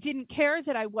I didn't care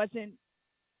that I wasn't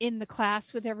in the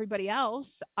class with everybody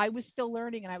else. I was still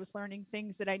learning, and I was learning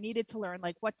things that I needed to learn,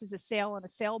 like what does a sail on a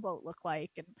sailboat look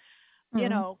like? And,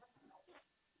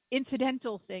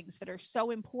 incidental things that are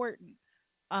so important.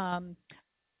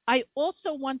 I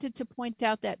also wanted to point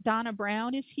out that Donna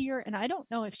Brown is here, and I don't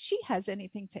know if she has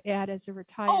anything to add as a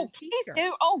retired teacher. Please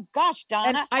do. Oh gosh, Donna.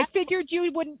 And I figured you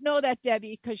wouldn't know that,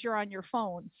 Debbie, because you're on your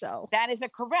phone. So that is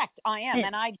correct. I am,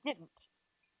 and I didn't.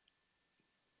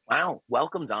 Wow.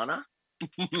 Welcome, Donna.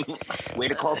 Way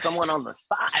to call someone on the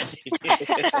spot.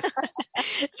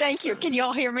 Thank you. Can you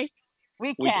all hear me?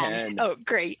 We We can. can. Oh,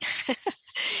 great.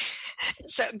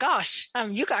 So, gosh,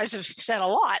 you guys have said a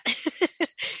lot.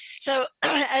 So,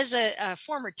 as a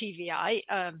former TVI,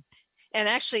 and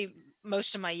actually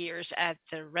most of my years at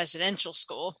the residential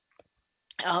school,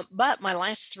 but my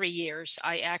last 3 years,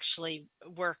 I actually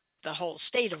worked the whole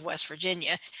state of West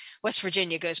Virginia. West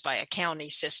Virginia goes by a county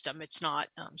system. It's not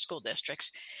school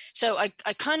districts. So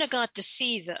I kind of got to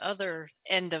see the other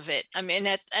end of it. I mean,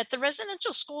 at the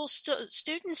residential schools,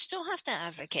 students still have to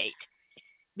advocate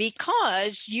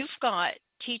because you've got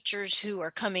teachers who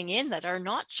are coming in that are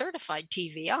not certified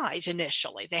TVIs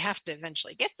initially. They have to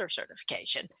eventually get their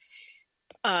certification.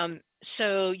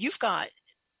 So you've got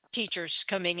teachers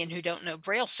coming in who don't know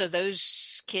Braille. So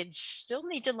those kids still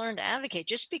need to learn to advocate.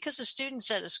 Just because a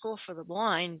student's at a school for the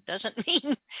blind doesn't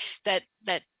mean that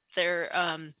their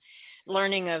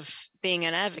learning of being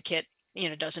an advocate,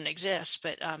 doesn't exist.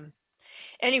 But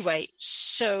anyway,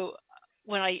 so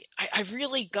when I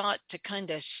really got to kind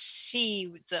of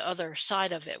see the other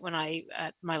side of it when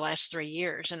at my last 3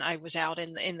 years, and I was out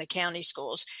in the county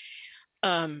schools.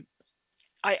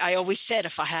 I always said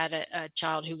if I had a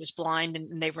child who was blind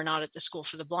and they were not at the school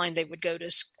for the blind,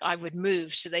 I would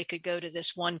move so they could go to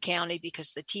this one county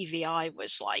because the TVI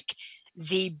was like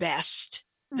the best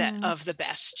of the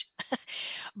best.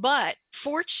 But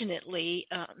fortunately,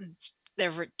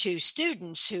 there were 2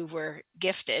 students who were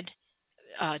gifted,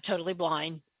 totally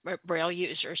blind, Braille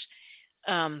users.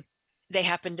 They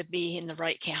happened to be in the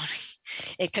right county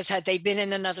because had they been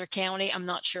in another county, I'm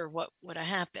not sure what would have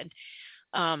happened.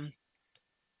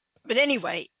 But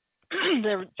anyway,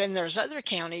 then there's other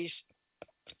counties.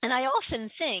 And I often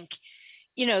think,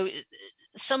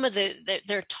 some of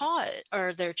they're taught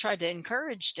or they're tried to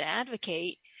encourage to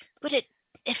advocate, but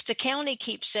if the county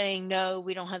keeps saying, no,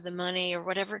 we don't have the money or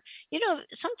whatever,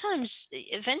 sometimes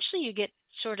eventually you get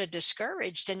sort of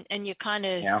discouraged and you kind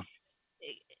of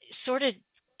sort of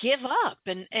give up.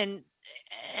 And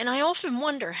I often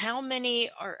wonder how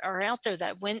many are out there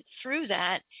that went through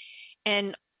that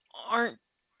and aren't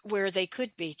where they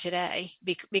could be today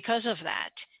because of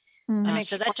that.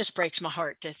 So that just breaks my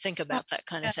heart to think about that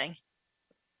kind of thing.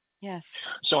 Yes.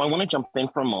 So I want to jump in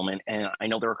for a moment, and I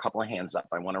know there are a couple of hands up.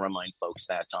 I want to remind folks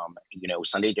that,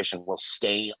 Sunday Edition will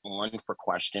stay on for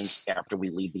questions after we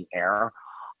leave the air.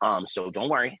 So don't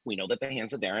worry. We know that the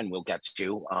hands are there, and we'll get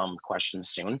to questions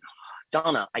soon.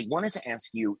 Donna, I wanted to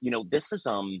ask you, this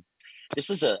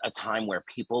is a time where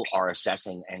people are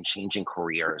assessing and changing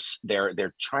careers.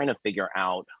 They're trying to figure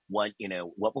out what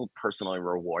will personally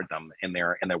reward them in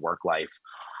their work life.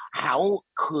 How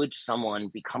could someone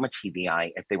become a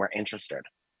TVI if they were interested?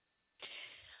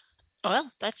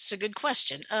 Well, that's a good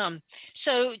question.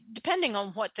 So depending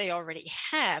on what they already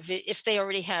have, if they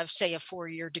already have, say, a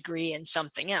 4-year degree in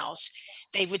something else,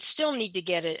 they would still need to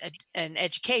get an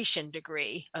education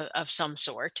degree of some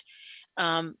sort.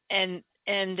 And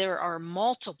there are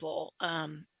multiple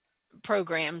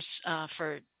programs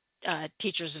for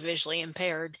teachers of visually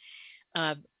impaired.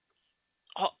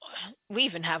 We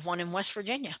even have one in West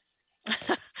Virginia.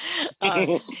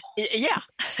 Yeah.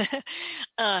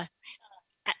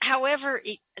 However,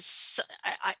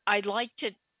 I'd like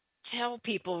to tell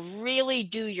people, really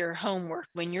do your homework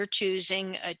when you're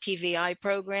choosing a TVI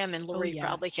program. And Lori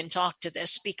probably can talk to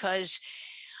this because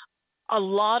a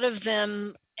lot of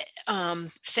them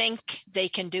think they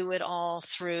can do it all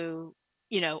through,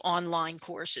 online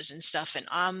courses and stuff. And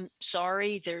I'm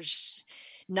sorry, there's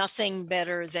nothing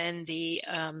better than the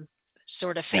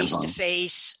sort of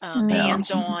face-to-face,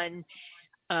 hands-on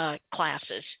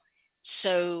classes.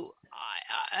 So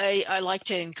I like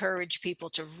to encourage people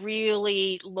to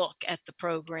really look at the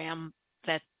program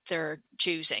that they're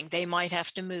choosing. They might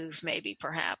have to move, maybe,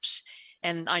 perhaps.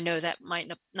 And I know that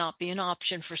might not be an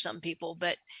option for some people,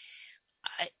 but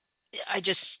I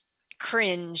just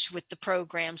cringe with the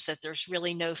programs that there's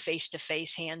really no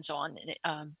face-to-face hands-on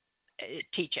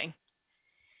teaching.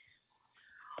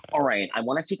 All right. I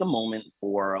want to take a moment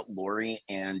for Lori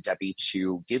and Debbie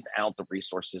to give out the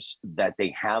resources that they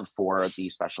have for the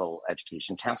Special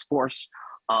Education Task Force.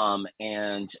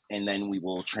 And then we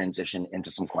will transition into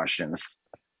some questions.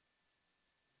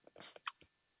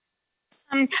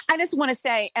 I just want to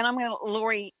say, and I'm going to let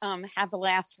Lori have the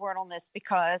last word on this,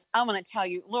 because I want to tell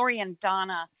you, Lori and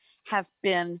Donna have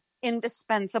been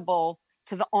indispensable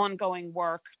to the ongoing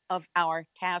work of our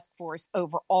task force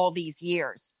over all these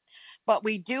years. But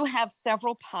we do have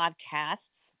several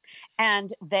podcasts,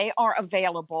 and they are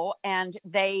available, and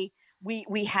we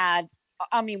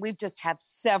just have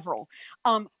several.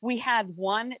 We had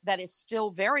one that is still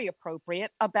very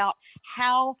appropriate about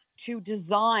how to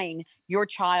design your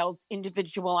child's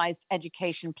individualized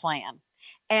education plan.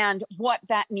 and what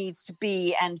that needs to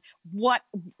be, and what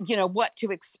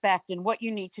to expect, and what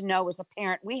you need to know as a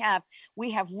parent. We have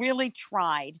really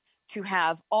tried to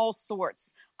have all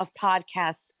sorts of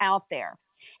podcasts out there.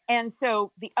 And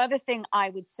so the other thing I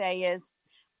would say is,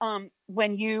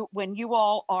 when you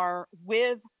all are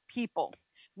with people,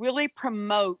 really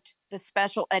promote the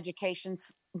special education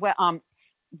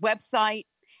website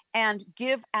and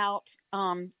give out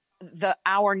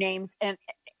our names. And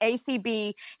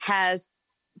ACB has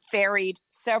ferried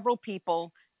several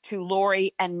people to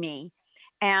Lori and me,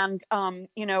 and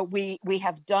we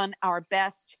have done our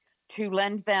best to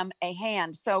lend them a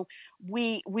hand. So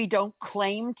we don't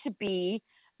claim to be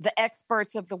the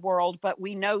experts of the world, but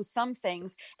we know some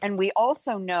things, and we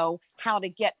also know how to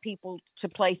get people to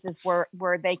places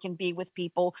where they can be with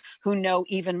people who know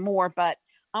even more. But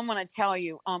I'm going to tell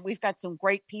you, we've got some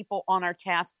great people on our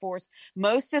task force.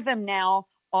 Most of them now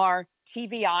are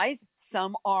TVIs.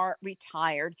 Some are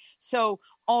retired. So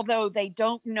although they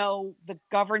don't know the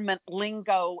government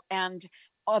lingo and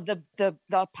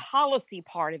the policy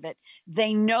part of it,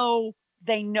 they know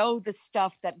the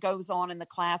stuff that goes on in the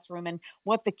classroom and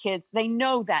what the kids, they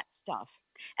know that stuff,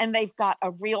 and they've got a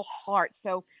real heart.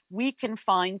 So we can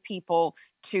find people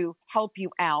to help you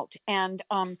out. And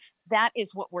that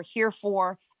is what we're here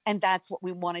for. And that's what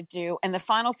we want to do. And the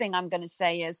final thing I'm going to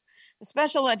say is the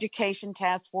Special Education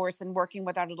Task Force and working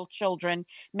with our little children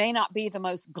may not be the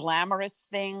most glamorous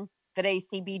thing that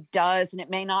ACB does, and it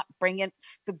may not bring in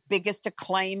the biggest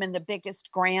acclaim and the biggest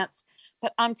grants.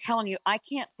 But I'm telling you, I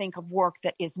can't think of work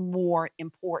that is more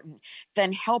important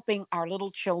than helping our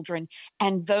little children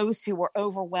and those who are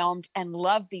overwhelmed and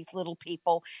love these little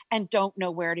people and don't know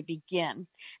where to begin.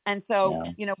 And so,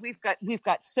 we've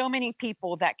got so many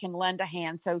people that can lend a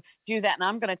hand. So do that. And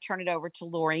I'm going to turn it over to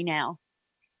Lori now.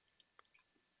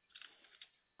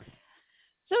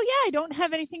 So I don't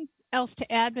have anything else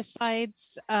to add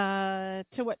besides to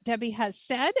what Debbie has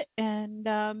said. And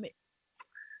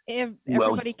if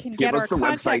everybody can get our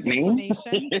contact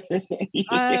information.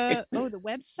 The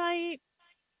website.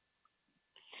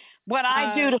 What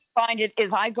I do to find it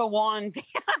is I go on the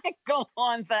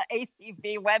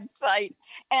ACB website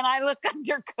and I look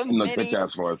under committee. Look at the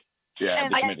task force. Yeah,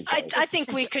 I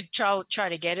think we could try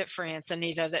to get it for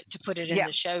Anthony, though, to put it in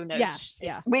the show notes.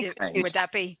 Yeah. Would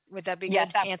that be good,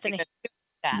 Anthony?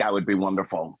 That would be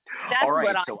wonderful. That's all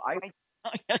right,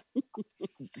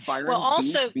 Byron, well,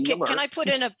 also, can I put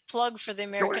in a plug for the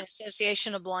American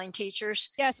Association of Blind Teachers?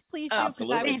 Yes, please do,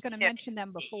 because I was going to mention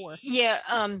them before. Yeah,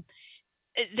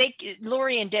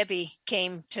 Lori and Debbie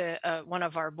came to one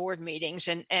of our board meetings,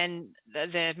 and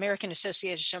the American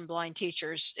Association of Blind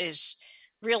Teachers is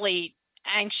really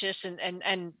anxious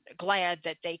and glad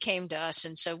that they came to us,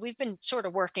 and so we've been sort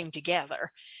of working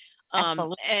together.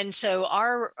 And so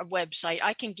our website,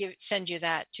 I can send you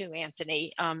that too,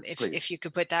 Anthony, if you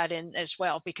could put that in as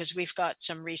well, because we've got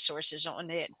some resources on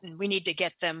it and we need to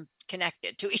get them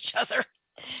connected to each other,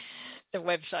 the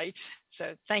websites.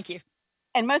 So thank you.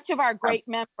 And most of our great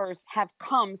members have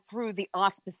come through the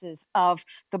auspices of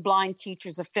the Blind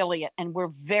Teachers Affiliate. And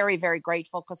we're very, very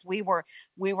grateful, because we were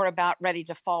about ready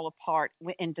to fall apart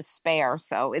in despair.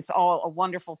 So it's all a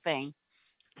wonderful thing.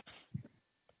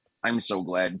 I'm so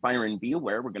glad. Byron, be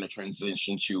aware, we're going to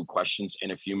transition to questions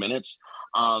in a few minutes.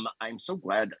 I'm so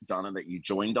glad, Donna, that you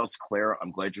joined us. Claire,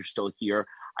 I'm glad you're still here.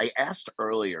 I asked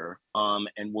earlier,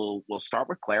 and we'll start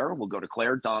with Claire. We'll go to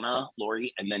Claire, Donna,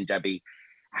 Lori, and then Debbie.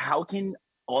 How can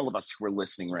all of us who are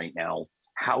listening right now,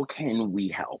 how can we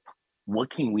help?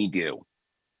 What can we do?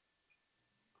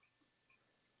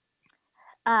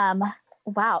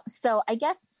 Wow. So I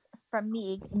guess from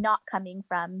me, not coming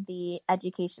from the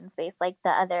education space like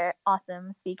the other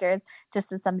awesome speakers,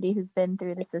 just as somebody who's been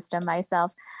through the system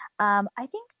myself, I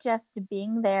think just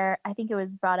being there, I think it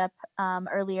was brought up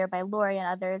earlier by Lori and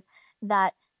others,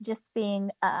 that just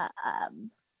being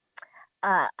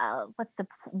what's the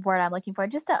word I'm looking for?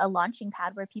 Just a launching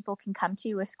pad where people can come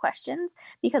to with questions,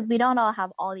 because we don't all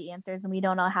have all the answers and we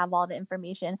don't all have all the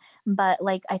information. But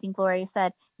like I think Lori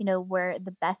said, where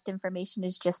the best information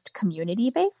is just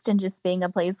community based and just being a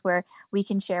place where we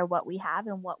can share what we have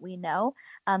and what we know.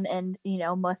 And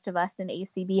most of us in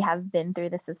ACB have been through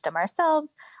the system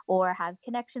ourselves or have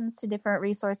connections to different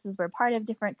resources. We're part of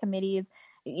different committees,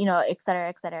 et cetera,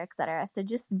 et cetera, et cetera. So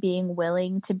just being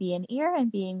willing to be an ear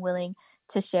and being willing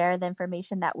to share the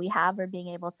information that we have, or being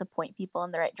able to point people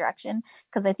in the right direction.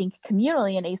 Because I think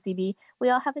communally in ACB, we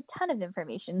all have a ton of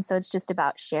information. So it's just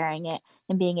about sharing it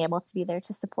and being able to be there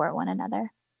to support one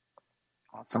another.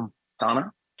 Awesome.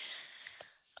 Donna?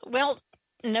 Well,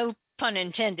 no pun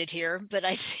intended here, but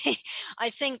I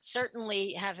think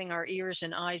certainly having our ears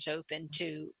and eyes open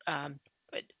to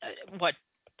what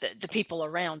the people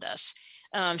around us.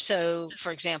 So,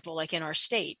 for example, like in our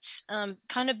states,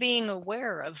 kind of being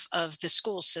aware of the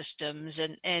school systems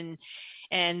and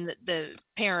the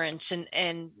parents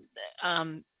and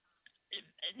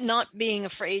not being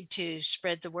afraid to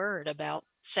spread the word about,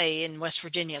 say, in West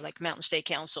Virginia, like Mountain State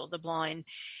Council, the blind,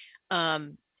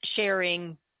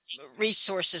 sharing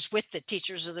resources with the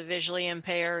teachers of the visually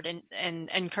impaired and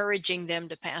encouraging them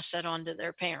to pass that on to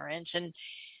their parents. And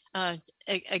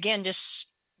again, just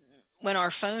when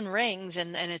our phone rings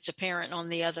and it's a parent on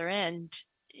the other end,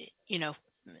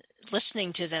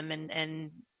 listening to them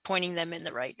and pointing them in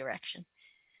the right direction.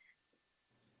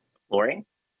 Lori?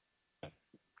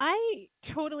 I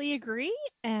totally agree.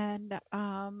 And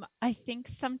I think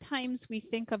sometimes we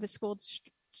think of a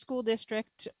school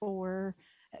district or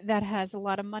that has a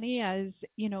lot of money as,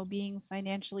 being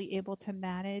financially able to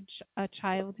manage a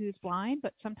child who's blind.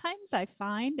 But sometimes I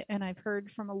find, and I've heard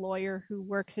from a lawyer who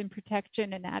works in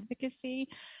protection and advocacy,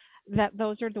 that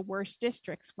those are the worst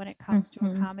districts when it comes to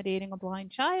accommodating a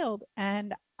blind child.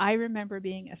 And I remember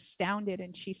being astounded.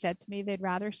 And she said to me, they'd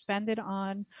rather spend it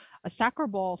on a soccer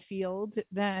ball field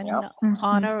than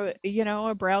on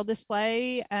a Braille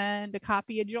display and a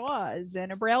copy of JAWS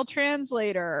and a Braille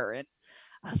translator. And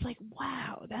I was like,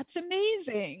 wow, that's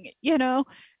amazing.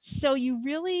 So you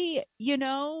really, you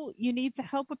need to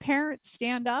help a parent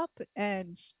stand up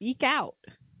and speak out.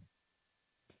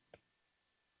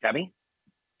 Debbie?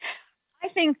 I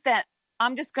think that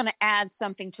I'm just going to add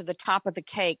something to the top of the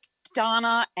cake.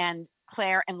 Donna and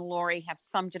Claire and Lori have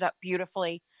summed it up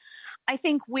beautifully. I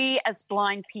think we as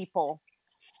blind people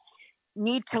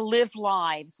need to live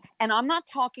lives. And I'm not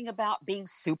talking about being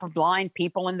super blind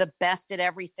people and the best at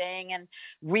everything and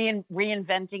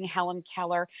reinventing Helen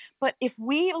Keller. But if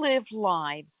we live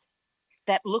lives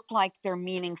that look like they're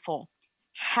meaningful,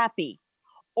 happy,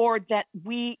 or that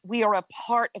we are a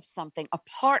part of something, a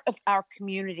part of our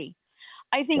community,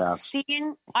 I think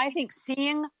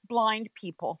seeing blind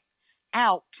people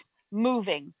out,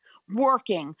 moving,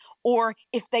 working, or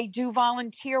if they do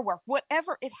volunteer work,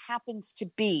 whatever it happens to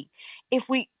be, if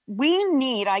we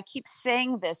need, I keep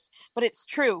saying this, but it's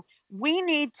true, we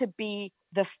need to be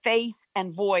the face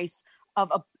and voice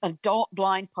of an adult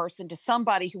blind person to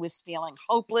somebody who is feeling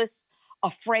hopeless,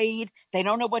 afraid, they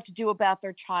don't know what to do about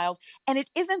their child. And it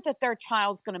isn't that their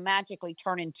child's going to magically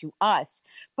turn into us,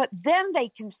 but then they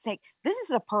can say, this is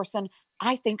a person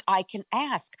I think I can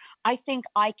ask, I think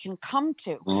I can come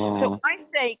to. So I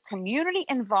say community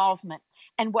involvement,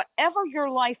 and whatever your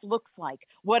life looks like,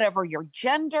 whatever your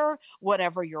gender,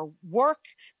 whatever your work,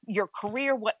 your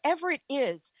career, whatever it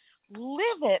is,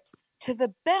 live it to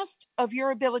the best of your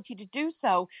ability to do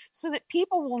so that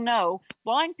people will know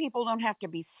blind people don't have to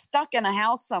be stuck in a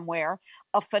house somewhere,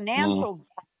 a financial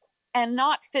and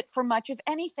not fit for much of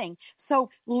anything. So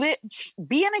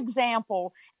be an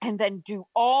example and then do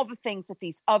all the things that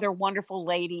these other wonderful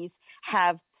ladies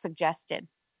have suggested.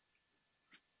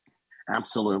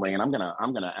 Absolutely. And I'm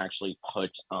gonna actually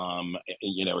put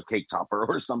a cake topper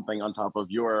or something on top of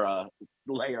your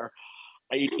layer.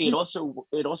 It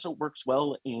also works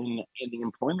well in the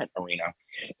employment arena.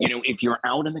 If you're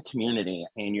out in the community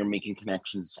and you're making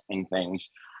connections and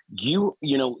things,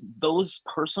 those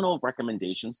personal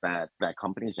recommendations that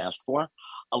companies ask for,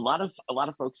 a lot of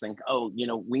folks think,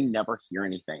 we never hear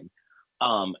anything.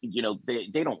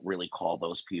 They don't really call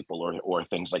those people or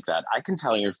things like that. I can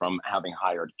tell you from having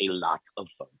hired a lot of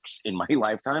folks in my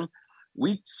lifetime,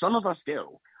 some of us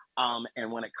do.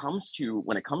 And when it comes to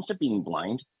being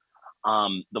blind,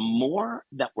 the more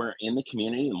that we're in the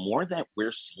community, the more that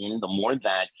we're seen, the more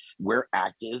that we're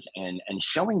active and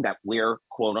showing that we're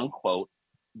quote unquote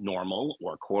normal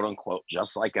or quote unquote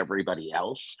just like everybody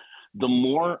else, the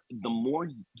more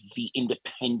the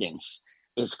independence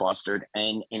is fostered.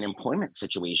 And in employment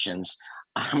situations,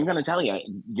 I'm going to tell you,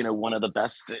 one of the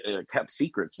best kept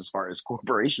secrets as far as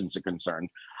corporations are concerned,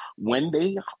 when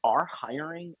they are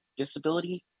hiring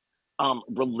disability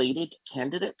related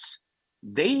candidates,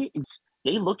 they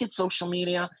look at social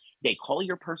media, they call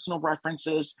your personal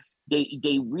references,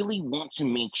 they really want to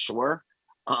make sure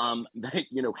that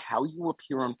how you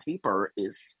appear on paper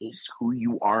is who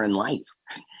you are in life.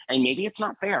 And maybe it's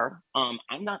not fair. I'm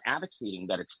not advocating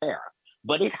that it's fair,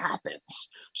 but it happens.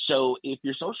 So if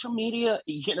your social media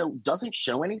doesn't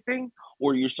show anything,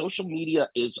 or your social media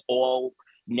is all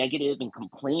negative and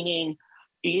complaining,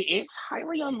 it's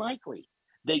highly unlikely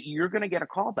that you're going to get a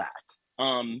call back.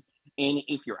 And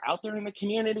if you're out there in the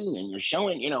community and you're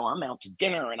showing, I'm out to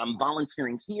dinner and I'm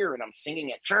volunteering here and I'm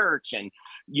singing at church, and,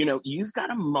 you've got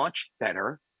a much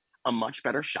better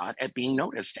shot at being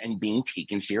noticed and being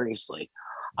taken seriously.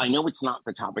 I know it's not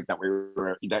the topic that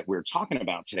we're talking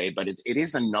about today, but it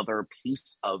is another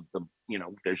piece of the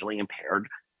visually impaired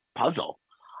puzzle.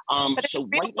 But so in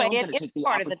a right way, now, I'm it going to is take the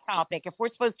part of the topic if we're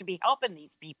supposed to be helping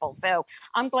these people. So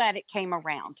I'm glad it came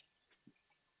around.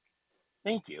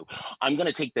 Thank you. I'm going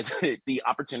to take the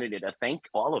opportunity to thank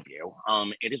all of you.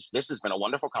 This has been a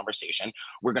wonderful conversation.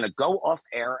 We're going to go off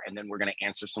air and then we're going to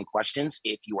answer some questions.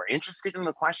 If you are interested in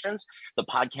the questions, the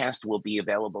podcast will be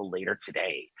available later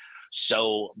today.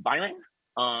 So Byron,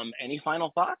 any final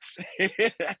thoughts?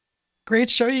 Great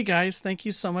show, you guys. Thank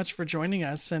you so much for joining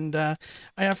us. And I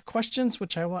have questions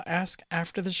which I will ask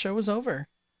after the show is over.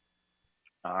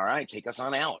 All right, take us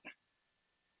on out.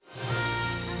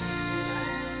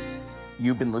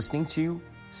 You've been listening to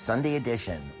Sunday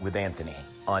Edition with Anthony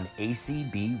on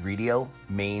ACB Radio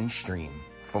Mainstream.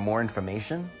 For more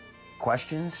information,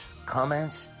 questions,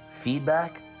 comments,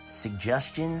 feedback,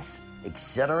 suggestions,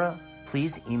 etc.,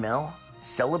 please email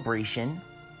celebrationac,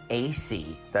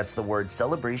 that's the word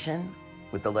celebration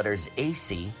with the letters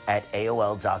AC at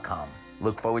AOL.com.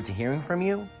 Look forward to hearing from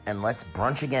you, and let's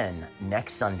brunch again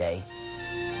next Sunday.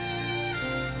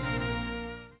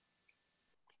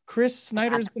 Chris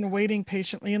Snyder's been waiting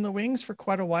patiently in the wings for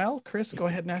quite a while. Chris, go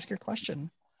ahead and ask your question.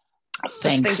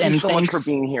 Thanks, thank you so much for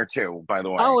being here too, by the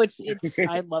way. Oh, it's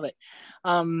I love it.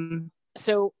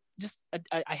 So just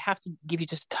I have to give you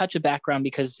just a touch of background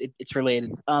because it's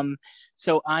related.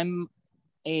 So I'm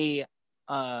a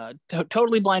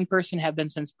totally blind person, have been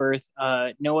since birth.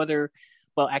 No other.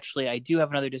 Well, actually, I do have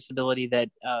another disability that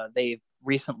they've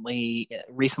recently,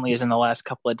 as in the last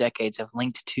couple of decades, have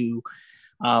linked to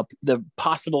the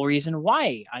possible reason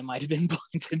why I might have been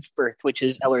blind since birth, which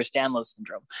is Ehlers-Danlos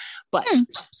syndrome. But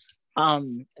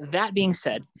that being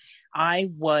said, I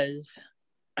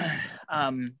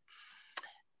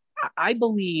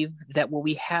believe that what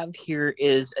we have here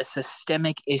is a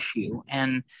systemic issue,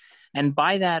 and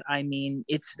by that I mean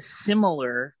it's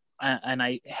similar. And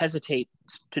I hesitate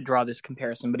to draw this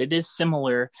comparison, but it is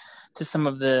similar to some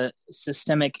of the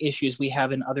systemic issues we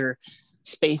have in other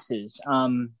spaces.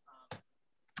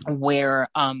 Where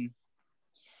a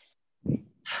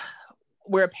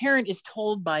parent is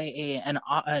told by an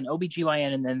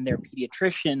OBGYN and then their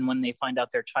pediatrician when they find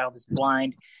out their child is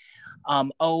blind,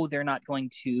 they're going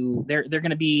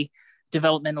to be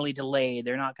developmentally delayed.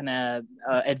 They're not going to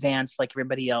advance like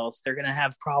everybody else. They're going to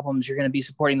have problems. You're going to be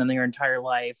supporting them their entire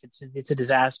life. It's a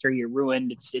disaster. You're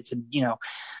ruined.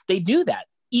 They do that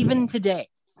even today.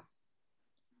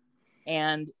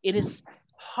 And it is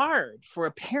hard for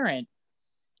a parent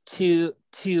to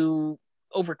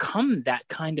overcome that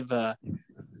kind of a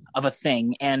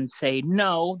thing and say,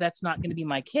 no, that's not going to be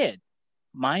my kid.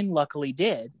 Mine luckily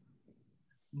did,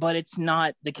 but it's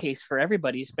not the case for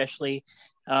everybody, especially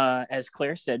as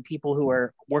Claire said, people who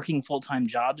are working full-time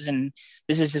jobs, and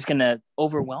this is just going to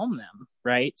overwhelm them,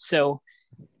 right? So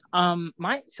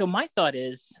my thought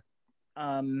is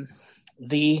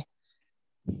the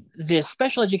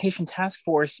special education task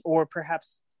force, or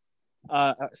perhaps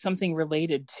something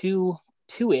related to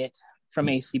it from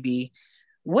ACB,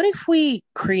 what if we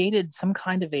created some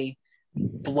kind of a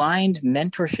blind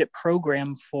mentorship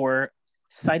program for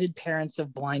sighted parents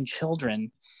of blind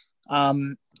children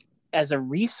as a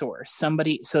resource, so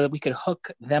that we could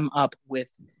hook them up with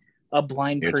a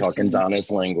blind person. You're talking Donna's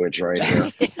language right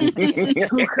here.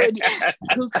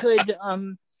 who could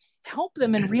help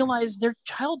them and realize their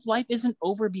child's life isn't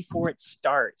over before it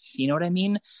starts. You know what I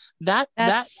mean?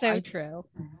 That's true.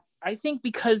 I think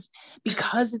because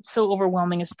it's so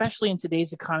overwhelming, especially in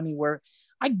today's economy, where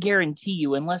I guarantee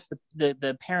you, unless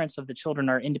the parents of the children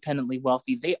are independently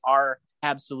wealthy, they are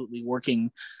absolutely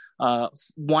working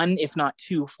one, if not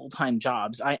two, full-time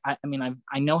jobs. I mean,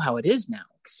 I know how it is now.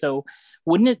 So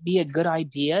wouldn't it be a good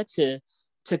idea to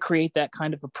create that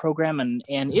kind of a program? And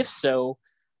if so,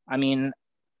 I mean,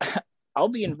 I'll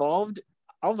be involved.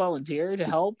 I'll volunteer to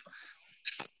help.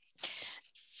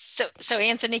 So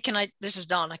Anthony, this is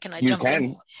Donna. Can I you jump can.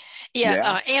 in?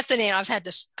 Yeah. Anthony and I've had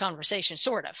this conversation,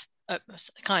 sort of,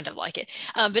 kind of like it.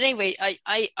 But anyway,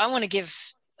 I want to give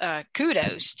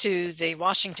kudos to the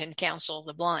Washington Council of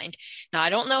the Blind. Now,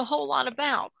 I don't know a whole lot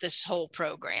about this whole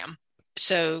program,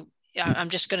 so I'm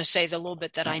just going to say the little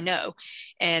bit that I know,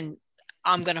 and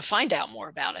I'm going to find out more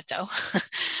about it, though.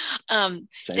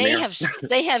 They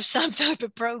have some type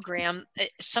of program,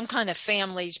 some kind of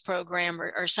families program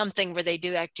or something where they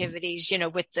do activities,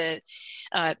 with the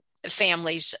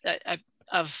families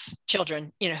of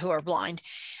children, who are blind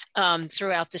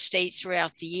throughout the state,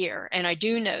 throughout the year. And I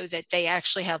do know that they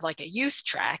actually have like a youth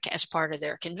track as part of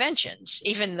their conventions,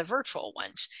 even the virtual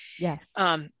ones. Yes.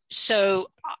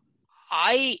 So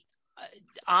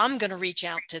I'm going to reach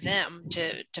out to them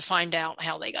to find out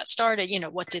how they got started.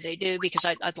 What do they do? Because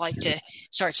I'd like to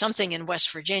start something in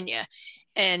West Virginia.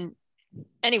 And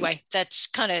anyway, that's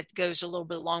kind of goes a little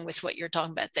bit along with what you're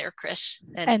talking about there, Chris.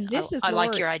 And this I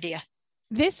like your idea.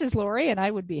 This is Lori, and I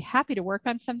would be happy to work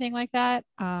on something like that.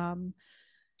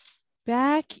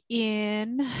 Back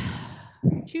in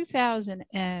 2000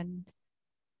 and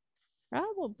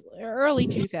probably early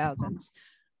 2000s,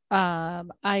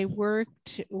 I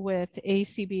worked with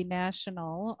ACB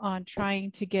National on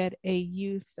trying to get a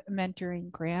youth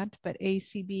mentoring grant, but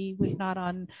ACB was not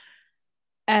on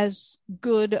as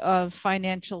good of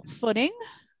financial footing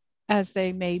as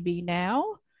they may be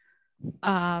now.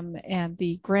 And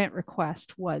the grant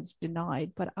request was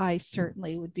denied, but I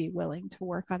certainly would be willing to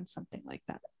work on something like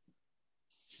that.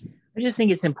 I just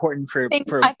think it's important I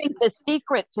think the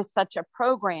secret to such a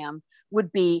program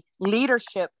would be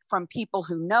leadership from people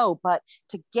who know, but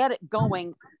to get it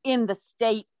going in the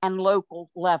state and local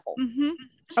level. Mm-hmm.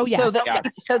 Oh yeah.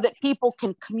 So that people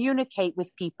can communicate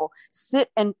with people, sit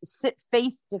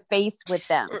face to face with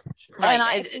them. Right. And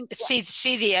I think,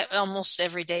 see the almost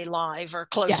everyday live or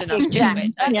close enough to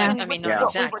it. I mean, not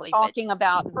exactly. We were talking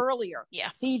about earlier. Yeah.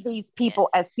 See these people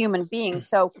as human beings.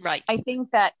 So I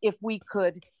think that if we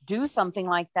could do something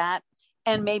like that,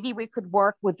 and maybe we could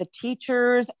work with the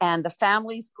teachers and the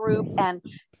families group and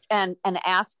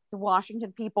ask the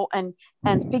Washington people and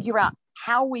figure out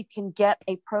how we can get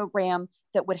a program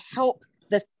that would help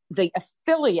the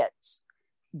affiliates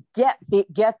get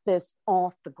this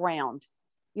off the ground,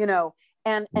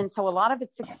 and so a lot of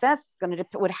its success is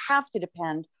would have to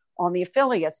depend on the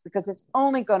affiliates, because it's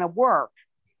only going to work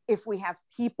if we have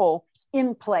people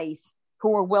in place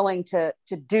who are willing to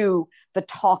do the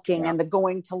talking and the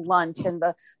going to lunch and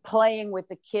the playing with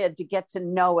the kid to get to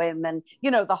know him and,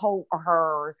 the whole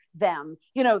them,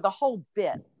 the whole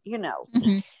bit,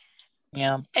 Mm-hmm.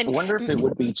 Yeah. And I wonder if it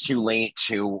would be too late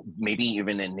to maybe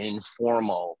even an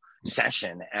informal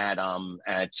session at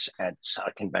a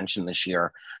convention this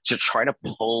year to try to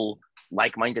pull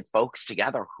like-minded folks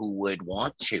together who would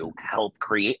want to help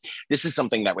create. This is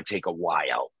something that would take a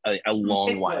while, a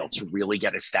long while to really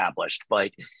get established.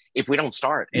 But if we don't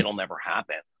start, it'll never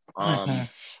happen.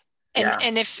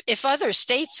 And if other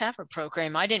states have a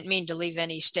program, I didn't mean to leave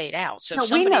any state out. So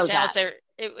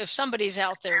if somebody's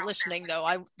out there listening, though,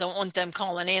 I don't want them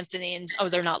calling Anthony and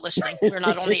they're not listening. We're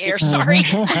not on the air. Sorry.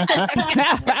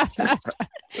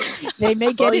 They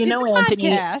may get it.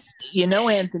 Anthony.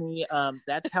 Anthony.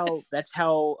 That's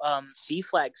how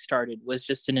B-Flag started, was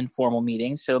just an informal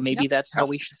meeting. So maybe that's how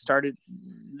we should start it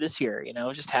this year.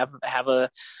 Just have a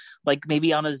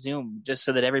maybe on a Zoom, just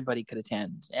so that everybody could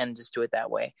attend, and just do it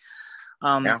that way.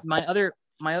 My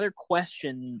other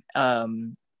question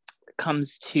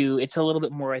comes to, it's a little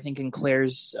bit more, I think, in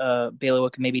Claire's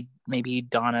bailiwick, maybe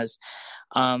Donna's.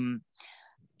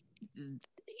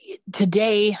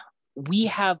 Today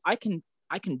I can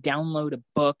download a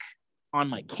book on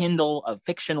my Kindle, a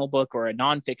fictional book or a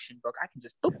nonfiction book. I can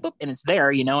just boop, boop, and it's there,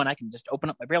 and I can just open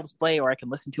up my Braille display, or I can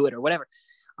listen to it or whatever.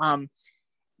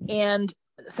 And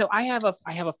so I have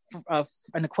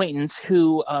an acquaintance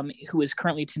who is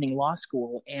currently attending law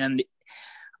school, and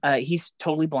he's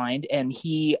totally blind, and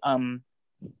he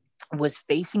was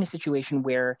facing a situation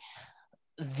where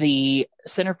the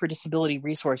Center for Disability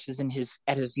Resources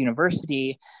at his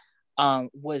university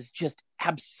was just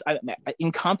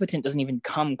incompetent. Doesn't even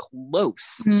come close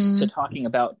to talking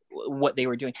about what they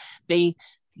were doing. They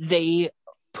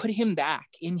put him back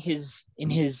in his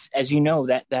as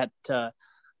that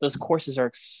those courses are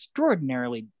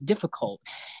extraordinarily difficult,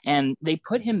 and they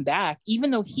put him back,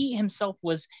 even though he himself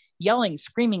was yelling,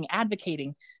 screaming,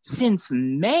 advocating since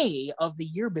May of the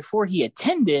year before he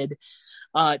attended,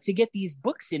 to get these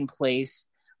books in place.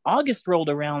 August rolled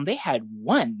around, they had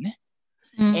one.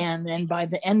 And then by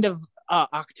the end of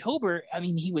October,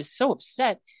 he was so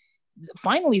upset.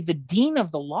 Finally, the dean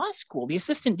of the law school, the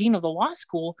assistant dean of the law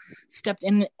school, stepped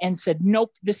in and said,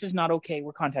 nope, this is not okay.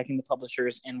 We're contacting the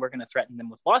publishers, and we're going to threaten them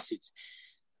with lawsuits.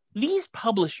 These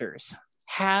publishers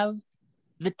have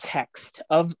the text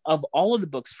of all of the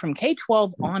books from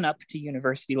K-12 on up to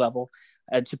university level,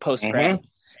 to postgrad.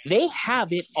 They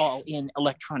have it all in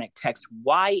electronic text.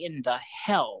 Why in the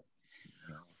hell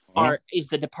is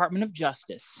the Department of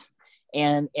Justice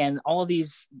and all of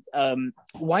these,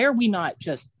 why are we not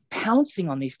just pouncing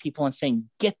on these people and saying,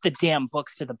 get the damn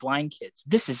books to the blind kids?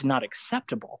 This is not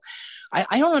acceptable.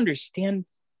 I don't understand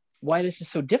why this is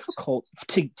so difficult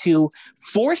to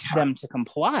force them to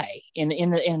comply in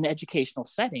an educational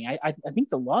setting. I think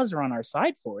the laws are on our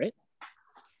side for it.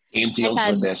 Gabe deals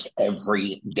with this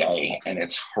every day, and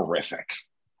it's horrific.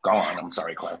 Go on. I'm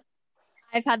sorry, Claire.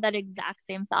 I've had that exact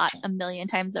same thought a million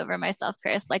times over myself,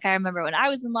 Chris. Like I remember when I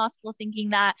was in law school thinking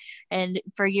that, and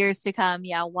for years to come,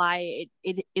 why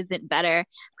it isn't better.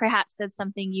 Perhaps it's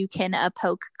something you can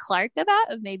poke Clark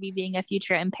about, of maybe being a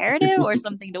future imperative or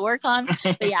something to work on.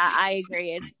 But yeah, I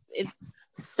agree. It's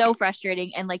so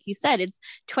frustrating. And like you said, it's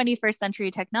 21st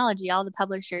century technology. All the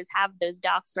publishers have those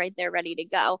docs right there ready to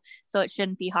go. So it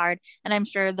shouldn't be hard. And I'm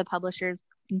sure the publishers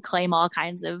can claim all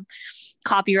kinds of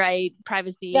copyright,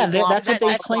 privacy. Yeah, that's what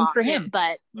they claimed for him.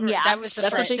 But yeah, that was the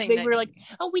first thing they were like,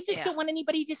 oh, we just don't want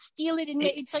anybody to steal it. And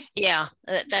it's like,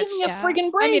 that's give me a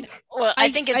friggin' break.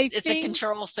 I think it's a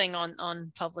control thing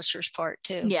on publishers' part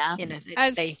too. Yeah,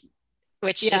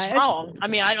 which is wrong. I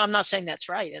mean, I'm not saying that's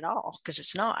right at all, because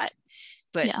it's not.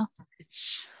 But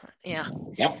it's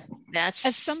that's,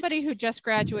 as somebody who just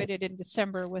graduated in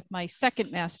December with my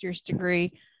second master's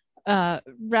degree,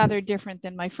 rather different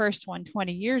than my first one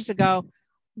 20 years ago.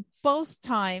 Both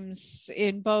times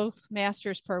in both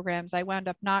master's programs, I wound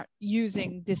up not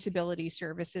using disability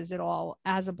services at all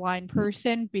as a blind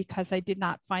person because I did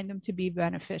not find them to be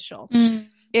beneficial.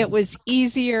 It was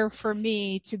easier for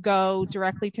me to go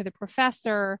directly to the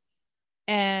professor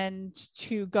and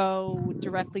to go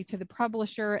directly to the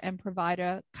publisher and provide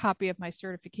a copy of my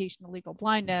certification of legal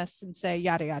blindness and say,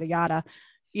 yada, yada, yada,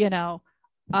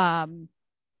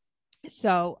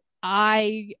 So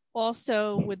I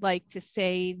also would like to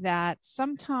say that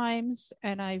sometimes,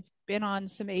 and I've been on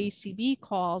some ACB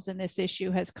calls and this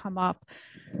issue has come up,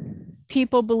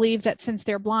 people believe that since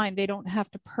they're blind, they don't have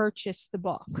to purchase the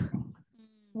book,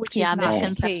 which is not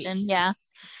misconception.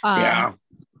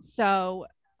 So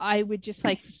I would just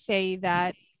like to say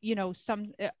that,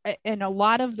 and a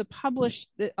lot of the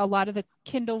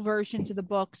Kindle versions of the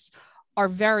books are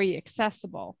very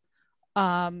accessible.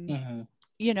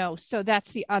 So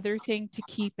that's the other thing to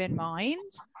keep in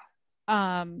mind.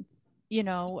 I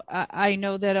know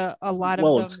that a lot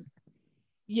of them,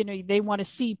 they want to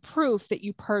see proof that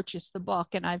you purchased the book.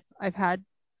 And I've had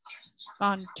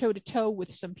gone toe to toe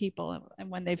with some people, and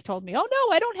when they've told me, oh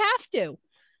no, I don't have to.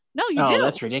 No, you do.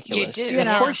 That's ridiculous. You do.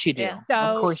 Of course you do.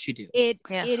 Yeah. Of course you do. It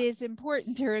is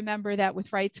important to remember that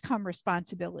with rights come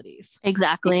responsibilities.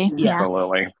 Exactly.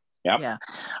 Absolutely. Yep. Yeah.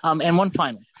 And one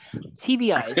final,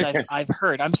 TVIs. I've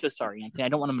heard. I'm so sorry, Anthony. I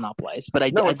don't want to monopolize, but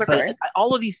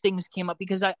all of these things came up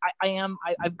because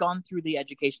I've gone through the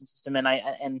education system,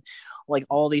 and like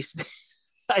all these.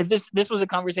 This was a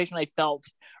conversation I felt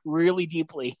really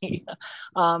deeply.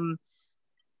 A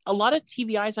lot of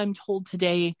TVIs, I'm told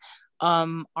today,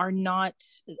 are not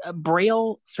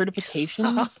Braille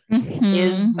certification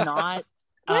is not.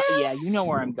 You know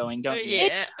where I'm going, don't you?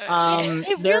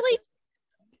 It really.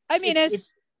 I mean,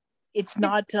 it's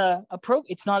not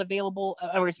it's not available,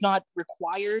 or it's not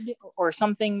required, or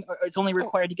something, or it's only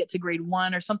required to get to grade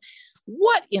 1 or something.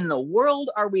 What in the world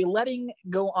are we letting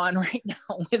go on right now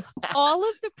with that? All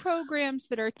of the programs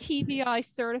that are TVI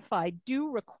certified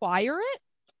do require it.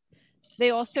 They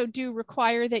also do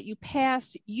require that you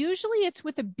pass. Usually it's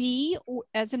with a B,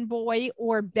 as in boy,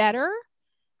 or better.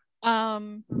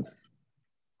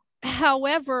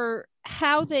 However,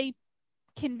 how they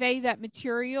convey that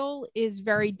material is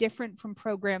very different from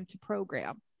program to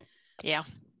program.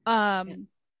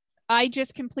 I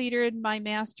just completed my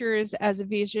master's as a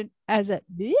vision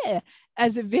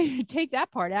take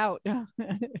that part out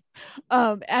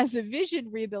as a vision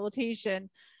rehabilitation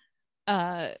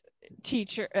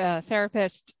teacher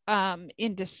therapist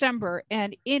in December,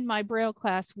 and in my Braille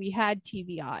class we had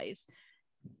TVIs,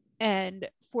 and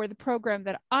for the program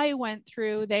that I went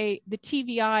through, the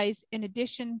TVIs, in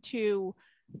addition to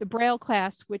the Braille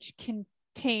class, which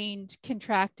contained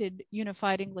contracted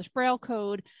Unified English Braille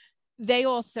Code, they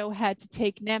also had to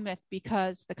take Nemeth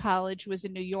because the college was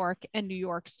in New York, and New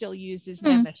York still uses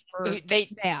Nemeth for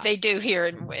math. They do here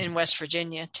in West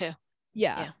Virginia too.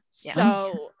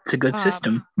 So it's a good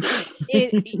system.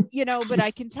 But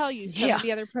I can tell you some of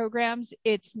the other programs,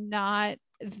 it's not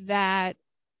that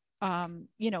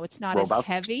it's not robust, as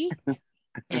heavy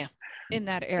in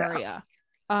that area.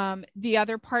 The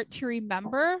other part to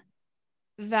remember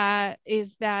that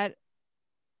is that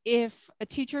if a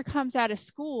teacher comes out of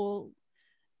school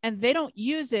and they don't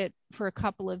use it for a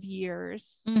couple of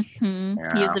years, use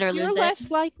it or lose you're it, less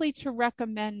likely to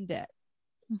recommend it.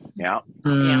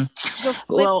 The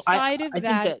flip side of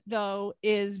that, though,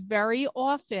 is very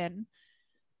often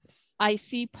I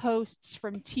see posts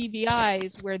from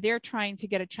TVIs where they're trying to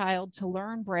get a child to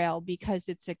learn Braille because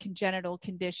it's a congenital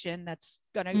condition that's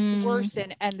going to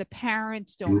worsen, and the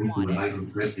parents don't want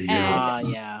it.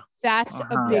 And that's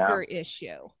a bigger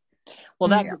issue. Well,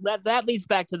 that leads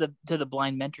back to the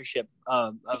blind mentorship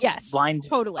of blind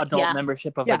adult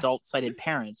membership of adult sighted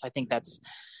parents. I think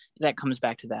that comes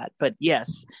back to that. But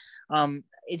yes,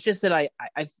 it's just that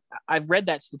I've read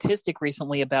that statistic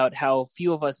recently about how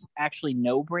few of us actually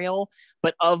know Braille,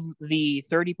 but of the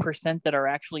 30% that are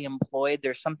actually employed,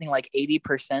 there's something like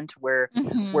 80% where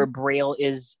Braille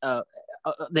is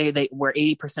where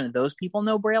 80% of those people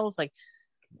know Braille. It's like,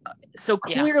 so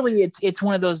clearly it's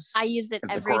one of those. I use it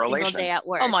every single day at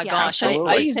work. Oh my gosh,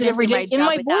 I use it every day in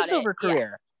my voiceover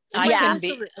career.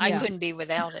 I couldn't be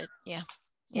without it.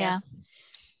 Yeah.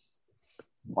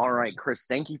 All right, Chris,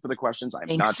 thank you for the questions. I'm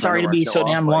Thanks. not sorry to be so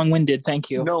damn long-winded. Thank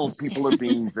you. No, people are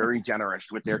being very generous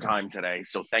with their time today,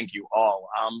 so thank you all.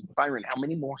 Byron, how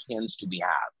many more hands do we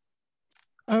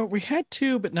have? We had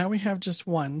 2, but now we have just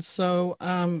 1. So,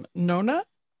 Nona?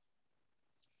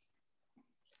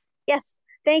 Yes,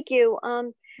 thank you.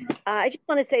 I just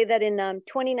want to say that in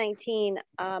 2019,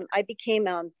 I became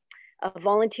a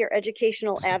volunteer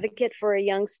educational advocate for a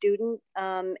young student,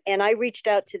 and I reached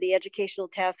out to the educational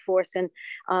task force,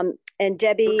 and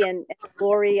Debbie and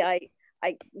Lori.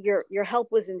 Your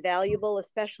help was invaluable,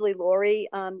 especially Lori.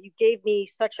 You gave me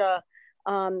such a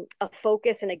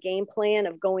focus and a game plan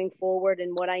of going forward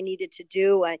and what I needed to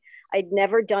do. I'd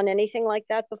never done anything like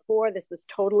that before. This was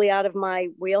totally out of my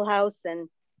wheelhouse, and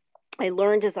I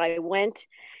learned as I went.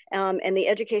 And the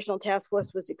educational task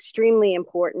force was extremely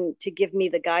important to give me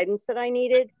the guidance that I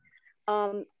needed.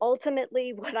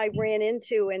 Ultimately, what I ran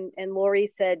into, and Lori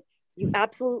said, you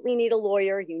absolutely need a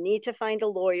lawyer. You need to find a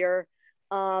lawyer.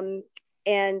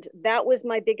 And that was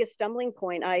my biggest stumbling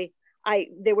point.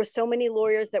 There were so many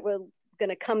lawyers that were going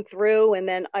to come through. And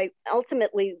then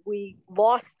we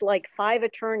lost like 5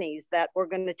 attorneys that were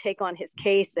going to take on his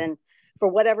case. And for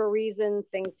whatever reason,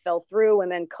 things fell through.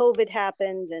 And then COVID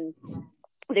happened, and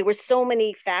there were so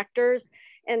many factors.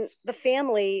 And the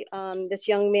family, this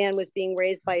young man was being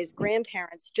raised by his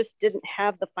grandparents, just didn't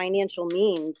have the financial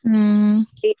means.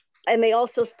 And they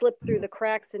also slipped through the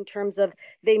cracks in terms of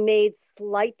they made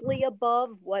slightly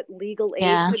above what legal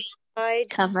aid could provide.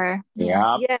 Cover.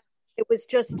 Yeah. It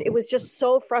was just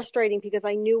so frustrating because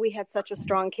I knew we had such a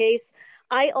strong case.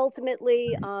 I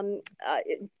ultimately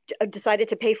decided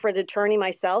to pay for an attorney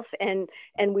myself, and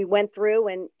we went through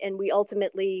and we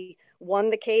ultimately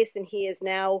won the case, and he is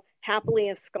now happily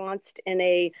ensconced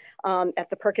in at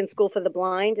the Perkins School for the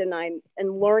Blind, and I'm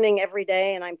learning every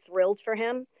day, and I'm thrilled for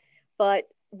him. But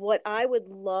what I would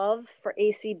love for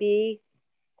ACB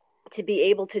to be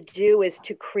able to do is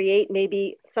to create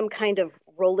maybe some kind of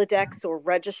Rolodex or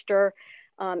register.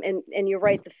 And you're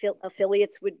right, the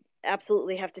affiliates would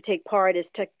absolutely have to take part,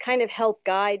 is to kind of help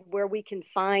guide where we can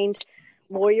find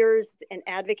lawyers and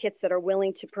advocates that are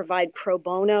willing to provide pro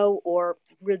bono or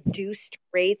reduced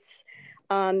rates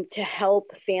to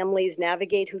help families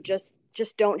navigate who just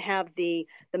don't have the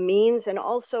means. And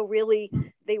also really,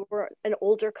 they were an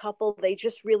older couple. They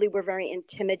just really were very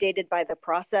intimidated by the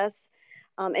process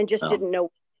and just didn't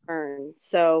know where to turn.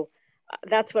 So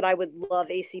that's what I would love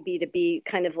ACB to be,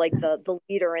 kind of like the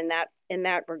leader in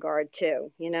that regard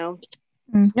too, you know?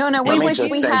 No, we wish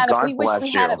we had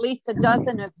at least a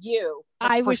dozen of you.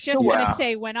 I was just going to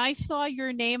say, when I saw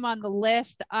your name on the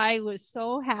list, I was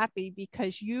so happy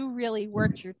because you really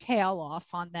worked your tail off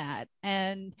on that.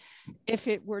 And if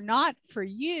it were not for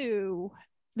you,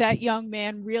 that young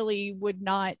man really would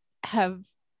not have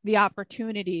the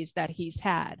opportunities that he's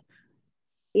had.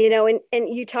 You know, and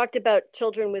you talked about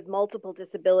children with multiple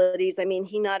disabilities. I mean,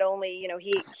 he not only, you know,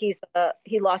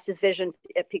 he lost his vision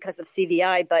because of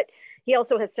CVI, but he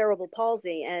also has cerebral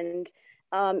palsy. And,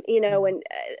 you know, and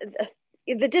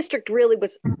the district really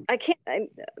was,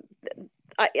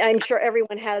 I'm sure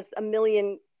everyone has a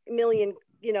million,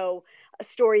 you know,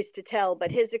 stories to tell,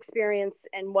 but his experience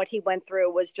and what he went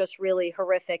through was just really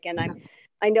horrific. And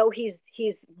I know he's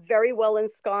very well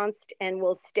ensconced and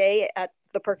will stay at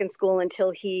the Perkins School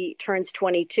until he turns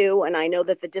 22. And I know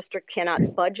that the district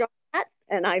cannot budge on that.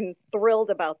 And I'm thrilled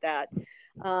about that.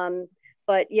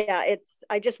 But yeah,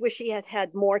 I just wish he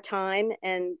had more time.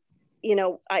 And, you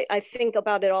know, I think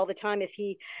about it all the time. If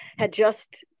he had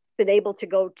just been able to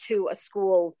go to a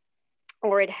school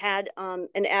or it had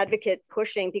an advocate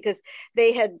pushing, because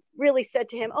they had really said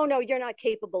to him, oh no, you're not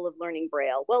capable of learning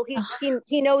Braille. Well,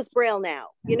 he knows Braille now.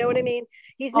 You know what I mean?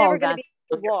 He's never going to be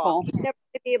able to walk. He's never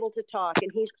going to be able to talk.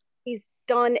 And he's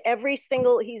done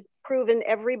he's proven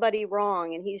everybody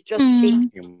wrong. And he's just a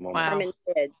determined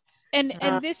kid.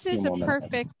 And this is a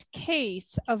perfect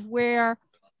case of where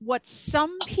what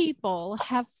some people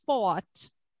have fought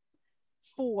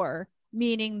for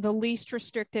meaning the least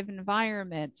restrictive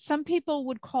environment. Some people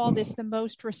would call this the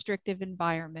most restrictive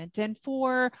environment. And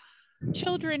for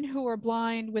children who are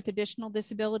blind with additional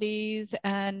disabilities,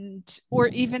 and or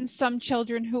even some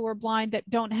children who are blind that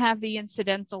don't have the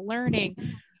incidental learning,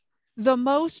 the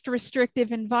most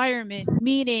restrictive environment,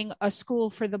 meaning a school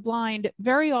for the blind,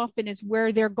 very often is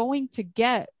where they're going to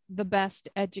get the best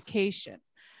education,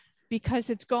 because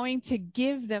it's going to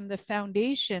give them the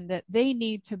foundation that they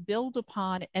need to build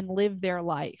upon and live their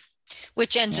life.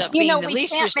 Which ends up being the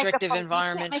least restrictive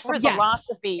environment for them.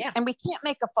 philosophy. Yeah. And we can't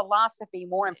make a philosophy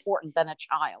more important than a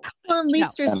child. Well,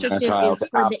 least restrictive is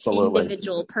for the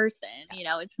individual person. You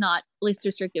know, it's not least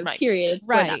restrictive, period. It's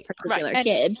for that particular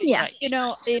kid. Yeah. You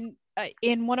know,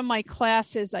 in one of my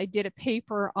classes, I did a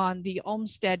paper on the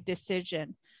Olmsted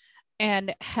decision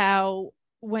and how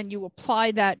when you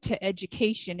apply that to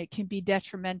education, it can be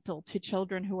detrimental to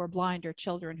children who are blind or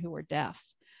children who are deaf.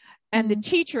 And the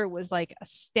teacher was like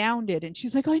astounded. And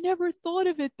she's like, I never thought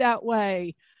of it that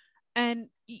way. And,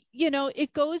 you know,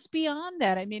 it goes beyond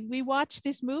that. I mean, we watched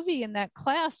this movie in that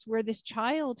class where this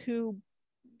child who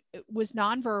was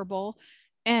nonverbal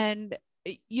and,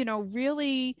 you know,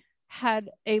 really had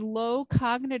a low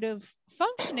cognitive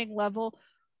functioning level,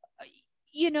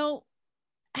 you know,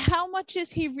 how much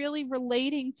is he really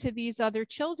relating to these other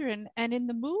children? And in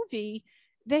the movie,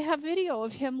 they have video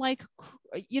of him, like,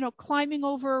 you know, climbing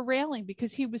over a railing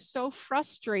because he was so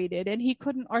frustrated and he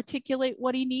couldn't articulate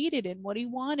what he needed and what he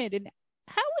wanted. And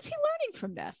how was he learning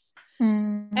from this?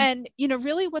 And, you know,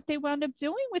 really what they wound up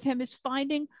doing with him is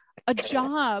finding a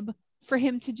job for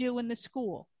him to do in the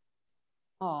school.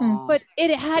 But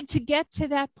it had to get to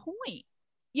that point,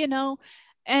 you know,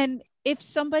 and if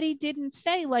somebody didn't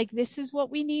say, like, this is what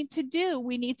we need to do,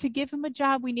 we need to give him a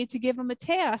job, we need to give him a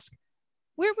task,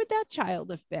 where would that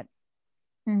child have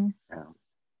been?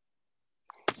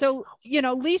 So, you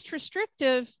know, least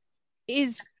restrictive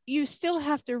is you still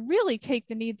have to really take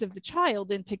the needs of the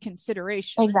child into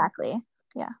consideration. Exactly.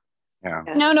 Yeah.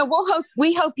 No,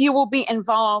 we hope you will be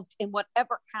involved in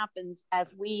whatever happens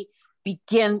as we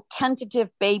begin tentative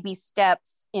baby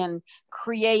steps in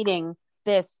creating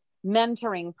this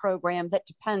mentoring program that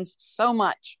depends so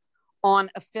much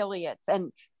on affiliates.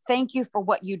 And thank you for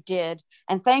what you did.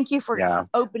 And thank you for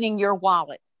opening your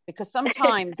wallet, because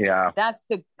sometimes that's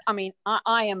I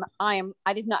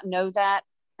did not know that.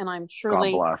 And I'm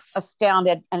truly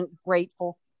astounded and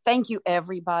grateful. Thank you,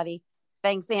 everybody.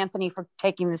 Thanks, Anthony, for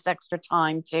taking this extra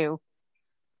time too.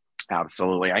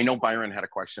 Absolutely. I know Byron had a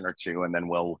question or two, and then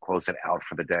we'll close it out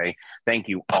for the day. Thank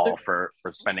you all for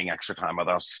spending extra time with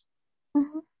us.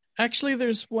 Actually,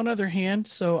 there's one other hand,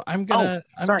 so I'm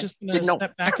just gonna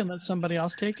step back and let somebody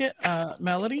else take it.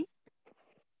 Melody.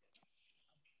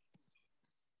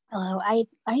 Hello,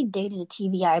 I dated a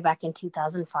TVI back in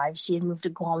 2005. She had moved to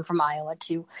Guam from Iowa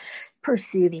to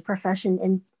pursue the profession,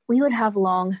 and we would have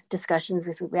long discussions.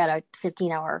 We had a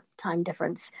 15-hour time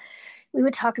difference. We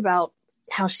would talk about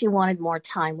how she wanted more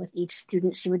time with each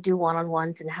student. She would do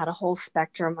one-on-ones and had a whole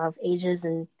spectrum of ages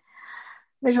and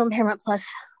visual impairment plus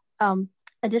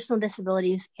additional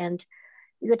disabilities. And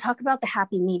we would talk about the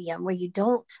happy medium, where you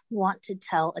don't want to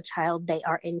tell a child they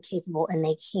are incapable and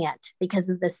they can't because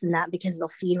of this and that, because they'll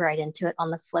feed right into it.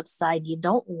 On the flip side, you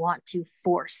don't want to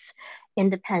force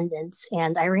independence.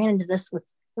 And I ran into this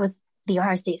with the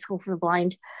Ohio State School for the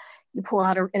Blind. You pull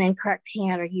out an incorrect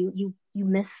hand, or you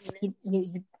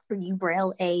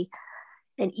braille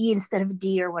an E instead of a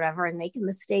D or whatever and make a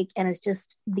mistake, and it's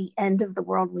just the end of the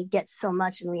world. We get so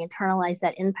much and we internalize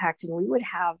that impact, and we would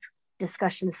have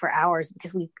discussions for hours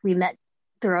because we met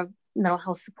through a mental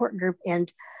health support group,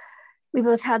 and we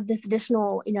both had this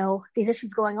additional, these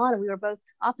issues going on, and we were both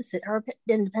opposite. Her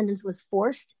independence was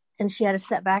forced and she had a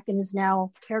setback and is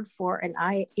now cared for, and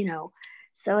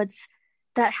so it's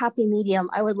that happy medium.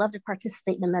 I would love to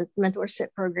participate in a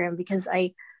mentorship program, because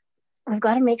we've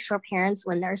got to make sure parents,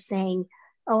 when they're saying,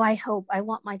 oh, I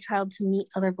want my child to meet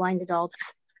other blind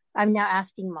adults, I'm now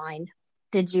asking mine,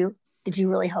 did you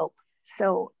really hope?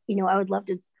 So, I would love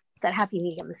to, that happy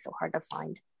medium is so hard to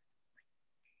find.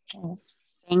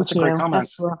 Thank you.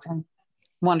 That's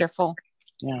wonderful.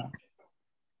 Yeah.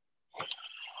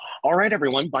 All right,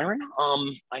 everyone. Byron,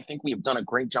 I think we've done a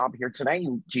great job here today.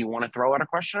 Do you want to throw out a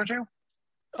question or two?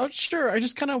 Oh, sure. I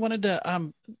just kind of wanted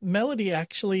to, Melody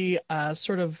actually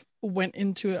sort of went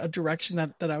into a direction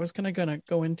that I was going to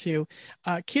go into.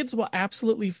 Kids will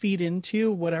absolutely feed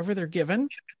into whatever they're given.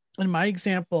 And my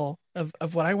example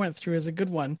of what I went through is a good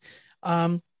one.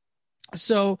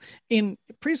 So in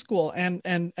preschool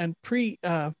and pre,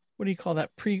 what do you call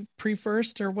that? Pre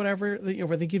first or whatever,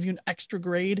 where they give you an extra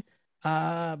grade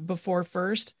before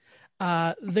first.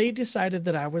 they decided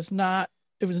that it was not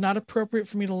appropriate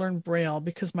for me to learn Braille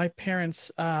because my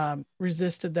parents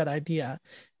resisted that idea.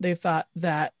 They thought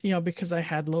that, because I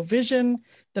had low vision,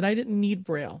 that I didn't need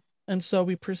Braille. And so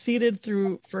we proceeded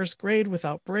through first grade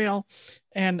without Braille.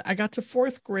 And I got to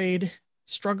fourth grade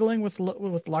struggling with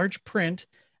large print.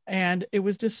 And it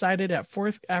was decided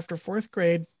after fourth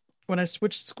grade, when I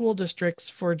switched school districts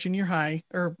for junior high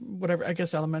or whatever, I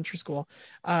guess elementary school,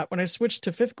 when I switched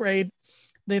to fifth grade,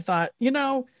 they thought,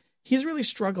 he's really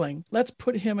struggling. Let's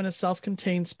put him in a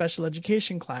self-contained special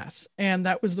education class. And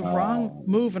that was the wrong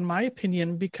move, in my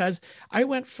opinion, because I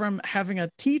went from having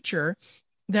a teacher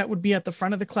that would be at the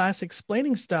front of the class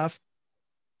explaining stuff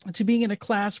to being in a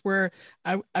class where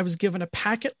I was given a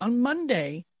packet on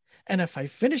Monday. And if I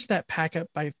finished that packet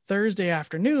by Thursday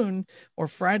afternoon or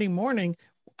Friday morning,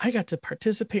 I got to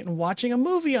participate in watching a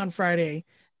movie on Friday.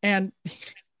 And,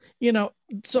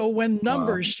 so when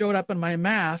numbers showed up in my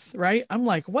math, right, I'm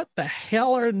like, what the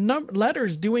hell are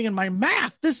letters doing in my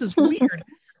math? This is weird.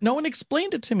 No one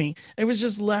explained it to me. It was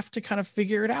just left to kind of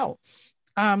figure it out.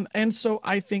 And so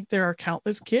I think there are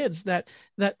countless kids that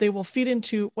they will feed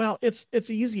into, well, it's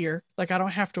easier. Like, I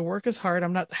don't have to work as hard.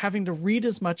 I'm not having to read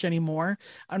as much anymore.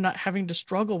 I'm not having to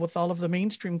struggle with all of the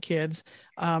mainstream kids.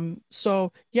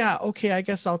 So yeah, okay, I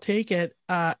guess I'll take it.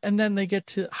 And then they get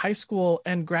to high school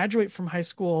and graduate from high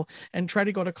school and try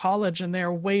to go to college, and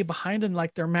they're way behind in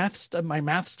like their my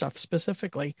math stuff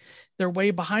specifically. They're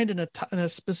way behind in a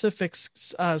specific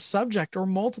subject or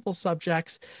multiple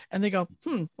subjects, and they go,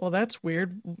 well, that's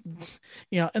weird,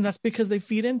 and that's because they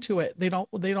feed into it. They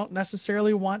don't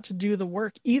necessarily want to do the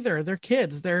work either. They're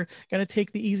kids. They're going to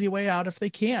take the easy way out if they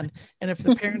can, and if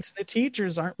the parents and the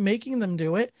teachers aren't making them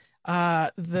do it,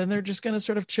 then they're just going to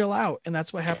sort of chill out. And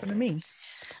that's what happened to me.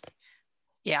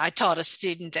 Yeah, I taught a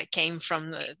student that came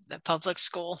from the public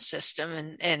school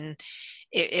system, and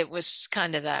it was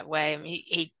kind of that way. I mean,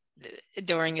 he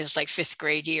during his like fifth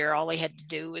grade year, all he had to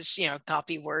do was,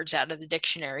 copy words out of the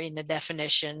dictionary and the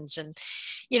definitions. And,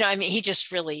 he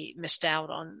just really missed out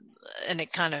on, and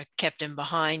it kind of kept him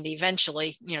behind. He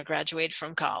eventually, graduated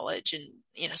from college and,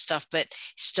 stuff, but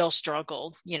still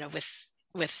struggled,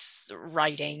 with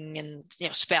writing and,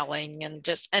 spelling, and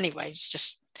just,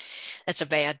 anyways, that's a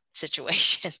bad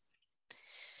situation.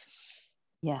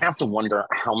 Yeah, I have to wonder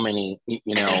how many,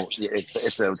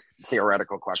 it's a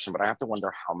theoretical question, but I have to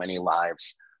wonder how many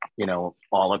lives,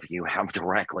 all of you have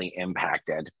directly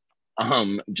impacted.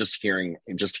 Just hearing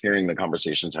the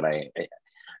conversation today,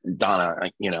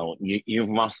 Donna, you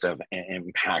must have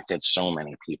impacted so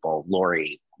many people.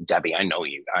 Lori, Debbie, I know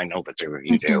the two of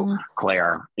you do.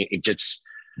 Claire, it just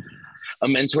a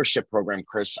mentorship program.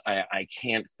 Chris, I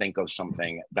can't think of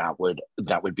something that would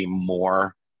be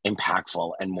more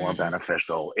impactful and more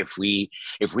beneficial if we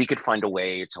could find a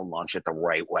way to launch it the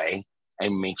right way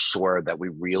and make sure that we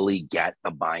really get the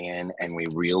buy-in, and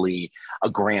a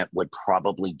grant would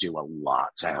probably do a lot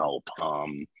to help.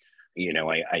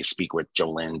 I speak with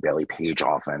Jolynn Bailey Page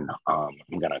often. I'm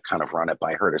going to kind of run it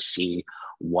by her to see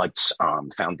what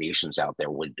foundations out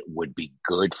there would be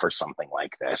good for something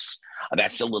like this.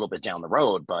 That's a little bit down the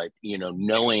road, but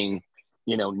knowing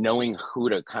who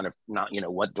to kind of not,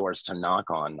 what doors to knock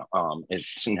on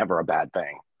is never a bad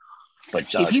thing.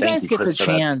 But if you guys get the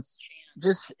chance,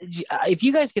 if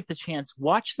you guys get the chance,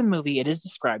 watch the movie. It is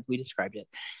described. We described it,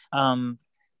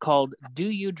 called "Do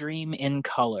You Dream in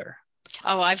Color?"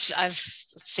 Oh, I've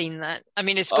seen that. I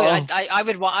mean, it's good. I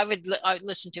would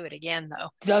listen to it again though.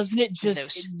 Doesn't it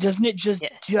just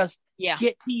get to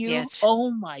you? Yeah,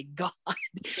 oh my God!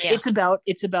 Yeah.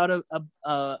 It's about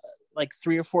a like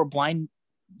 3 or 4 blind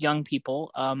young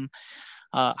people,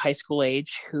 high school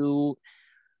age, who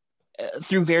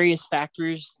through various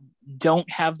factors don't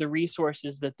have the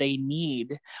resources that they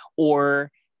need, or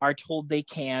are told they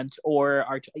can't, or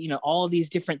are all of these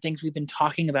different things we've been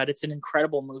talking about. It's an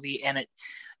incredible movie, and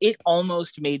it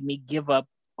almost made me give up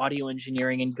audio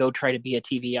engineering and go try to be a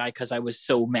TVI because I was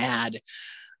so mad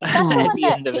at the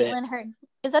end of it.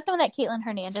 Is that the one that Caitlin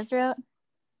Hernandez wrote?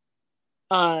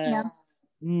 No.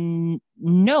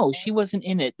 No, she wasn't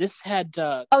in it. This had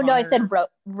no, I said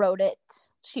wrote it.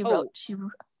 She wrote.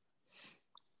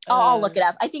 I'll look it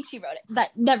up. I think she wrote it, but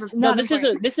never. No,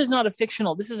 this is not a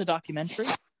fictional. This is a documentary.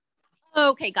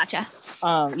 Okay, gotcha.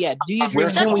 Yeah. Where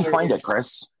can we find it,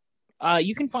 Chris?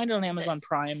 You can find it on Amazon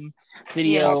Prime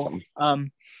Video.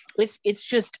 Awesome. It's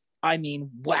just, I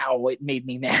mean, wow! It made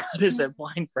me mad as a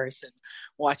blind person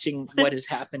watching what has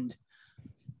happened.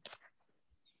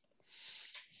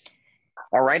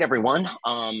 All right, everyone.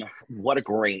 What a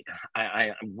great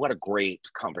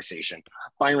conversation.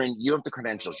 Byron, you have the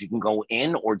credentials. You can go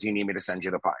in, or do you need me to send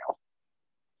you the file?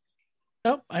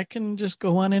 Nope, I can just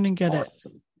go on in and get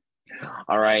awesome.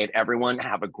 All right, everyone,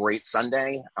 have a great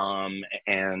Sunday.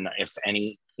 And if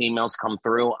any emails come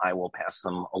through, I will pass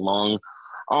them along.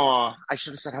 Oh, I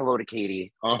should have said hello to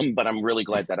Katie. But I'm really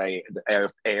glad that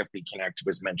AFB Connect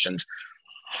was mentioned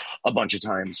a bunch of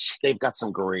times. They've got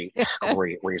some great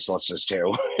resources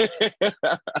too.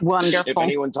 Wonderful. If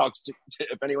anyone talks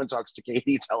to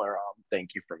Katie, tell her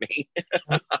thank you for me.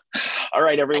 All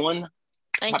right, everyone.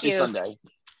 Thank Happy you. Sunday.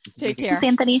 Take care. Thanks,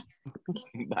 Anthony.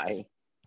 Bye.